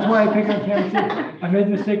does. That's why I pick on Cameron City. I made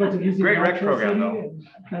the mistake of using Great rec Metro program, City, though.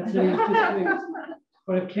 and that city is just big.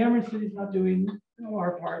 But if Cameron City's not doing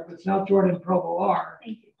our part, but South Jordan and Provo are,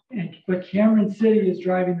 but Cameron City is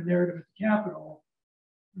driving the narrative at the Capitol,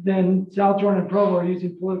 then South Jordan and Provo are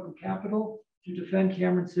using political capital to defend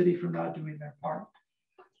Cameron City from not doing their part.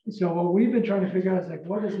 So what we've been trying to figure out is like,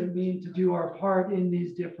 what does it mean to do our part in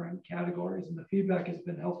these different categories? And the feedback has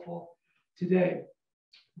been helpful today.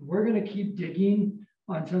 We're going to keep digging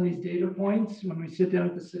on some of these data points when we sit down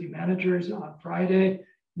with the city managers on Friday.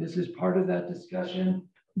 This is part of that discussion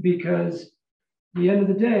because at the end of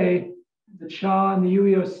the day, the CHA and the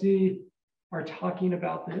UEOC are talking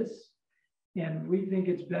about this. And we think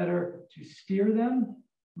it's better to steer them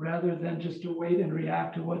rather than just to wait and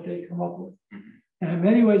react to what they come up with. And in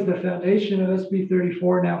many ways, the foundation of SB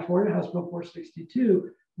 34, now House Bill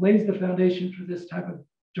 462, lays the foundation for this type of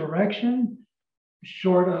direction,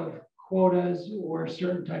 short of quotas or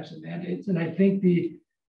certain types of mandates. And I think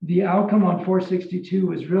the outcome on 462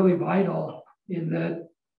 was really vital in that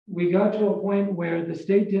we got to a point where the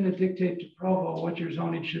state didn't dictate to Provo what your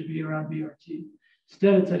zoning should be around BRT.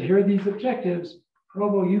 Instead, it said, here are these objectives.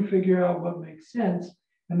 Provo, you figure out what makes sense.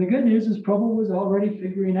 And the good news is Provo was already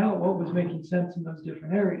figuring out what was making sense in those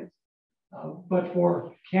different areas. But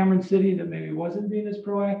for Cameron City that maybe wasn't being as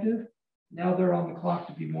proactive, now they're on the clock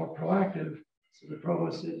to be more proactive. So the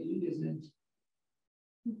Provo City isn't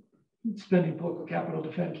spending political capital to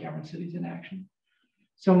defend Cameron City's inaction.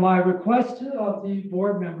 So my request of the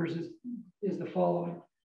board members is the following.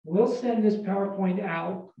 We'll send this PowerPoint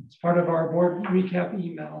out as part of our board recap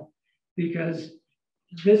email because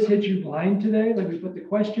this hit you blind today. Like we put the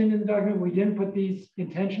question in the document. We didn't put these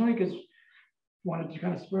intentionally because we wanted to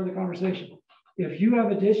kind of spur the conversation. If you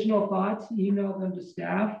have additional thoughts, email them to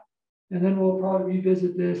staff, and then we'll probably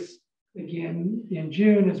revisit this again in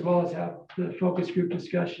June, as well as have the focus group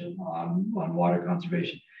discussion on water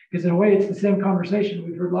conservation. Because in a way, it's the same conversation.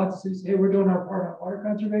 We've heard lots of cities say, hey, we're doing our part on water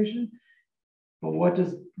conservation. But what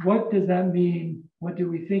does that mean? What do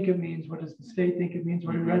we think it means? What does the state think it means?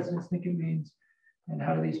 What do residents think it means? And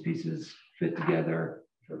how do these pieces fit together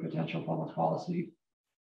for potential public policy?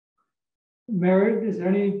 Mary, is there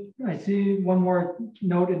any, I see one more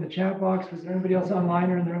note in the chat box. Was there anybody else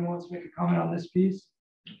online or anyone wants to make a comment on this piece?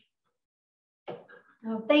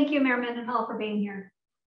 Oh, thank you, Mayor Mendenhall, for being here.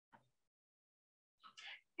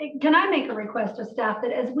 Can I make a request of staff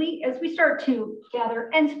that as we start to gather,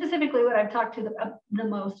 and specifically what I've talked to the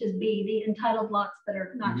most is the entitled lots that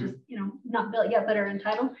are not just, not built yet, but are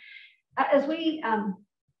entitled. As we,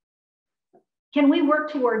 can we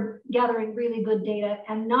work toward gathering really good data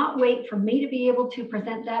and not wait for me to be able to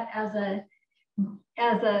present that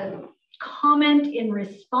as a comment in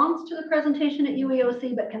response to the presentation at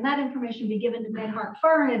UEOC, but can that information be given to MedHart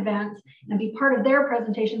far in advance and be part of their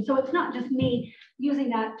presentation? So it's not just me using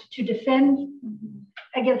that to defend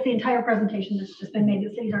against the entire presentation that's just been made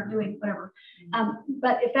that cities aren't doing, whatever.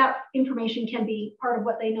 But if that information can be part of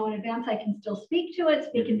what they know in advance, I can still speak to it,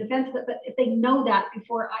 speak in defense of it. But if they know that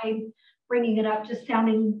before I'm bringing it up, just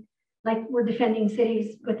sounding like we're defending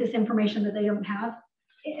cities with this information that they don't have,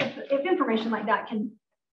 if information like that can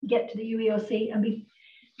get to the UEOC and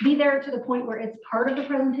be there to the point where it's part of the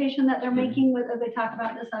presentation that they're making as they talk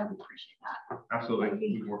about this, I would appreciate that. Absolutely.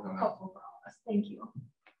 We can work on that. Helpful for all of us. Thank you.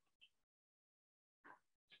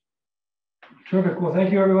 Terrific. Well,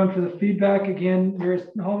 thank you everyone for the feedback. Again, your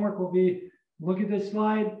homework will be look at this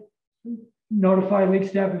slide, notify league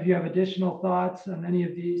staff if you have additional thoughts on any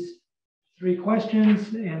of these 3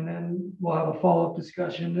 questions, and then we'll have a follow-up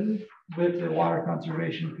discussion with the water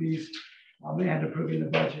conservation piece and approving the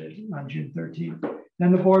budget on June 13th.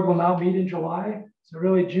 Then the board will now meet in July. So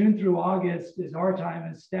really June through August is our time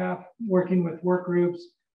as staff working with work groups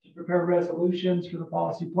to prepare resolutions for the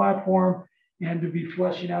policy platform and to be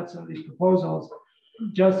fleshing out some of these proposals.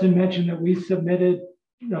 Justin mentioned that we submitted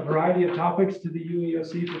a variety of topics to the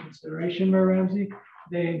UEOC for consideration, Mayor Ramsey.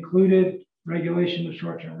 They included regulation of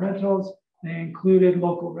short-term rentals. They included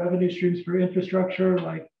local revenue streams for infrastructure,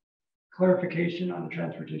 like clarification on the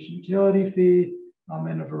transportation utility fee,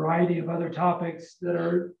 and a variety of other topics that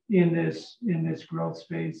are in this growth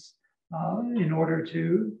space in order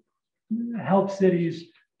to help cities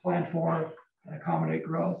plan for and accommodate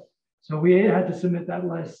growth. So we had to submit that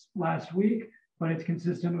list last week, but it's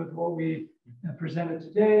consistent with what we presented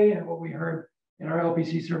today and what we heard in our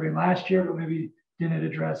LPC survey last year, but maybe didn't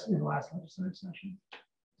address in the last legislative session.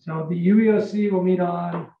 So the UEOC will meet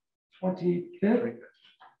on 25th.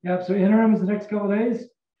 Yep, so interim is the next couple of days,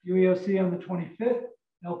 UEOC on the 25th,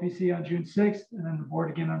 LPC on June 6th, and then the board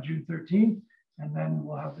again on June 13th. And then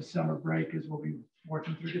we'll have the summer break as we'll be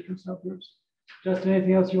working through different subgroups. Justin,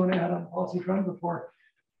 anything else you want to add on the policy front before?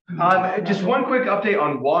 Just one quick update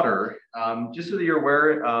on water. Just so that you're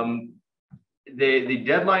aware, the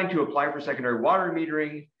deadline to apply for secondary water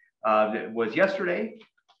metering was yesterday.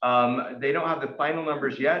 They don't have the final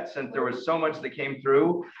numbers yet since there was so much that came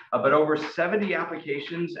through, but over 70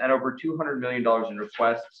 applications and over $200 million in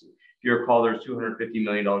requests. If you recall, there's $250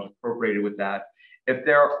 million appropriated with that. If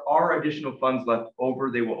there are additional funds left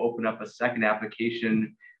over, they will open up a second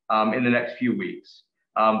application in the next few weeks.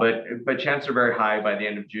 But chances are very high by the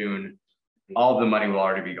end of June, all of the money will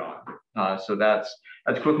already be gone. So that's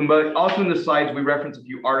quick. But also in the slides, we reference a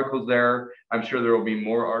few articles there. I'm sure there will be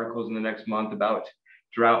more articles in the next month about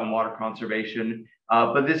drought and water conservation.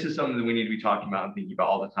 But this is something that we need to be talking about and thinking about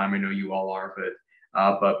all the time. I know you all are,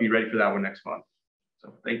 but be ready for that one next month.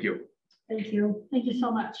 So thank you. Thank you. Thank you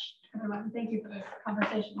so much, everyone. Thank you for this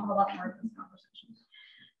conversation. I'll have a lot more of this conversation.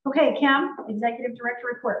 Okay, Cam, Executive Director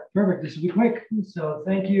report. Perfect. This will be quick. So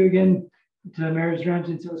thank you again to Mayors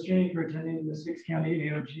Ramsey and Silvestrini for attending the 6-county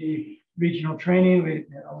AOG regional training. We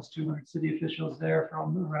had almost 200 city officials there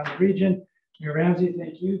from around the region. Mayor Ramsey,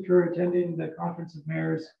 thank you for attending the Conference of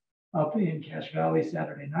Mayors up in Cache Valley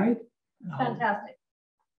Saturday night. Fantastic.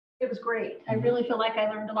 It was great. I really feel like I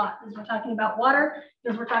learned a lot as we're talking about water,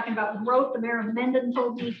 as we're talking about growth. The mayor of Mendon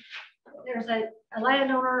told me there's a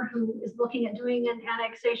landowner who is looking at doing an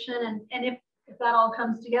annexation, and if that all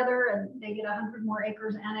comes together and they get 100 more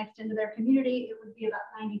acres annexed into their community, it would be about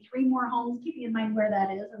 93 more homes, keeping in mind where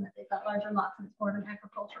that is and that they've got larger lots and it's more of an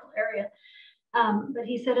agricultural area. But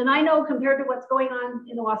he said, and I know compared to what's going on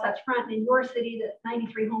in the Wasatch Front in your city, that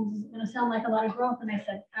 93 homes is going to sound like a lot of growth. And I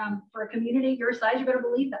said, for a community your size, you better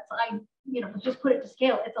believe that. So just put it to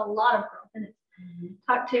scale. It's a lot of growth. And it's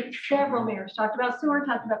talked to several mayors, talked about sewer,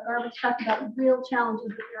 talked about garbage, talked about real challenges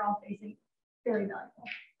that you're all facing. Very valuable.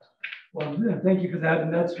 Well, thank you for that.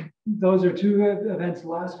 And those are two events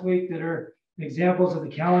last week that are examples of the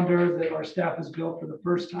calendar that our staff has built for the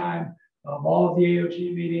first time. All of the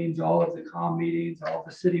AOG meetings, all of the COM meetings, all of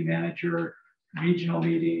the city manager regional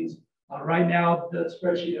meetings. Right now, the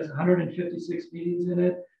spreadsheet has 156 meetings in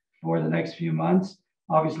it for the next few months.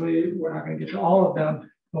 Obviously, we're not going to get to all of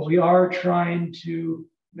them, but we are trying to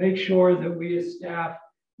make sure that we as staff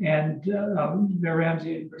and Mayor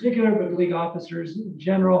Ramsey in particular, but league officers in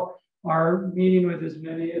general, are meeting with as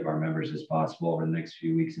many of our members as possible over the next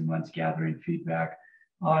few weeks and months, gathering feedback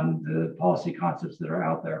on the policy concepts that are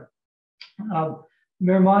out there.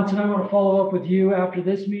 Mayor Monson, I want to follow up with you after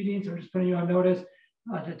this meeting, so I'm just putting you on notice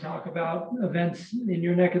to talk about events in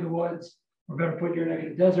your neck of the woods, or better put, your neck of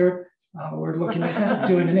the desert. We're looking at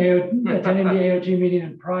doing attending the AOG meeting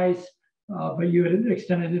in Price, but you had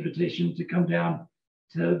extended an invitation to come down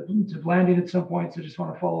to Blanding at some point, so just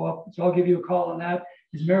want to follow up. So I'll give you a call on that.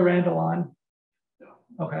 Is Mayor Randall on?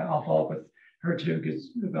 Okay, I'll follow up with her too, because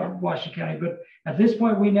about Washington County. But at this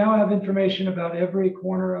point, we now have information about every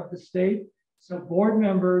corner of the state. So board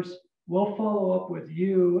members will follow up with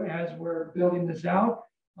you as we're building this out.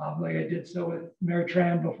 Like I did so with Mayor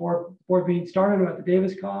Tran before board meeting started at the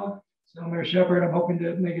Davis COG. So Mayor Shepherd, I'm hoping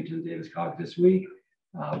to make it to the Davis COG this week.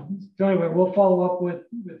 So anyway, we'll follow up with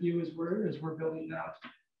you as we're building out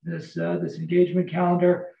this engagement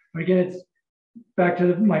calendar. But again, it's back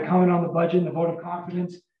to my comment on the budget and the vote of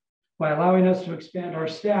confidence. By allowing us to expand our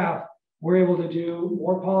staff, we're able to do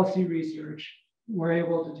more policy research. We're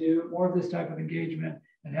able to do more of this type of engagement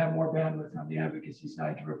and have more bandwidth on the advocacy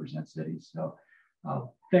side to represent cities. So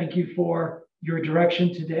thank you for your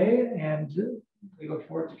direction today, and we look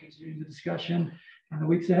forward to continuing the discussion in the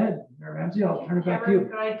weeks ahead. Mayor Ramsey, I'll turn it back to you.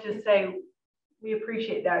 Can I just say, we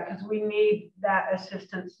appreciate that because we need that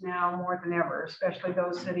assistance now more than ever, especially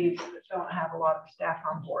those cities that don't have a lot of staff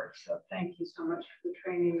on board. So thank you so much for the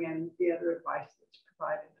training and the other advice that's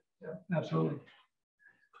provided. Yeah, absolutely.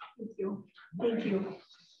 Thank you. Thank you.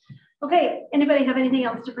 Okay, anybody have anything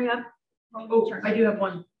else to bring up? Oh, I do have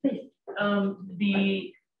one. Please.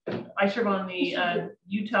 I serve on the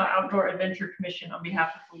Utah Outdoor Adventure Commission on behalf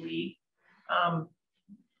of the league.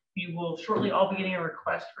 You will shortly all be getting a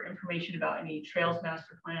request for information about any trails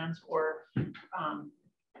master plans or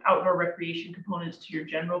outdoor recreation components to your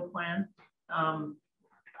general plan.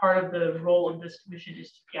 Part of the role of this commission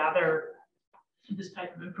is to gather this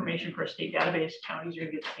type of information for a state database. Counties are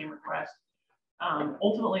going to get the same request.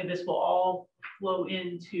 Ultimately, this will all flow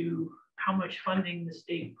into how much funding the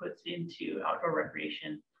state puts into outdoor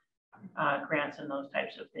recreation grants and those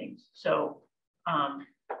types of things. So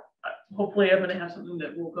hopefully I'm going to have something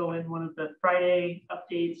that will go in one of the Friday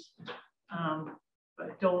updates.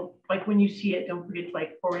 But don't, like when you see it, don't forget to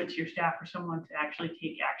forward it to your staff or someone to actually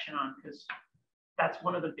take action on, because that's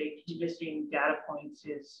one of the big missing data points.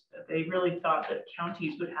 Is that they really thought that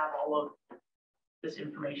counties would have all of this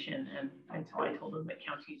information, and until I told them that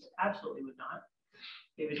counties absolutely would not,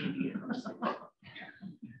 they would need it from someone.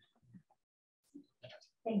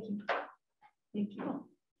 Thank you. Thank you.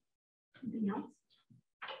 Anything else?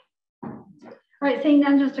 All right, saying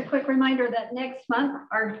none, just a quick reminder that next month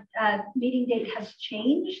our meeting date has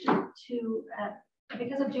changed to,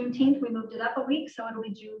 because of Juneteenth, we moved it up a week, so it'll be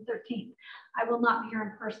June 13th. I will not be here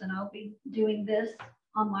in person. I'll be doing this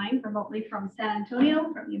online remotely from San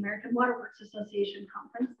Antonio, from the American Water Works Association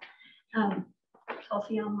conference. So I'll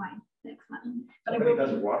see you online next month. But somebody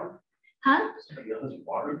does water? Huh? Somebody does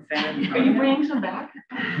water? Are you bringing some back?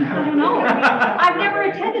 I don't know. I've never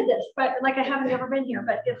attended this, but I haven't ever been here,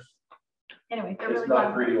 but it's, anyway, they're really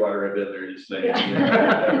not pretty water. I've been there, just saying.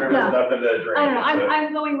 Yeah. There's nothing to drink. I don't know.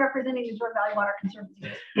 I'm going representing the Jordan Valley Water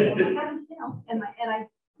Conservancy. And I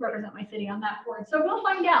represent my city on that board. So we'll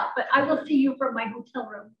find out, but I will see you from my hotel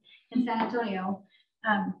room in San Antonio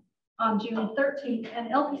on June 13th.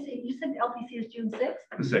 And LPC, you said LPC is June 6th?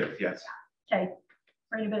 The 6th, yes. Okay.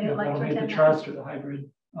 For anybody who'd like to That'll be attend the that. trust or the hybrid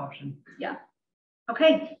option. Yeah.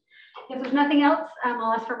 Okay. If there's nothing else,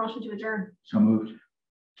 I'll ask for a motion to adjourn. So moved.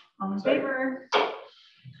 All in favor?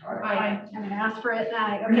 Aye. I'm going to ask for it.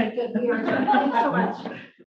 Aye. Okay, good. We are adjourned. Thanks so much.